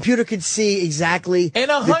a computer could see exactly in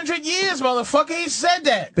 100 years, motherfucker. He said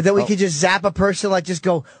that. But then we could just zap a person, like just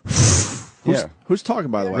go. Who's talking,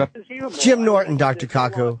 by the way? Jim Norton, Dr.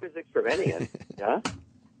 Kaku. Physics preventing it. Yeah.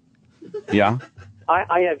 Yeah.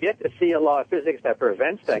 I have yet to see a law of physics that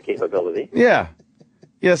prevents that capability. Yeah.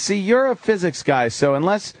 Yeah, see, you're a physics guy, so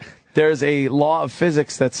unless there's a law of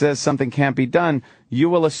physics that says something can't be done, you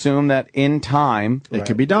will assume that in time it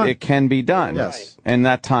can be done. It can be done. Yes. And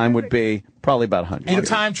that time would be probably about 100 And years.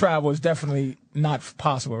 time travel is definitely not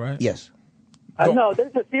possible, right? Yes. No,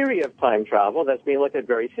 there's a theory of time travel that's being looked at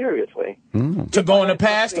very seriously. To go in the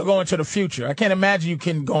past or go into the future? I can't imagine you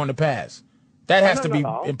can go in the past. That has to be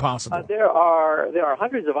impossible. There are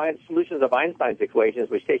hundreds of solutions of Einstein's equations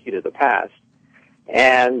which take you to the past.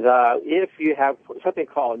 And if you have something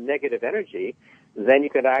called negative energy, then you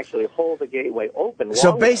can actually hold the gateway open.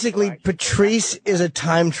 So basically, Patrice is a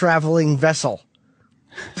time-traveling vessel.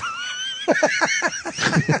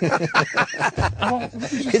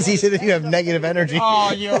 Because he said that you have negative energy.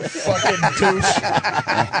 Oh, you fucking douche.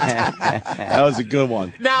 That was a good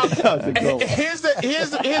one. Now, here's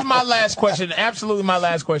my last question. Absolutely my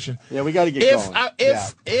last question. Yeah, we got to get going.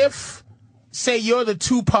 If say you're the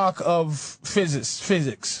Tupac of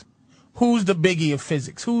physics, who's the Biggie of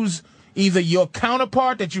physics? Who's either your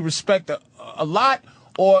counterpart that you respect a lot,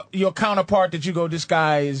 or your counterpart that you go, this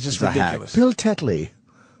guy is just ridiculous? Bill Tetley.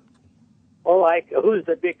 Well, like, who's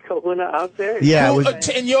the big kahuna out there? Yeah,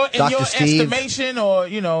 in your Steve. estimation, or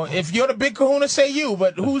if you're the big kahuna, say you.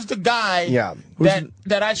 But who's the guy?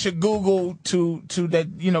 That I should Google to that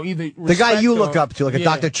either the guy you look up to, like a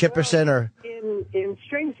Dr. Chipperson or in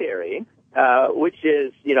string theory, which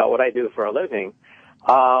is what I do for a living.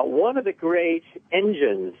 One of the great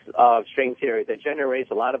engines of string theory that generates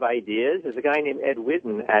a lot of ideas is a guy named Ed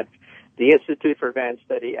Whitten at the Institute for Advanced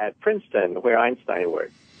Study at Princeton, where Einstein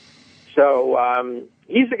worked. So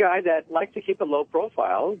he's a guy that likes to keep a low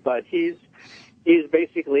profile, but he's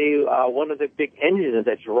basically one of the big engines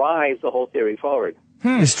that drives the whole theory forward.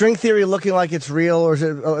 Is string theory looking like it's real, or is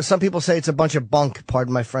it? Some people say it's a bunch of bunk.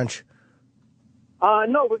 Pardon my French.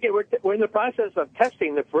 No, we're in the process of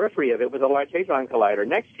testing the periphery of it with a Large Hadron Collider.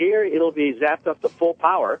 Next year, it'll be zapped up to full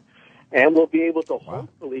power, and we'll be able to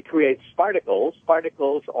hopefully create sparticles.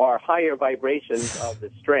 Sparticles are higher vibrations of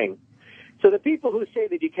the string. So the people who say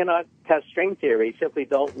that you cannot test string theory simply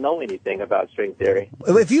don't know anything about string theory.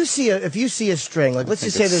 If you see a string, like let's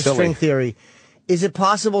just say there's string theory, is it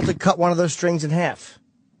possible to cut one of those strings in half?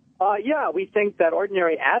 Yeah, we think that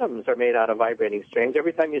ordinary atoms are made out of vibrating strings.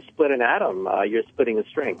 Every time you split an atom, you're splitting a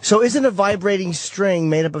string. So isn't a vibrating string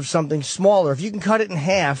made up of something smaller? If you can cut it in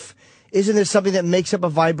half, isn't there something that makes up a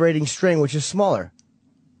vibrating string which is smaller?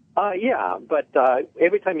 Yeah, but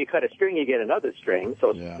every time you cut a string, you get another string.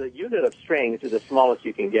 So the unit of strings is the smallest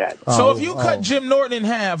you can get. So if you cut Jim Norton in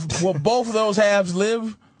half, will both of those halves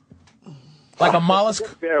live? Like a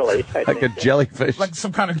mollusk? Barely. Like a jellyfish. Like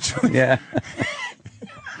some kind of jellyfish. Yeah.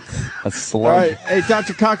 A slug. All right. Hey,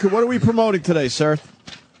 Dr. Kaku, what are we promoting today, sir?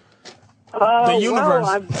 The universe.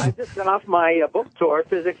 Well, I just got off my book tour.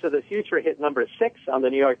 Physics of the Future hit number 6 on the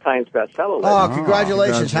New York Times bestseller list. Oh,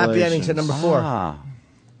 congratulations. Happy ending to number 4.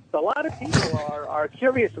 So a lot of people are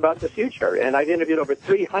curious about the future, and I've interviewed over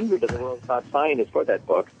 300 of the world's top scientists for that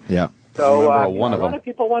book. Yeah. So a a lot of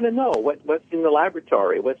people want to know what's in the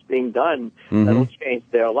laboratory, what's being done that'll change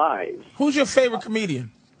their lives. Who's your favorite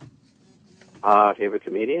comedian? Favorite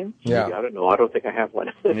comedian? Yeah. I don't know. I don't think I have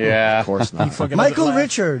one. Yeah, Of course not. Fucking Michael doesn't laugh.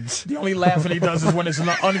 Richards. The only laughing he does is when it's an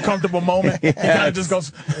uncomfortable moment. He kind of just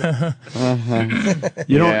goes.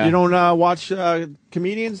 You don't Yeah. you don't watch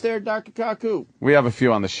comedians there, Dr. Kaku? we have a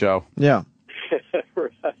few on the show. Yeah.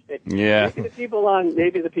 Right. Yeah.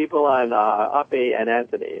 Maybe the people on Uppy and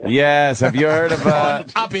Anthony. Yes. Have you heard of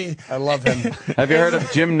Hoppy. I love him. Have you heard of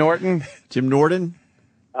Jim Norton? Jim Norton?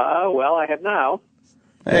 Well, I have now.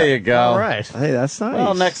 There you go. All right. Hey, that's nice.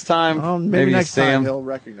 Well, next time, Oh, maybe you next see time him. he'll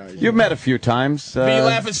recognize you. You've met a few times. Do you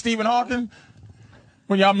laugh at Stephen Hawking?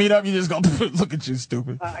 When y'all meet up, you just go, look at you,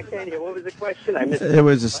 stupid. I can't hear. What was the question? I missed It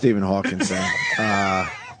was a Stephen Hawking thing.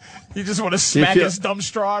 You just want to smack feel- his dumb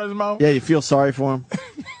straw out of his mouth? Yeah, you feel sorry for him?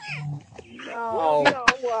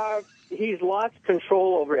 He's lost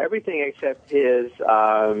control over everything except his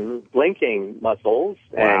blinking muscles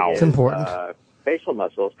and his, It's important. facial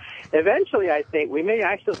muscles. Eventually, I think we may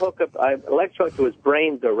actually hook up an electrode to his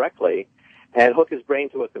brain directly and hook his brain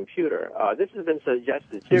to a computer. This has been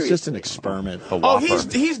suggested It's seriously. just an experiment. Oh,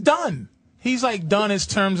 he's done. He's like done in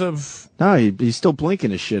terms of. No, he's still blinking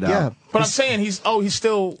his shit out. Yeah. But I'm saying he's still. He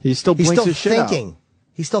still He's blinks still his shit out. thinking.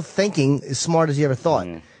 He's still thinking as smart as he ever thought.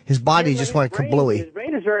 His body just went kablooey. His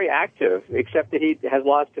brain is very active, except that he has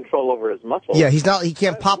lost control over his muscles. Yeah, he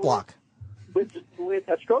can't pop lock. With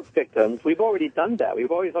stroke victims, we've already done that. We've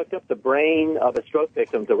always hooked up the brain of a stroke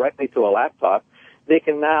victim directly to a laptop. They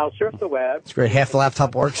can now surf the web. It's great. Half the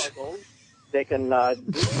laptop works. They can do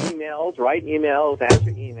emails, write emails,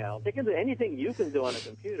 answer emails. They can do anything you can do on a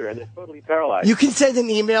computer, and they're totally paralyzed. You can send an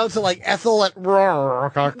email to like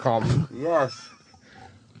Ethel@roar.com. Yes.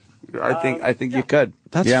 I think you could.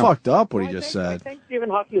 That's fucked up what he just I said. think Stephen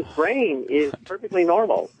Hawking's brain is perfectly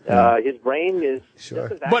normal. His brain is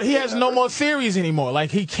just as But he active has no as more theories anymore.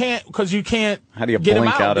 Like he can't because you can't. How do you get him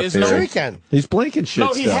blink out a There's theory? Sure no. he can. He's blinking shit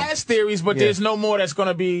No, he still. has theories, but there's no more that's going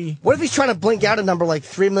to be. What if he's trying to blink out a number like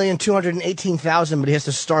 3,218,000, but he has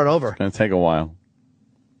to start over? Going to take a while.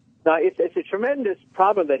 No, it's a tremendous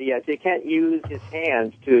problem that he has. He can't use his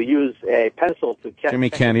hands to use a pencil to catch.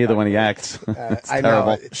 Jimmy can't either when he acts. It's I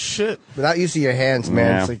terrible. know. Shit. Without using your hands, man,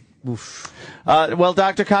 Yeah. it's like, oof. Well,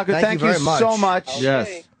 Dr. Kaku, Thank thank you you very much. so much.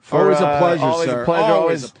 Yes. For, Always a pleasure, always sir. A pleasure.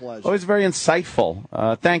 Always a pleasure. Always very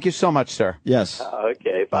insightful. Thank you so much, sir. Yes.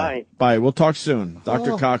 Okay, bye. Bye. We'll talk soon.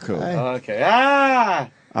 Dr. Kaku. Okay.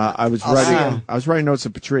 I was I'll see him. writing notes to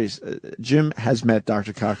Patrice. Jim has met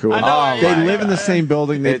Dr. Kaku. I know, They yeah, live in the same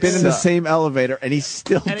building. They've been in the It's, same elevator, and he's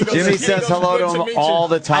still. And he goes, Jimmy he says goes, hello "Good to him meet all you."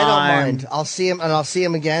 the time. I don't mind. I'll see him, and I'll see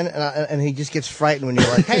him again, and he just gets frightened when you're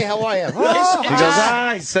like, "Hey, how are you?" He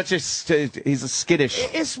goes, he's such a he's a skittish.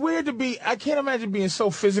 It's weird to be. I can't imagine being so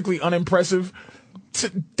physically unimpressive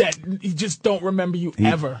that he just don't remember you He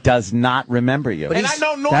ever. does not remember you. And I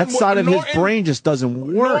know Norton. That side of his Norton- brain just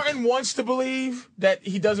doesn't work. Norton wants to believe that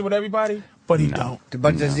he does it with everybody, but he don't.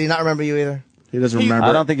 But does he not remember you either? He doesn't remember.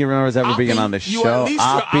 I don't think he remembers ever being Oppie, on the you show. at least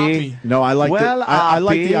you're Oppie. No, I like Well, I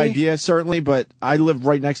like the Oppie. idea certainly, but I live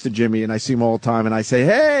right next to Jimmy, and I see him all the time, and I say,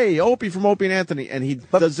 "Hey, Opie from Opie and Anthony," and he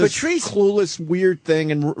does this Patrice- clueless, weird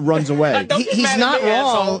thing and runs away. Don't get He's mad at not me,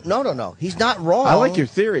 wrong. asshole. No. He's not wrong. I like your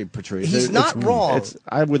theory, Patrice. He's not wrong.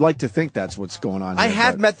 I would like to think that's what's going on. I here,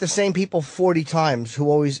 have but- met the same people 40 times who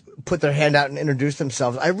always put their hand out and introduce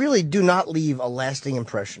themselves. I really do not leave a lasting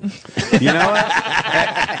impression. You know what?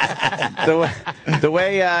 the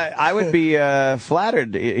way I would be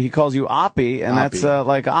flattered. He calls you Oppie, and that's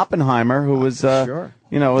like Oppenheimer, who was Sure.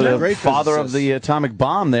 the Great father of physicist. the atomic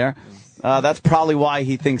bomb. There, that's probably why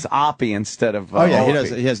he thinks Oppie instead of. Oh yeah,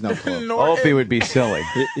 Opie. he has no clue. Opie would be silly.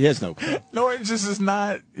 He has no clue. Norton just is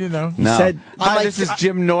not. No. said- Hi, this is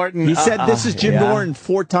Jim Norton. He said this is Jim yeah. Norton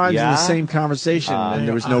 4 times in Yeah? the same conversation, and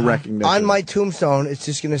there was no recognition. On my tombstone, it's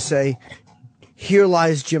just going to say, "Here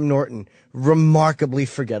lies Jim Norton, remarkably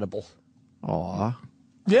forgettable." Aw.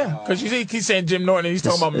 Yeah, because you see, he's saying Jim Norton, and he's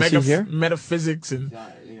talking about is he here? metaphysics and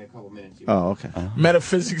Oh, okay.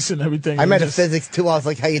 metaphysics and everything. I And met a just- physics too. I was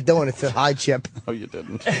like, "How you doing?" It said, "Hi, Chip." Oh, you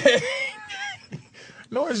didn't.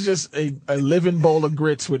 Norton's just a living bowl of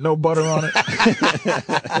grits with no butter on it,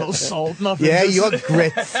 no salt, nothing. Yeah, Just- your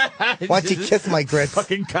grits. Why don't you kiss my grits?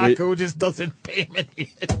 Fucking Kaku just doesn't pay him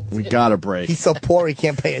any. We got a break. He's so poor he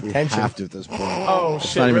can't pay We attention. have to at this point. Oh It's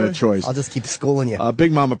shit! not even really? a choice. I'll just keep schooling you.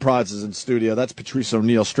 Big Mama Prods is in studio. That's Patrice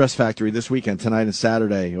O'Neill. Stress Factory this weekend, tonight and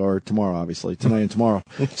Saturday, or tomorrow, obviously. Tonight and tomorrow.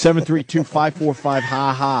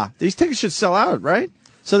 732-545-HA-HA. These tickets should sell out, right?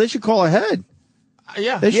 So they should call ahead.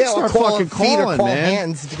 Yeah. They should start call fucking feet or calling, call man.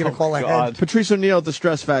 hands if you're going to call God. ahead. Patrice O'Neill at the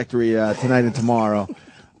Stress Factory tonight and tomorrow.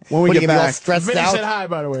 When we What, get you gonna be all back. stressed Vinny out? said hi,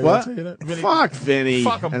 by the way. I'll What? tell you that. Vinny. Fuck Vinny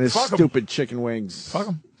Fuck him. and his Fuck him. stupid chicken wings. Fuck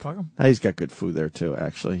him. Fuck him. He's got good food there, too,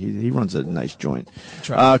 actually. He runs a nice joint.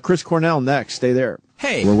 Chris Cornell next. Stay there.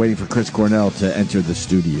 Hey. We're waiting for Chris Cornell to enter the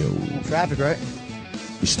studio. Traffic, right?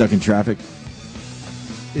 You stuck in traffic?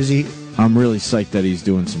 Is he? I'm really psyched that he's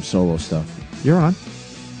doing some solo stuff. You're on.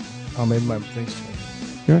 Oh, maybe my thing's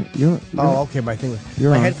changed. You're Oh, okay, my thing.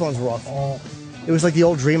 You're my on. headphones were off. It was like the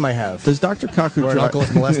old dream I have. Does Dr. Kaku Where an uncle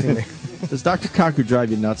is molesting me. Does Dr. Kaku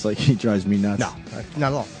drive you nuts like he drives me nuts? No, not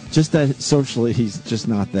at all. Just that socially he's just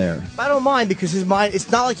not there. I don't mind because his mind,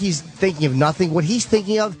 it's not like he's thinking of nothing. What he's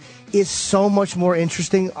thinking of is so much more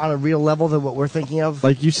interesting on a real level than what we're thinking of.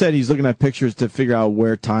 Like you said, he's looking at pictures to figure out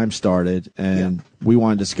where time started, and we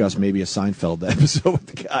want to discuss maybe a Seinfeld episode with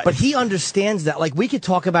the guy. But he understands that. Like, we could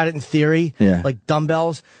talk about it in theory, like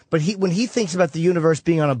dumbbells, but when he thinks about the universe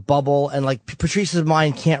being on a bubble and, like, Patrice's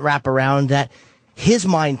mind can't wrap around that, his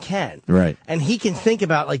mind can. Right. And he can think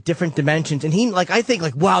about, like, different dimensions. And I think,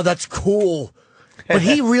 like, wow, that's cool. But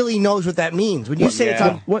he really knows what that means. When you say it's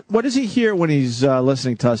on... What does he hear when he's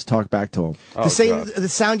listening to us talk back to him? The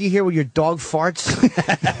sound you hear when your dog farts.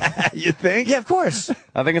 You think? Yeah, of course.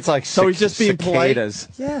 I think it's like So he's just being polite? cicadas.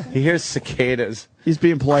 Yeah. He hears cicadas. He's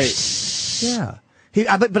being polite. Yeah.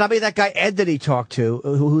 But I mean, that guy Ed that he talked to,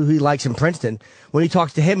 who he likes in Princeton, when he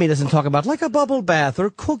talks to him, he doesn't talk about like a bubble bath or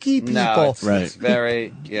cookie people. No, it's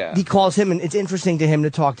very, He calls him, and it's interesting to him to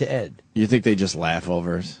talk to Ed. You think they just laugh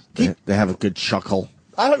over it? They have a good chuckle.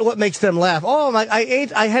 I don't know what makes them laugh. Oh,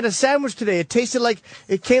 I had a sandwich today. It tasted like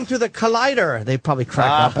it came through the collider. They probably crack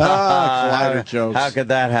up. Collider jokes. How could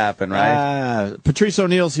that happen, right? Patrice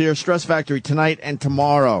O'Neill's here, Stress Factory tonight and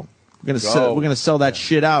tomorrow. We're gonna sell that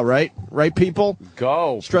shit out, right? Right, people?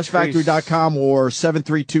 Go. StressFactory.com or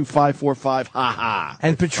 732-545. Ha ha.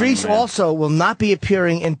 And Patrice also will not be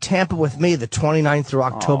appearing in Tampa with me the 29th through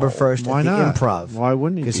October 1st why at the not? Improv. Why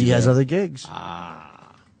wouldn't he? Because be he has there? other gigs.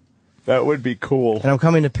 That would be cool. And I'm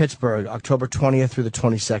coming to Pittsburgh October 20th through the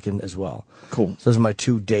 22nd as well. Cool. So those are my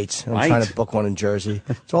 2 dates. I'm Right. trying to book one in Jersey.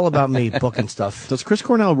 It's all about me booking stuff. Does Chris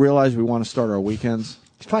Cornell realize we want to start our weekends?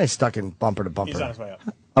 He's probably stuck in bumper to bumper. He's on his way up.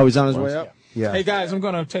 Oh, he's on his way up? Yeah. Hey, guys, I'm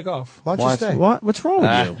going to take off. Why don't you stay? What's wrong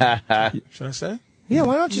with you? Should I say? Yeah,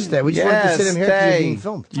 why don't you stay? We just wanted to sit in here because you're being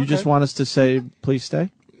filmed. You just want us to say, please stay?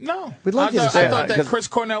 No. We'd like I you to thought, stay. I thought that Chris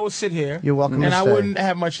Cornell would sit here. You're welcome And to I stay. wouldn't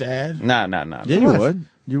have much to add. No. Yeah, you would.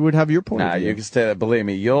 You would have your point Nah, of view. you can stay there. Believe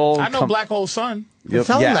me, you'll. I know Black Hole Sun. Tell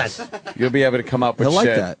him yes, You'll be able to come up with He'll like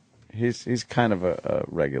shit. that. He's kind of a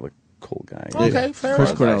regular cool guy. Okay, fair Chris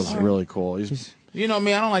enough. Cornell's really cool. You know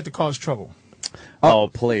me, I don't like to cause trouble. Oh,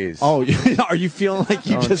 please. Oh, are you feeling like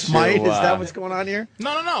you Don't just you, might? Is that what's going on here?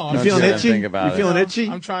 No. You Don't feeling you itchy? think about You it. feeling itchy?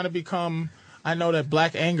 I'm trying to become. I know that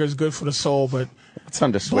black anger is good for the soul, but What's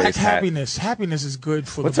under black Sway's hat? happiness is good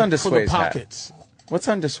for What's the under for the Sway's hat? pockets. What's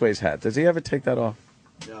under Sway's hat? Does he ever take that off?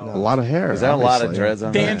 A lot of hair. Is that a lot of obviously. dreads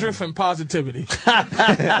on that? Dandruff and positivity.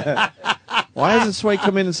 Why hasn't Sway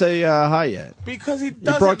come in and say hi yet? Because he You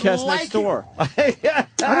doesn't broadcast like next it. door. I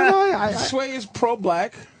don't know. Sway is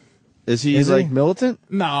pro-black. Is he Is he? like militant?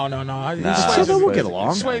 No. Nah, Sway's, So we'll get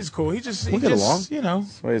along. Sway's cool. He just, We'll get along. you know.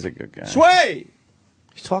 Sway's a good guy. Sway!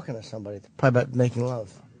 He's talking to somebody. Probably about making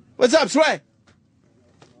love. What's up, Sway?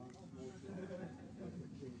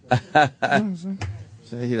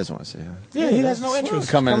 He doesn't want to say hi. Yeah, he has no interest.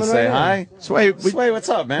 Come in and say hi. Sway, Sway, what's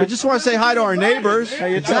up, man? we just want to say hi to our neighbors. How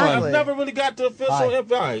you I've doing? never really got the official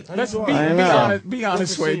invite. Let's be I know.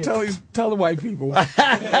 honest, Sway. Tell the white people. You're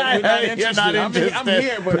not interested. I'm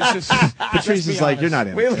here, but it's just. Patrice is like, you're not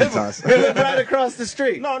in. We live right across the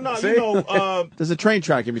street. No, See? you know, There's a train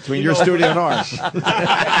track in between your studio and ours. no,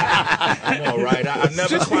 right? I never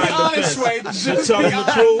Just be climbed the honest, fence. Sway. To Just tell be them the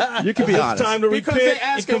honest. truth. You can be It's honest. time to Because repent they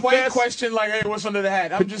ask and a white confess. question like, "Hey, what's under the hat?"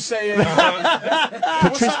 I'm just saying,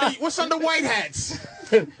 what's under white hats?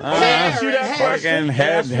 Hair, Fucking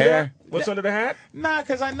hair. What's under the hat? Nah,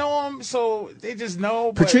 because I know them, so they just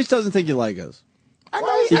know. But Patrice doesn't think you like us. I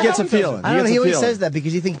know He I gets know a feeling. I don't know. He gets a always feeling. says that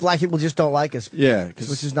because he thinks black people just don't like us. Yeah, Which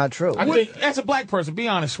 'cause is not true. I think, as a black person, be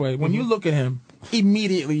honest, Sway. When you look at him,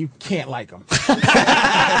 immediately you can't like him. pointing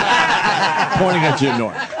at Jim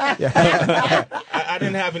Norton. I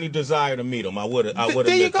didn't have any desire to meet him. I would have.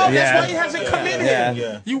 There you go. That's why he hasn't come in here.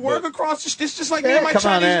 Yeah. You work across. It's just like me and my come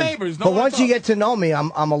on Chinese in. neighbors. No But one once you talk. get to know me,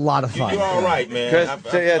 I'm a lot of fun. You're all right, man. Chris,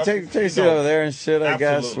 take your seat over there and shit, I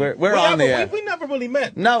guess. Absolutely. We're on the air. We never really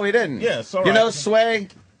met. No, we didn't. Yeah, it's all You right. know Sway?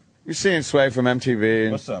 You're seeing Sway from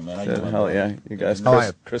MTV. What's up, man? How you Shit, doing? hell yeah. You guys, How are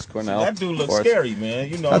you? Chris Cornell. That dude of looks course. scary, man.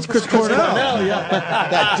 You know. That's Chris Cornell.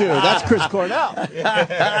 That dude. That's Chris Cornell.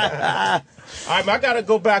 All right, I got to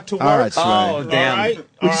go back to work. All right, Sway. Oh, damn. All right.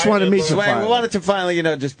 We just wanted to meet you Sway, we finally. wanted to finally,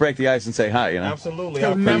 just break the ice and say hi, Absolutely.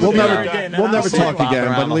 We'll never talk again,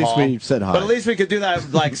 but at least we said hi. But at least we could do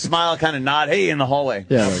that, like, smile, kind of nod, hey, in the hallway.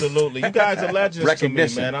 Yeah, Absolutely. You guys are legends to me,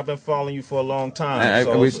 Recognition. man. I've been following you for a long time.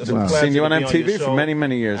 We've it's a pleasure seen you on to be MTV your for show. many,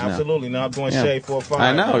 many years now. Absolutely. Now I'm doing Yeah. Shade 4-5.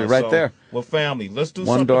 I know, you're right there. We're family. Let's do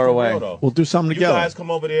One something door for away. real, though. We'll do something You together. guys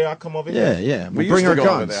come over there. I come over Yeah, here. yeah. We We'll bring used our to go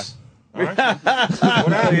over guns. All right. What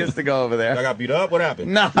happened? We used to go over there. I got beat up? What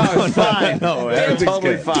happened? No, it's fine. No, it's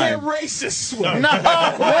totally Get fine. racist. No, we're not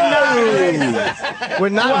racist. We're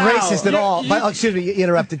not Wow. racist at all. But, excuse me, you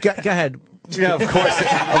interrupted. Go ahead. Yeah, of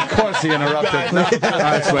course he interrupted. All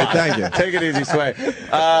right, Sway, thank you. Take it easy, Sway.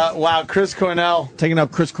 Wow, Chris Cornell Taking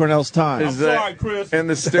up Chris Cornell's time. is sorry, Chris. in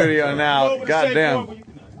the studio now. Goddamn.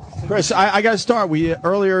 Chris, I got to start.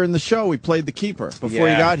 Earlier in the show, we played The Keeper before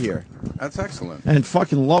you got here. That's excellent. And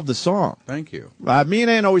fucking love the song. Thank you. Me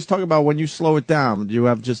and Ann always talk about when you slow it down, you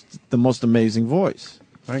have just the most amazing voice.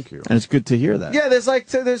 Thank you. And it's good to hear that. Yeah,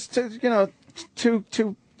 there's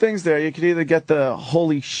two things there. You could either get the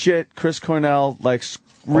holy shit Chris Cornell, like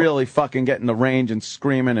really fucking getting the range and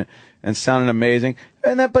screaming and sounding amazing,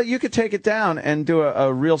 but you could take it down and do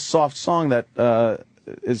a real soft song that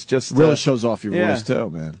is just Really shows off your voice, too,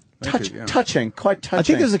 man. Touching, quite touching. I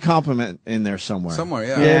think there's a compliment in there somewhere. Somewhere,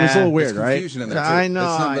 yeah. Yeah, it was a little weird, There's right? confusion in there, too. I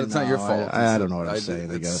know. It's not your fault. I don't know what I'm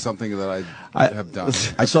saying. It's something that I have done.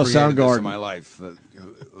 I saw Created this Soundgarden in my life that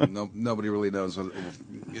nobody really knows.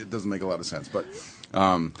 It doesn't make a lot of sense, but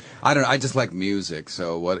I don't. I just like music,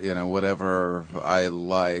 so whatever I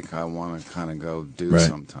like, I want to kind of go do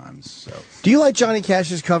sometimes. So. Do you like Johnny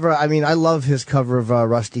Cash's cover? I mean, I love his cover of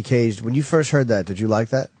Rusty Cage. When you first heard that, did you like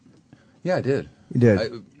that? Yeah, I did. You did.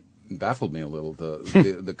 It baffled me a little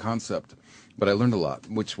the concept, but I learned a lot,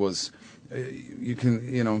 which was you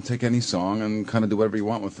can take any song and kind of do whatever you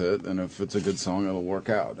want with it, and if it's a good song, it'll work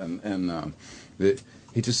out. And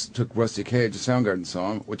he just took Rusty Cage, a Soundgarden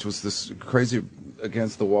song, which was this crazy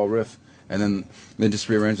against the wall riff, and then they just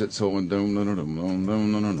rearranged it so it went dum dum dum dum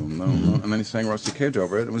dum dum dum dum, and then he sang Rusty Cage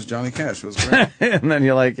over it. It was Johnny Cash. It was great. And then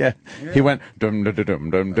you're like, he went dum dum dum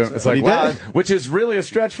dum dum. It's like, wow, which is really a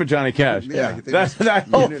stretch for Johnny Cash. Yeah, that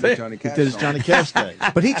whole thing. Johnny Cash. He did his Johnny Cash thing.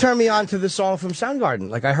 But he turned me on to the song from Soundgarden.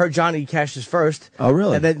 Like, I heard Johnny Cash's first. Oh,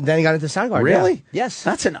 really? And then he got into Soundgarden. Really? Yeah. Yes.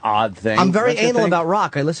 That's an odd thing. I'm very That's your anal thing? about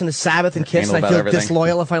rock. I listen to Sabbath and Kiss, Anal and I about feel everything.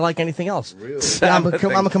 disloyal if I like anything else. Really? Yeah, I'm a Sabbath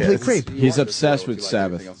and complete Kiss. creep. He's You are obsessed disloyal with if you like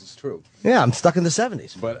Sabbath. everything else is true. Yeah, I'm stuck in the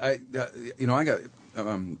 70s. But I got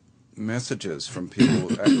messages from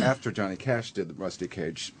people after Johnny Cash did the Rusty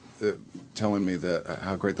Cage, telling me that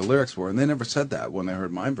how great the lyrics were, and they never said that when they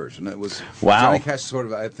heard my version. It was Wow. Johnny Cash sort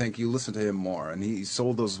of. I think you listen to him more, and he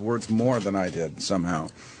sold those words more than I did somehow.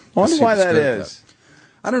 I wonder why that is.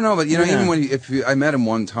 I don't know, but even when I met him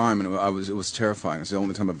one time, and it was terrifying. It's the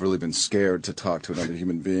only time I've really been scared to talk to another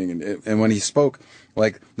human being. And when he spoke,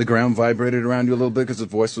 like the ground vibrated around you a little bit because his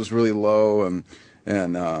voice was really low,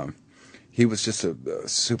 and he was just a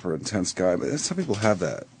super intense guy. But some people have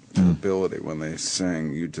that ability when they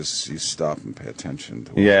sing. You stop and pay attention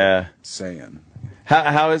to what they're saying.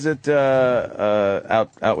 How is it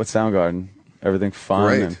out with Soundgarden? Everything fun?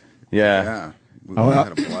 Great. And, yeah. We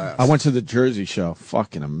had a blast. I went to the Jersey show.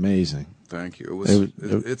 Fucking amazing. Thank you.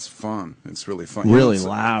 It's fun. It's really fun. Really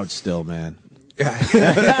loud still, man.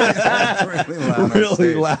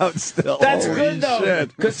 Really loud still. That's Holy good though,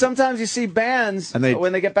 shit. because sometimes you see bands And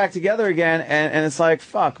when they get back together again, and it's like,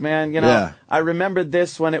 fuck, man, Yeah. I remembered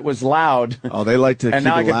this when it was loud. Oh, they like to and keep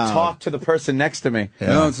now I it can loud. talk to the person next to me.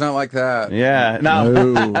 No, it's not like that. Yeah, no,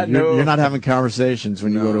 No, you're not having conversations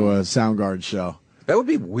when you go to a Soundgarden show. That would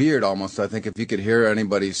be weird, almost. I think if you could hear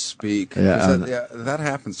anybody speak. Yeah, 'Cause that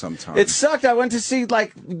happens sometimes. It sucked. I went to see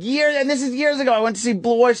and this is years ago. I went to see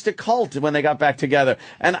Blue Oyster Cult when they got back together,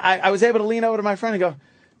 and I was able to lean over to my friend and go,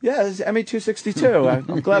 "Yeah, this is ME262.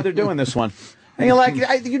 I'm glad they're doing this one." And you're like,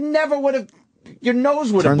 you never would have. Your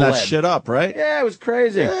nose would have Turn bled. that shit up, right? Yeah, it was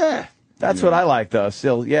crazy. Yeah. That's what I like, though.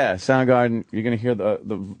 Still, yeah, Soundgarden. You're gonna hear the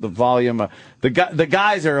volume. The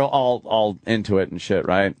guys are all into it and shit,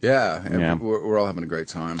 right? Yeah, and Yeah. we're all having a great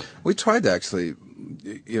time. We tried to actually,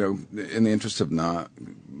 in the interest of not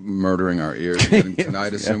murdering our ears and getting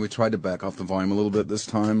tinnitus, and we tried to back off the volume a little bit this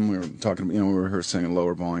time. We were talking, we were rehearsing a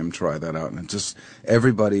lower volume, try that out, and it just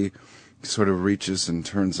everybody sort of reaches and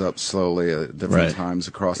turns up slowly at different times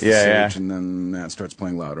across the stage, and then it starts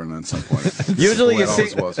playing louder, and then at some point, Usually you the way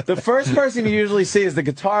it see always was. the first person you usually see is the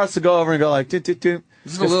guitarist to go over and go like just a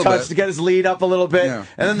little touch bit. to get his lead up a little bit, Yeah.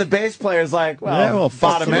 and then the bass player's like, well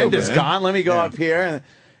fuck bottom a end little is bit. gone. Let me go up here,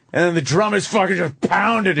 and then the drummer's fucking just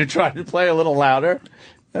pounded to try to play a little louder,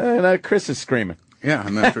 and Chris is screaming. Yeah,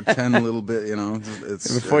 and after 10 little bit,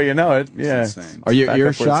 it's before you know it, yeah. It's insane. Are your Back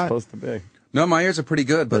ears up where it's shot? supposed to be. No, my ears are pretty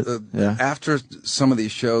good, but yeah. after some of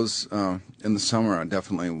these shows in the summer, I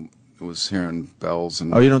definitely was hearing bells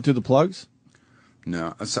and. Oh, you don't do the plugs?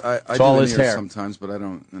 No, I It's do all in his ears hair. sometimes, but I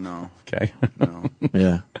don't. No. Okay. No.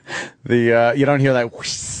 Yeah. The you don't hear that.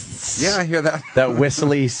 Yeah, I hear that. That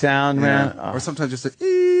whistly sound, man. Or sometimes just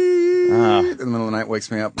in the middle of the night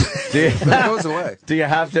wakes me up. It goes away. Do you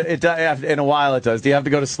have to? In a while it does. Do you have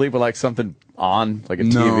to go to sleep with like something on, like a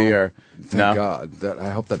TV or? Thank God.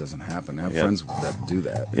 I hope that doesn't happen. I have friends that do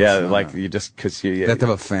that. Yeah, like you just because you have to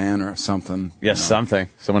have a fan or something. Yeah, something.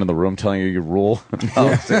 Someone in the room telling you your rule.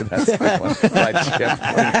 No, dude, that's like what an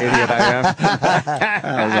idiot I am.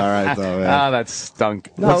 That was all right though. Man. Oh, that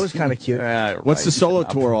stunk. No, it was kind of cute. What's the solo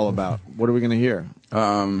tour all about? What are we going to hear?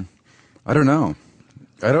 I don't know.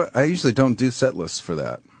 I usually don't do set lists for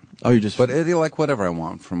that. Oh, you just. But like whatever I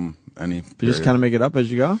want from any. You just kind of make it up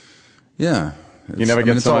as you go. Yeah. You never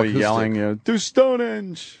get somebody yelling, do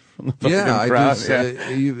Stonehenge. From the Yeah, I crowd.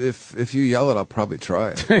 do. If you yell it, I'll probably try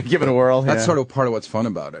it. Give it a whirl. That's sort of part of what's fun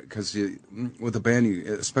about it, because with a band,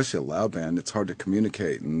 especially a loud band, it's hard to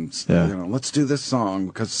communicate and let's do this song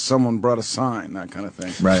because someone brought a sign, that kind of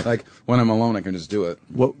thing. Right. Like when I'm alone, I can just do it.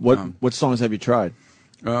 What songs have you tried?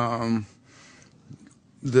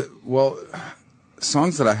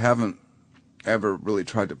 Songs that I haven't ever really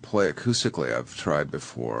tried to play acoustically, I've tried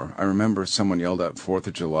before. I remember someone yelled out 4th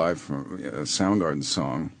of July from a Soundgarden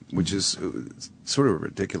song, which is sort of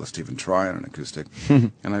ridiculous to even try on an acoustic.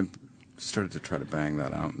 And I started to try to bang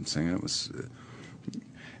that out and sing it. It was,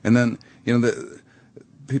 and then,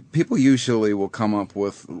 people usually will come up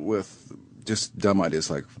with just dumb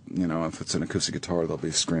ideas like, if it's an acoustic guitar, they'll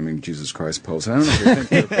be screaming Jesus Christ pose. I don't know if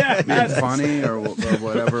they think they're being funny or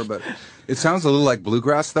whatever, but it sounds a little like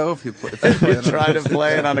bluegrass, though, if you play it try to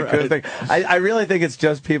play it on acoustic. I really think it's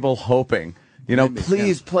just people hoping.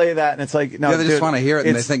 Please play that, and it's like, no, they just want to hear it,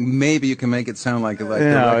 and they think maybe you can make it sound like the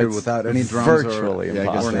record without any drums. Virtually or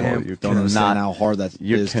impossible. I guess you don't understand how hard that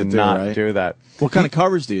is to do, right? do that. What kind of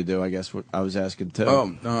covers do you do? I guess what I was asking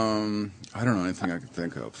too. I don't know anything I can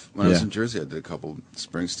think of. When I was in Jersey, I did a couple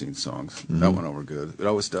Springsteen songs. Mm-hmm. That went over good. It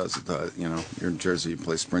always does. You're in Jersey, you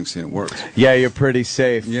play Springsteen, it works. Yeah, you're pretty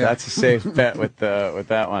safe. Yeah. That's a safe bet with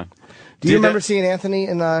that one. Do you remember seeing Anthony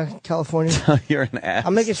in California? You're an ass.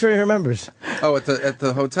 I'm making sure he remembers. Oh, at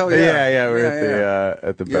the hotel. Yeah. We're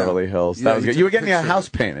at the Beverly Hills. That was good. You were getting your house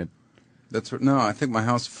painted. That's no. I think my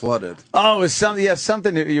house flooded. Oh, it was something. Yeah,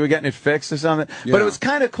 something. You were getting it fixed or something. Yeah. But it was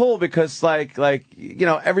kind of cool because, like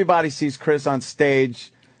everybody sees Chris on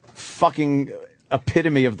stage, fucking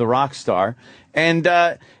epitome of the rock star, and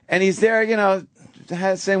he's there,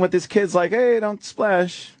 saying with his kids, like, hey, don't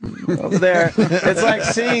splash over there. It's like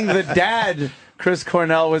seeing the dad, Chris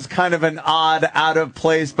Cornell, was kind of an odd, out of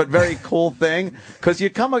place, but very cool thing. Because you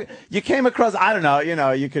came across, I don't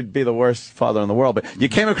know, you could be the worst father in the world, but you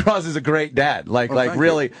came across as a great dad, like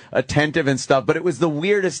really attentive and stuff. But it was the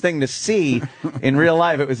weirdest thing to see in real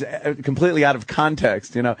life. It was completely out of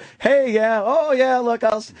context, Hey, yeah, oh yeah, look,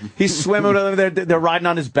 he's swimming with them. They're riding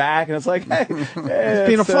on his back, and it's like, hey,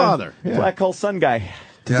 being a father, black hole sun guy.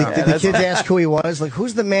 Did the kids ask who he was? Like,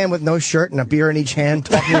 who's the man with no shirt and a beer in each hand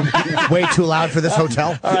talking way too loud for this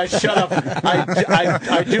hotel? All right, shut up.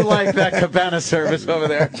 I do like that cabana service over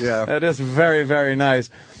there. Yeah. That is very, very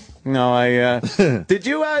nice. No, did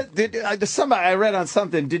you, somebody, I read on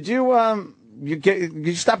something, did you,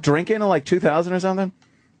 you stop drinking in like 2000 or something?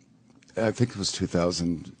 I think it was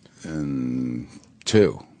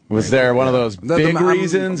 2002. Was there one of those big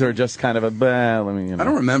reasons, or just kind of a I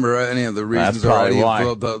don't remember any of the reasons already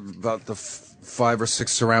about the 5 or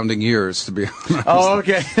 6 surrounding years, to be honest. Oh,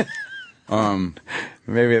 okay.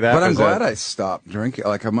 Maybe that. But I'm glad I stopped drinking.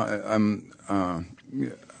 Like I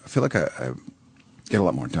feel like I get a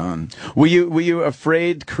lot more done. Were you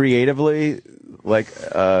afraid creatively? Like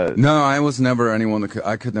no, I was never anyone that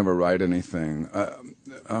I could never write anything.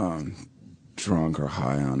 Drunk or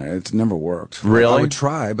high on it. It never worked. Really? I would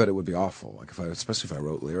try, but it would be awful. Like especially if I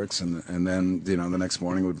wrote lyrics and then the next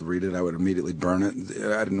morning I would read it, I would immediately burn it.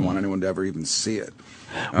 I didn't want anyone to ever even see it.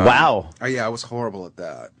 Wow. Yeah, I was horrible at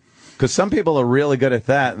that. Because some people are really good at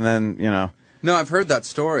that, and then No, I've heard that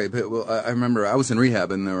story, but I remember I was in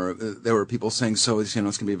rehab, and there were people saying, so it's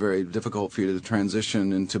going to be very difficult for you to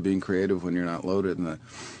transition into being creative when you're not loaded, and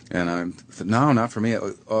I said, no, not for me.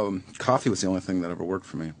 Coffee was the only thing that ever worked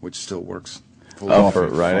for me, which still works. For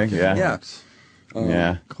writing, yeah. Yeah.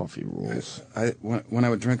 Yeah. Coffee rules. When I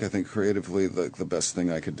would drink, I think creatively the best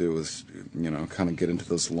thing I could do was, kind of get into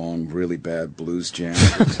those long, really bad blues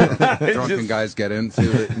jams that drunken guys get into.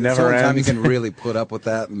 It's the Never only time you ends. can really put up with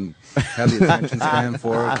that and have the attention span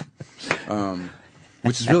for it,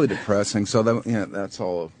 which is really depressing. So that's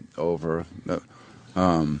all over.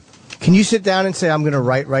 Can you sit down and say, I'm going to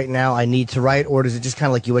write right now, I need to write? Or is it just kind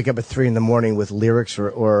of like you wake up at 3 in the morning with lyrics or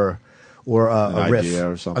a riff? Idea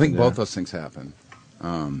or something, I think both those things happen.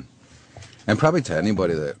 And probably to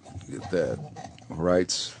anybody that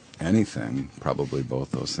writes anything, probably both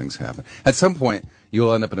those things happen. At some point,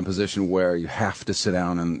 you'll end up in a position where you have to sit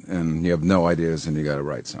down and you have no ideas and you got to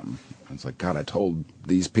write something. It's like, God, I told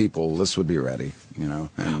these people this would be ready,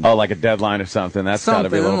 and like a deadline or something. That's got to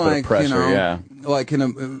be a little bit of pressure, yeah. Like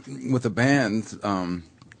with a band,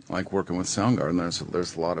 like working with Soundgarden,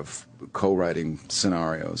 there's a lot of co-writing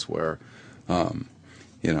scenarios where, I'm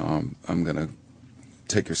going to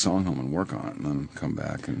take your song home and work on it, and then come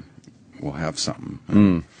back and we'll have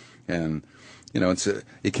something. And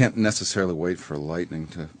you can't necessarily wait for lightning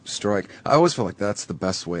to strike. I always feel like that's the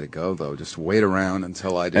best way to go, though. Just wait around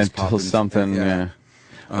until I just pop into something. Yeah.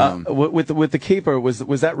 With the Keeper, was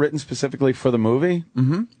that written specifically for the movie?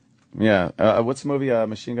 Mm-hmm. Yeah. What's the movie?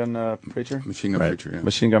 Machine Gun Preacher. Machine Gun Preacher. Yeah.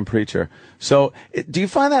 Machine Gun Preacher. So, do you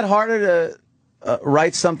find that harder to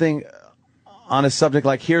write something on a subject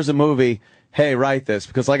like, here's a movie, hey, write this?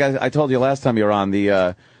 Because like I told you last time you were on,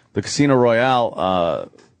 the Casino Royale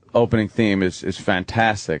opening theme is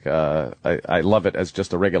fantastic. I love it as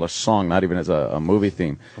just a regular song, not even as a movie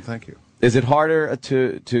theme. Well, thank you. Is it harder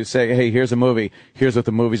to say, hey, here's a movie, here's what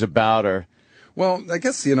the movie's about, or? Well, I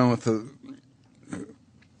guess with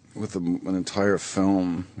an entire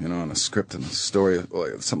film, and a script and a story,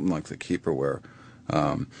 like something like The Keeper, where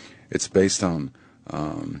it's based on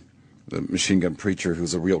the Machine Gun Preacher,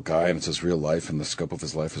 who's a real guy, and it's his real life, and the scope of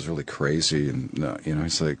his life is really crazy, and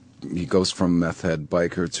he's like, he goes from meth head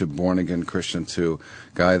biker to born again Christian to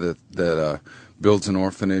guy that builds an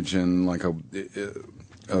orphanage in like a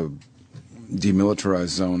demilitarized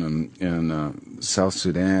zone in South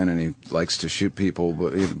Sudan, and he likes to shoot people,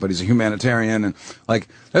 but he's a humanitarian, and like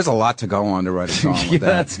there's a lot to go on to write a song with that.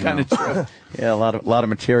 That's kind of true. Yeah, a lot of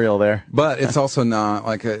material there. But it's also not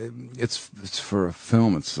like it's for a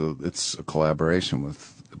film. It's a collaboration with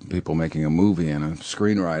people making a movie and a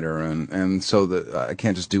screenwriter, and so that I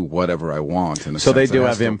can't just do whatever I want. So they do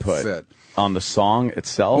have input on the song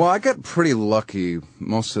itself. Well, I get pretty lucky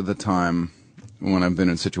most of the time when I've been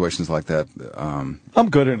in situations like that. I'm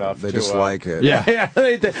good enough. They just like it. Yeah,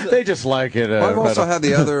 they just like it. Well, I've also had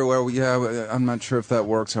the other where I'm not sure if that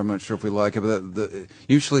works. I'm not sure if we like it, but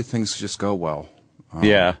usually things just go well.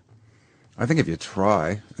 Yeah. I think if you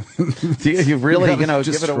try, you really,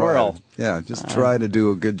 give it a whirl. Yeah, just try to do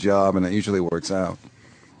a good job, and it usually works out.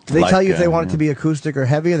 Do they tell you if they want it to be acoustic or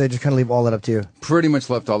heavy, or they just kind of leave all that up to you? Pretty much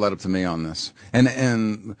left all that up to me on this.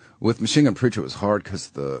 And with Machine Gun Preacher, it was hard because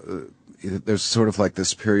there's sort of like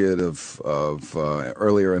this period of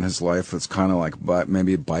earlier in his life that's kind of like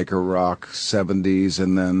maybe biker rock 70s,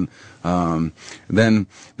 and then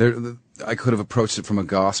there. I could have approached it from a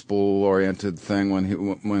gospel-oriented thing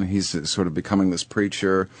when he's sort of becoming this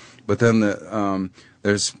preacher, but then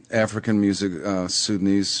there's African music,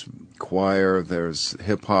 Sudanese choir, there's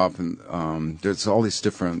hip hop, and there's all these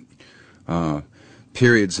different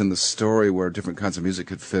periods in the story where different kinds of music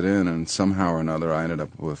could fit in, and somehow or another I ended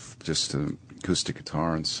up with just an acoustic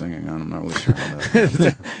guitar and singing. I'm not really sure how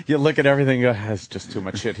that. You look at everything and go, that's just too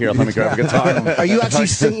much shit. Here, let me grab a guitar. Are you actually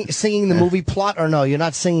singing the movie plot, or no? You're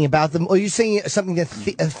not singing about them? Or are you singing something that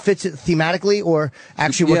fits it thematically, or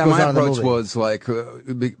actually what goes on in the movie? Yeah, my approach was like,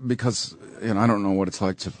 because I don't know what it's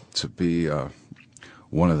like to be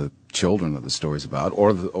one of the children that the story's about,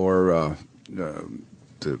 or the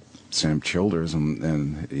Sam Childers, and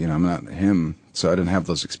I'm not him, so I didn't have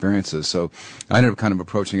those experiences. So I ended up kind of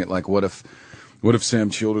approaching it like, what if Sam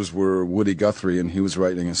Childers were Woody Guthrie and he was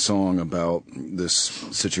writing a song about this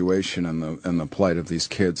situation and the plight of these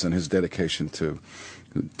kids and his dedication to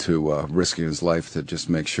risking his life to just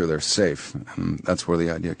make sure they're safe. And that's where the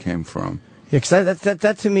idea came from. Yeah, because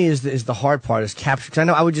that to me is the hard part, is capture. Because I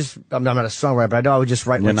know I'm not a songwriter, but I know I would just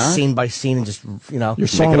write like scene by scene and just your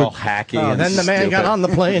song make it all hacky. And then the man got on the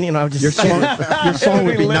plane, just your song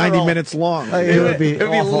would be 90 minutes long. It would be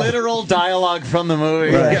literal dialogue from the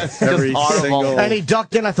movie. Right. Yes, every single. And he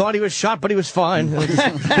ducked in. I thought he was shot, but he was fine.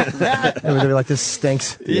 It would be like, this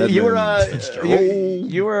stinks. You were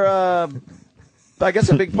I guess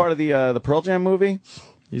a big part of the Pearl Jam movie.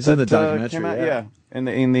 He's in the documentary. Came out,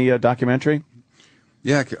 in the documentary.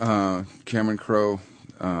 Yeah, Cameron Crowe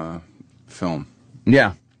film.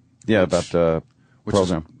 Yeah, about Pearl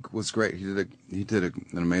Jam. Was great. He did an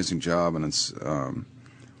amazing job, and it's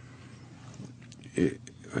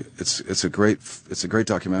a great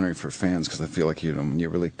documentary for fans because I feel like you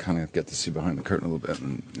really kind of get to see behind the curtain a little bit,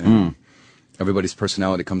 and everybody's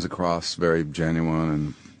personality comes across very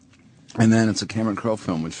genuine, and then it's a Cameron Crowe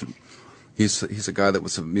film, which he's a guy that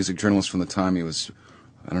was a music journalist from the time he was,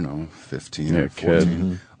 I don't know, 15 or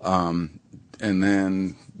 14, and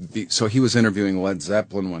then so he was interviewing Led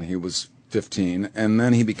Zeppelin when he was 15, and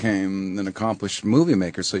then he became an accomplished movie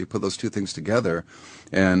maker. So you put those two things together,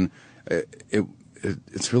 and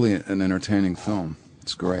it's really an entertaining film.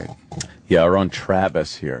 It's great. Yeah, our own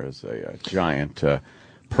Travis here is a giant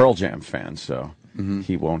Pearl Jam fan, so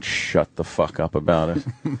he won't shut the fuck up about it.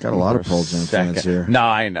 Got a lot of Pearl Jam fans here. No,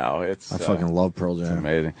 I know. I fucking love Pearl Jam. It's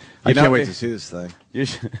amazing. I can't wait to see this thing.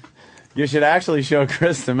 You should actually show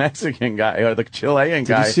Chris the Mexican guy or the Chilean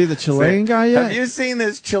guy. Did you see the Chilean guy yet? Have you seen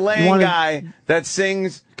this Chilean guy that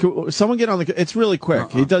sings? Someone get on the. It's really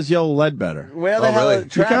quick. He does Yellow Ledbetter. Where the hell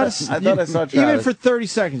is Travis? I thought I saw Travis. Even for 30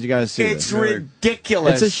 seconds, you got to see it. It's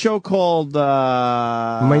ridiculous. It's a show called.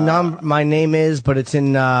 My name is, but it's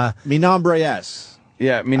in. Mi nombre es.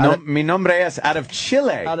 Yeah, mi nombre es out of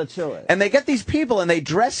Chile. Out of Chile. And they get these people and they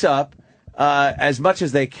dress up as much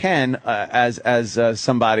as they can as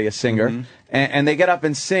somebody, a singer, and they get up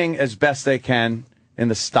and sing as best they can in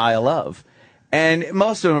the style of. And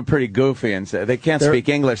most of them are pretty goofy, and they can't speak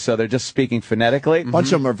English, so they're just speaking phonetically. A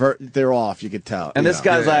bunch of them they're off, you could tell. And this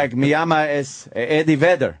guy's like, Mi llama es Eddie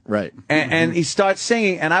Vedder. Right. And he starts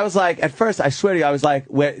singing, and I was like, at first, I swear to you, I was like,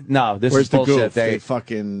 no, this Where's is bullshit. The goof? They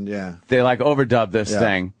fucking, They like overdubbed this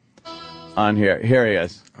thing on here. Here he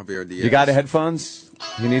is. You got the headphones?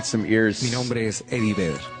 You need some ears. Mi nombre es Eddie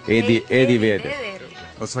Vedder. Eddie Vedder.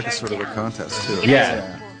 Well, it's like a sort of a contest, too.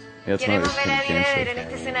 Yeah. Yeah, it's one of those kind of game shows.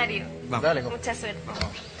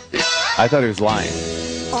 I thought he was lying.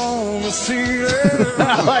 Oh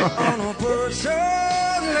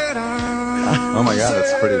my God,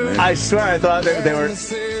 that's pretty amazing. I swear I thought they were.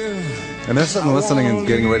 And there's something listening and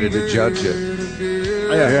getting ready to judge it.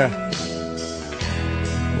 Oh, yeah.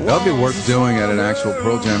 That'll be worth doing at an actual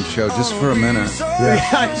Pearl Jam show just for a minute. Yeah,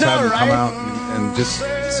 I know, just have them right? come out and just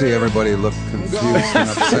see everybody look confused and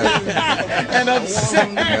upset. And upset.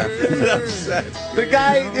 And upset. The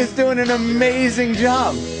guy is doing an amazing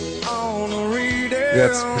job. Yeah,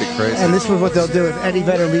 it's pretty crazy. And this is what they'll do. If Eddie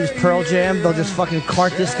Vedder leaves Pearl Jam, they'll just fucking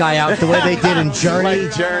cart this guy out the way they did in Journey.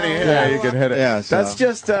 Like Journey, yeah, you can hit it. Yeah, so. That's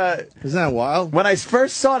just. Isn't that wild? When I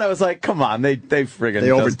first saw it, I was like, "Come on, they friggin' They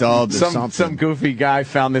overdubbed or something. Some goofy guy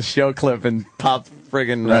found this show clip and popped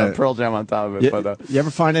friggin' Pearl Jam on top of it." You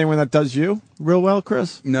ever find anyone that does you real well,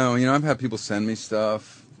 Chris? No, I've had people send me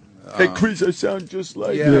stuff. Hey, Chris, I sound just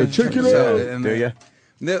like you. Check it out. Do you?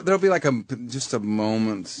 There'll be like just a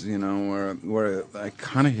moment, where I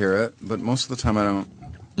kind of hear it, but most of the time I don't.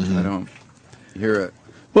 I don't hear it.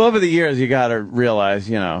 Well, over the years, you got to realize,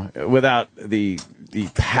 without the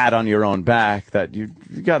pat on your own back, that you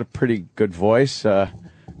got a pretty good voice,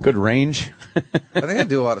 good range. I think I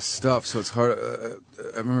do a lot of stuff, so it's hard.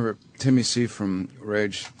 I remember Timmy C from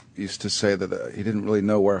Rage used to say that he didn't really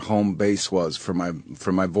know where home base was for my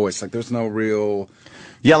voice. Like, there's no real.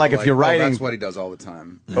 Yeah, like if you're writing, that's what he does all the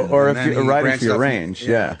time. Or if you're writing for your range,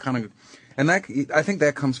 kind of. And I think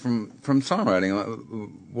that comes from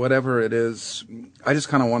songwriting. Whatever it is, I just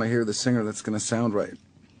kind of want to hear the singer that's going to sound right.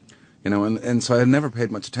 And so I never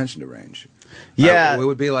paid much attention to range. Yeah, it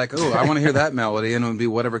would be like, oh, I want to hear that melody, and it would be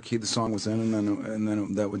whatever key the song was in, and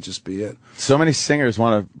then that would just be it. So many singers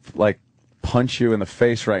want to punch you in the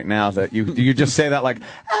face right now that you just say that like,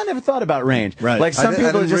 I never thought about range. Right. Like some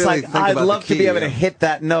people are just really like, I'd love to be able to yeah. hit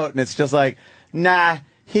that note, and it's just like, nah,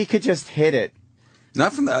 he could just hit it.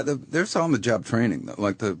 Not from that. There's on the job training though.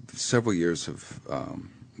 Like the several years of,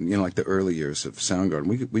 like the early years of Soundgarden.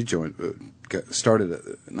 We started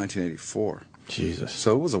in 1984. Jesus.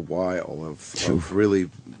 So it was a while of really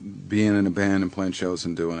being in a band and playing shows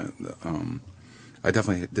and doing it. I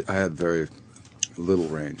had very little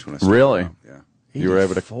range when I started. Really? Out. Yeah. You were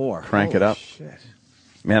able to crank it up. Shit.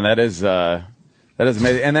 Man, that is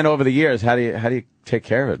amazing. And then over the years, how do you take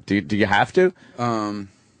care of it? Do you have to?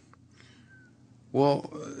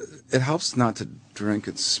 Well, it helps not to drink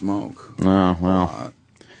and smoke. Oh, well.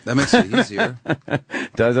 That makes it easier.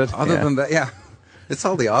 Does it? Other than that, yeah. It's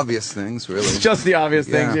all the obvious things, really. It's just the obvious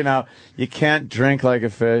things, You can't drink like a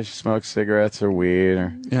fish, smoke cigarettes or weed.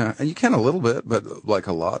 Yeah, and you can a little bit, but like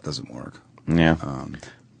a lot doesn't work. Yeah.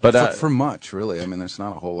 But for much, really. I mean, there's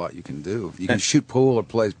not a whole lot you can do. You can shoot pool or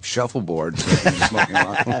play shuffleboard. So smoking a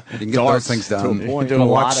lot. You can get those things done. Do a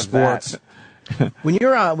lot of sports. When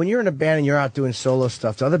you're in a band and you're out doing solo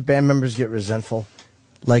stuff, do other band members get resentful?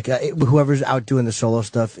 Like whoever's out doing the solo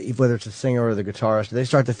stuff, whether it's a singer or the guitarist, they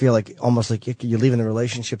start to feel like almost like you're leaving the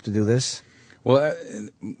relationship to do this. Well,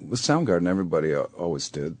 with Soundgarden, everybody always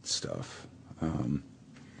did stuff. I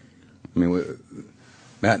mean,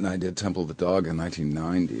 Matt and I did Temple of the Dog in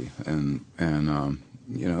 1990, and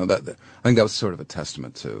you know, that I think that was sort of a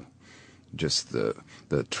testament to just the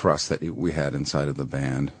trust that we had inside of the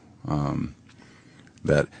band,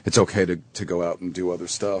 that it's okay to go out and do other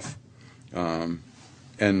stuff,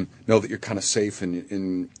 and know that you're kind of safe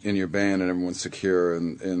in your band and everyone's secure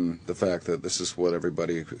in the fact that this is what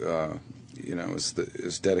everybody you know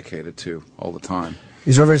is dedicated to all the time.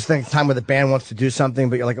 Is there ever a time where the band wants to do something,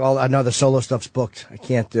 but you're like, oh, I know the solo stuff's booked. I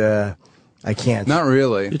can't. Not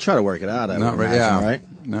really. You try to work it out. Not really. Yeah, right.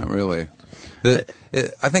 Not really.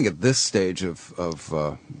 I think at this stage of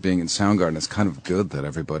being in Soundgarden, it's kind of good that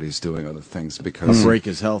everybody's doing other things because a break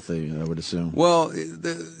is healthy, I would assume. Well,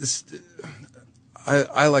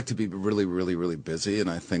 I like to be really, really, really busy, and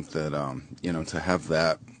I think that you know, to have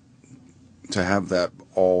that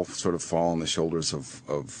all sort of fall on the shoulders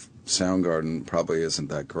of Soundgarden probably isn't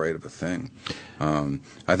that great of a thing.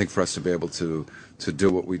 I think for us to be able to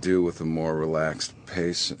do what we do with a more relaxed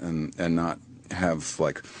pace and not have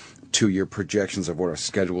like 2-year projections of what our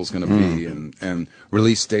schedule is going to be and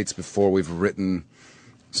release dates before we've written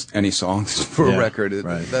any songs for a record,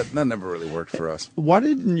 that never really worked for us. Why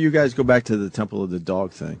didn't you guys go back to the Temple of the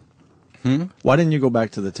Dog thing? Why didn't you go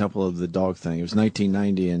back to the Temple of the Dog thing? It was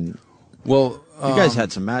 1990, and well, you guys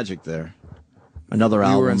had some magic there. Another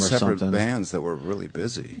album we were in or separate something. bands that were really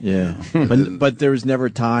busy. Yeah, but there was never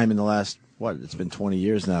time in the last it's been 20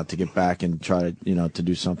 years now to get back and try to to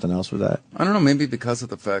do something else with that. I don't know, maybe because of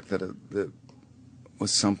the fact that it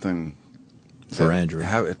was something for Andrew.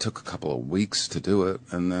 It took a couple of weeks to do it,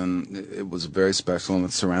 and then it was very special, and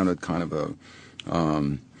it surrounded kind of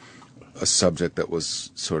a subject that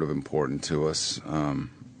was sort of important to us,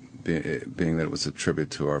 being that it was a tribute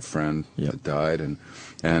to our friend that died, and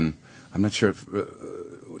I'm not sure if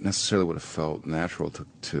necessarily would have felt natural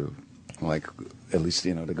to like at least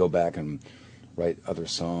to go back and write other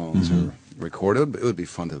songs or record it. It would be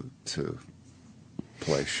fun to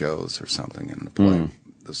play shows or something and play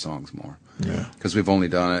the songs more. Yeah, because we've only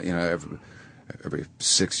done it every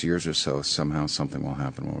 6 years or so. Somehow something will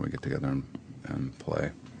happen where we get together and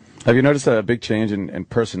play. Have you noticed a big change in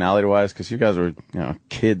personality-wise? Because you guys were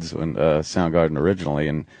kids when Soundgarden originally,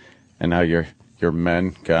 and now you're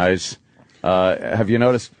men, guys. Have you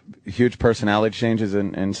noticed huge personality changes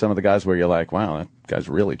in some of the guys where you're like, wow, that guy's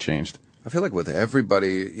really changed? I feel like with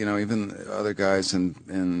everybody, even other guys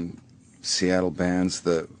in Seattle bands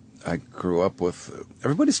that I grew up with,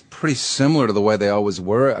 everybody's pretty similar to the way they always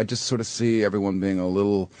were. I just sort of see everyone being a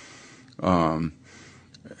little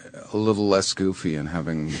less goofy and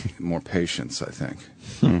having more patience, I think.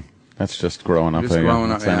 That's just growing up.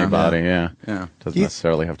 Growing up, anybody, yeah. Doesn't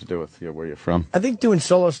necessarily have to do with where you're from. I think doing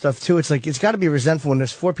solo stuff too, it's like it's got to be resentful when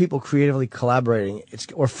there's 4 people creatively collaborating,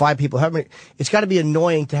 or 5 people. It's got to be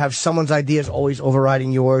annoying to have someone's ideas always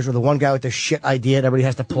overriding yours, or the one guy with the shit idea that everybody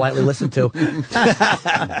has to politely listen to.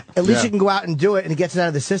 At least you can go out and do it, and it gets it out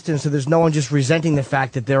of the system, so there's no one just resenting the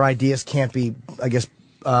fact that their ideas can't be, I guess,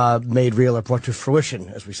 made real or brought to fruition,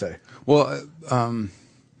 as we say. Well,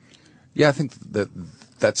 I think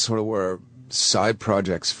that's sort of where side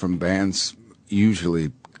projects from bands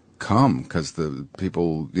usually come, because the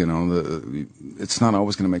people, it's not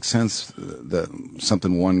always going to make sense that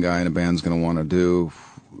something one guy in a band's going to want to do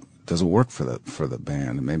doesn't work for the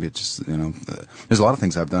band. Maybe it just, there's a lot of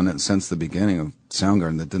things I've done since the beginning of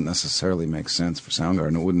Soundgarden that didn't necessarily make sense for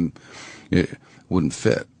Soundgarden. It wouldn't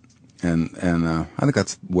fit. And I think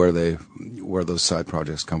that's where those side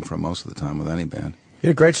projects come from most of the time with any band. You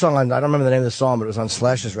had a great song on, I don't remember the name of the song, but it was on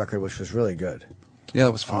Slash's record, which was really good. Yeah,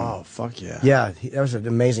 that was fun. Oh, fuck yeah. Yeah, that was an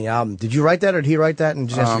amazing album. Did you write that, or did he write that and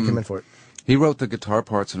just asked you to come in for it? He wrote the guitar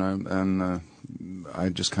parts, and I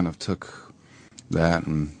just kind of took that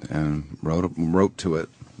and wrote to it,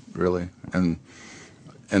 really, and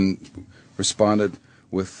responded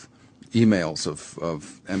with emails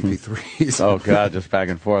of MP3s. Oh God, just back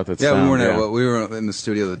and forth. We were in the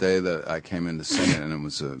studio the day that I came in to sing it, and it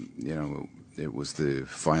was it was the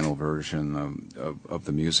final version of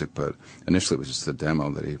the music, but initially it was just a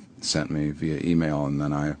demo that he sent me via email, and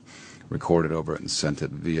then I recorded over it and sent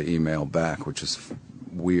it via email back, which is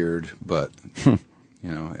weird, but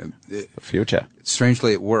future.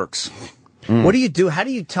 Strangely, it works. What do you do? How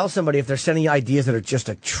do you tell somebody if they're sending you ideas that are just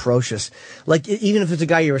atrocious? Like, even if it's a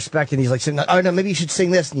guy you respect and he's like saying, oh, no, maybe you should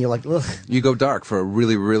sing this. And you're like, ugh. You go dark for a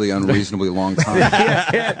really, really unreasonably long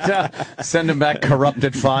time. Send him back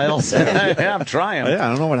corrupted files. Yeah, I'm trying. Yeah, I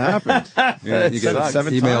don't know what happened. Yeah, you get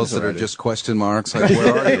emails that are just question marks, like,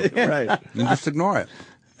 where are you? Right. And just ignore it.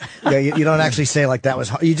 Yeah, you don't actually say, like, that was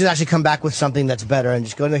hard. You just actually come back with something that's better and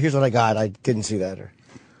just go, no, here's what I got. I didn't see that. Or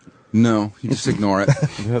No, you just ignore it.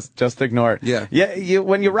 just ignore it. Yeah. Yeah.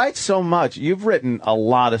 When you write so much, you've written a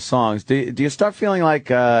lot of songs. Do you start feeling like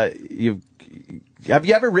have you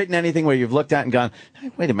ever written anything where you've looked at and gone, hey,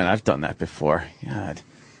 wait a minute, I've done that before? God.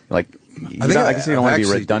 Like, I guess you don't want to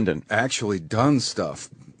be redundant. Actually done stuff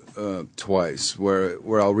twice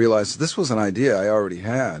where I'll realize this was an idea I already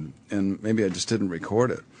had, and maybe I just didn't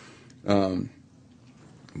record it.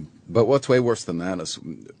 But what's way worse than that is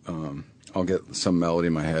I'll get some melody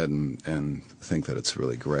in my head and think that it's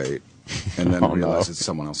really great, and then realize it's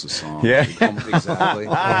someone else's song. Yeah. Exactly.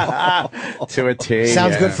 To a T.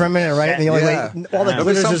 Sounds good for a minute, right? And you're like, wait, all the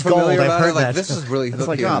glitters is gold. I've heard that. This is really hooky. It's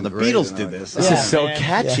like, oh, the Beatles did this. This is so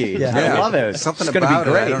catchy. Yeah. I love it. Something it's gonna about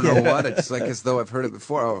be great. it. I don't know what. It's like as though I've heard it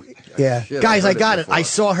before. Oh, Yeah. shit, Guys, I've I heard got it. before. I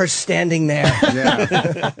saw her standing there.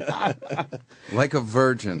 Yeah. Like a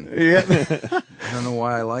virgin. Yeah. I don't know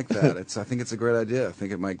why I like that. I think it's a great idea. I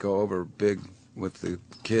think it might go over big with the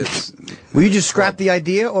kids. Will you just scrap the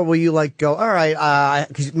idea, or will you like go, all right,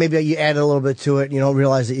 because maybe you added a little bit to it and you don't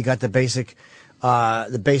realize that you got the basic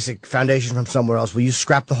foundation from somewhere else? Will you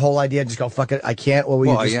scrap the whole idea and just go, fuck it, I can't, or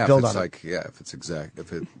will you just build on it?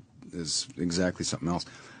 if it is exactly something else.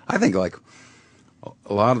 I think like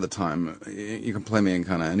a lot of the time you can play me in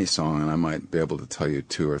kind of any song and I might be able to tell you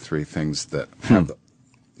 2 or 3 things that have the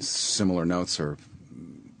similar notes or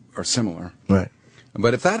are similar. Right.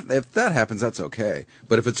 But if that happens, that's okay.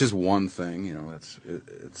 But if it's just one thing,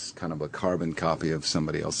 it's kind of a carbon copy of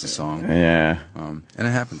somebody else's song. Yeah. And it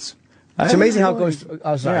happens. It's amazing how it goes.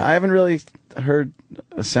 Oh, sorry. Yeah, I haven't really heard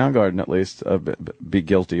Soundgarden, at least, be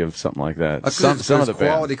guilty of something like that. Some of the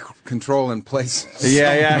quality control in place.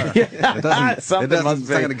 Yeah. It doesn't. It's Something not must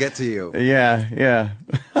be. going to get to you. Yeah.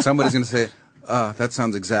 Somebody's going to say, that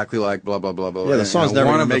sounds exactly like blah, blah, blah, blah. Yeah, the song's never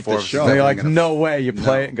one gonna of make the four show. is They're like, definitely no way. You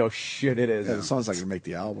play it and go, shit, it is. Yeah, the song's not going to make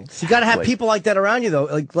the album. So you got to have people like that around you,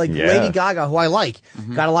 though. Like Yeah. Lady Gaga, who I like,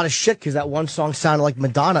 got a lot of shit because that one song sounded like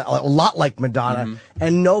Madonna, a lot like Madonna,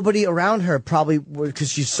 and nobody around her probably, because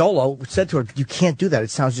she's solo, said to her, "You can't do that. It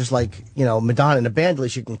sounds just like Madonna." In a band, at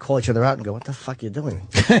least you can call each other out and go, "What the fuck are you doing?"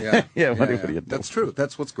 Yeah, What do you do? That's true.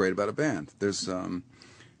 That's what's great about a band. There's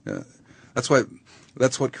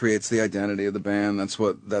that's what creates the identity of the band. That's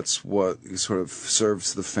what sort of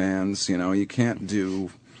serves the fans. You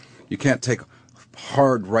can't take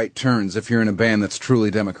hard right turns if you're in a band that's truly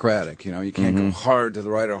democratic. You can't go hard to the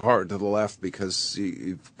right or hard to the left because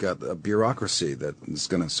you've got a bureaucracy that is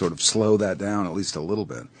going to sort of slow that down at least a little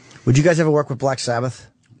bit. Would you guys ever work with Black Sabbath?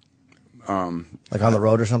 Like on the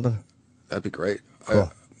road or something? That'd be great. Cool.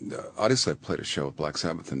 Obviously, I played a show with Black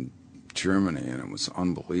Sabbath in Germany, and it was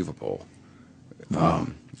unbelievable. I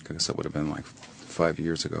guess that would have been like 5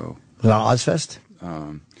 years ago. Was it on Ozfest?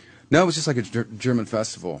 No, it was just like a German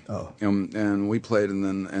festival. Oh. And we played, and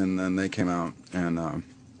then they came out, and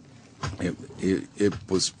it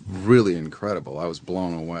was really incredible. I was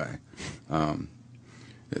blown away.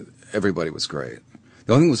 Everybody was great.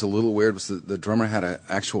 The only thing that was a little weird was the drummer had an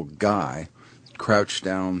actual guy crouched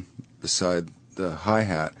down beside the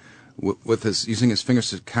hi-hat using his fingers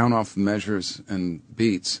to count off measures and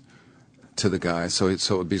beats to the guy, so it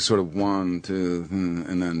would be sort of 1, 2,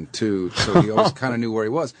 and then 2. So he always kind of knew where he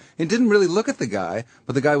was. He didn't really look at the guy,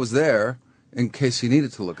 but the guy was there in case he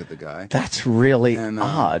needed to look at the guy. That's really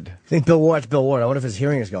odd. I think Bill Ward's Bill Ward. I wonder if his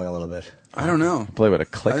hearing is going a little bit. I don't know. Play with a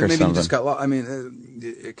click or Maybe something. he just got lost. I mean,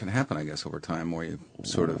 it can happen, I guess, over time where you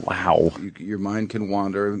sort of your mind can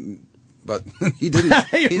wander. But he didn't.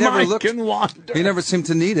 He never looked. He never seemed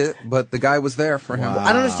to need it. But the guy was there for him.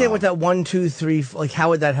 I don't understand what that 1, 2, 3. Like, how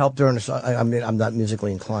would that help during a song? I mean, I'm not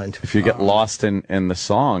musically inclined. If you get lost in the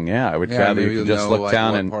song, I would rather you could just look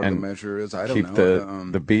down and measure is. I don't keep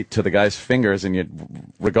know. the beat to the guy's fingers,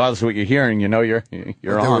 and regardless of what you're hearing, you're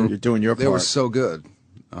on. You're doing your part. They were so good.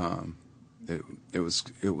 It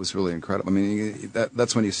was really incredible. I mean,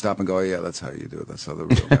 that's when you stop and go, oh, yeah, that's how you do it. That's how the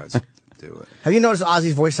real guys do it. Have you noticed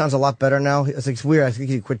Ozzy's voice sounds a lot better now? It's weird. I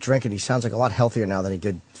think he quit drinking. He sounds like a lot healthier now than he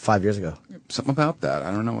did 5 years ago. Something about that.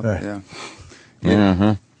 I don't know. Right.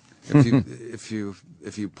 Yeah. If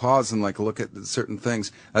you pause and like look at certain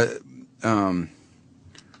things, I don't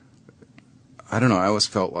know. I always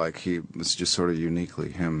felt like he was just sort of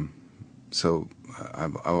uniquely him. So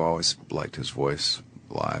I've always liked his voice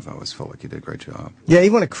live. I always felt like he did a great job. Yeah,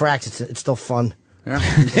 even when it cracks, it's still fun. Yeah,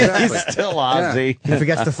 exactly. He's still Ozzy. He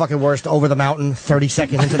forgets the fucking worst over the mountain 30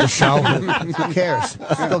 seconds into the show. Who cares?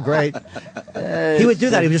 It's still great. He would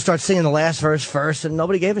do that. He would just start singing the last verse first, and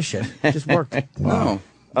nobody gave a shit. It just worked. Wow.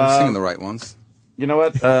 We're singing the right ones. You know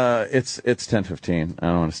what? It's 10:15. I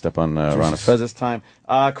don't want to step on Ron Fez's time.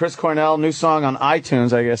 Chris Cornell, new song on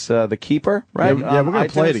iTunes. I guess The Keeper, right? Yeah, we're gonna iTunes.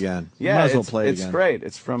 play it again. Yeah, might as well play it again. It's great.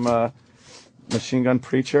 It's from Machine Gun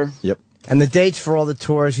Preacher. Yep. And the dates for all the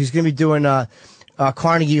tours, he's going to be doing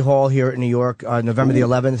Carnegie Hall here in New York, November the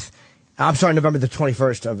 11th. I'm sorry, November the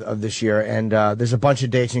 21st of this year. And there's a bunch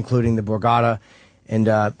of dates, including the Borgata and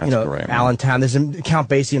great, Allentown. There's Count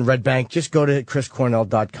Basie and Red Bank. Just go to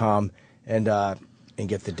chriscornell.com and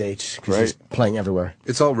get the dates. Because he's playing everywhere.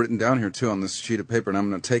 It's all written down here, too, on this sheet of paper, and I'm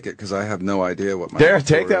going to take it because I have no idea what my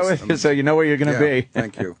Take that with you so you know where you're going to be.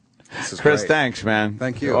 Thank you. This is Chris, great. Thanks, man.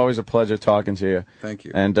 Thank you. Always a pleasure talking to you. Thank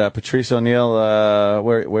you. And Patrice O'Neill,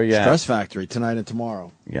 where you at? Stress Factory tonight and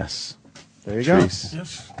tomorrow. Yes. There you Patrice go.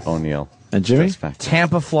 Yes. O'Neill. And Jimmy?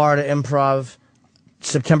 Tampa, Florida Improv,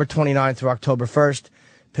 September 29th through October 1st.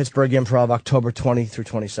 Pittsburgh Improv, October 20th through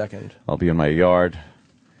 22nd. I'll be in my yard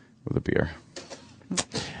with a beer.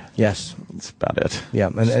 Yes. That's about it. Yeah,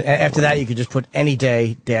 and after that, you could just put any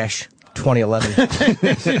day dash 2011.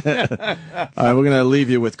 All right, we're going to leave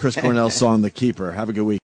you with Chris Cornell's song, The Keeper. Have a good week.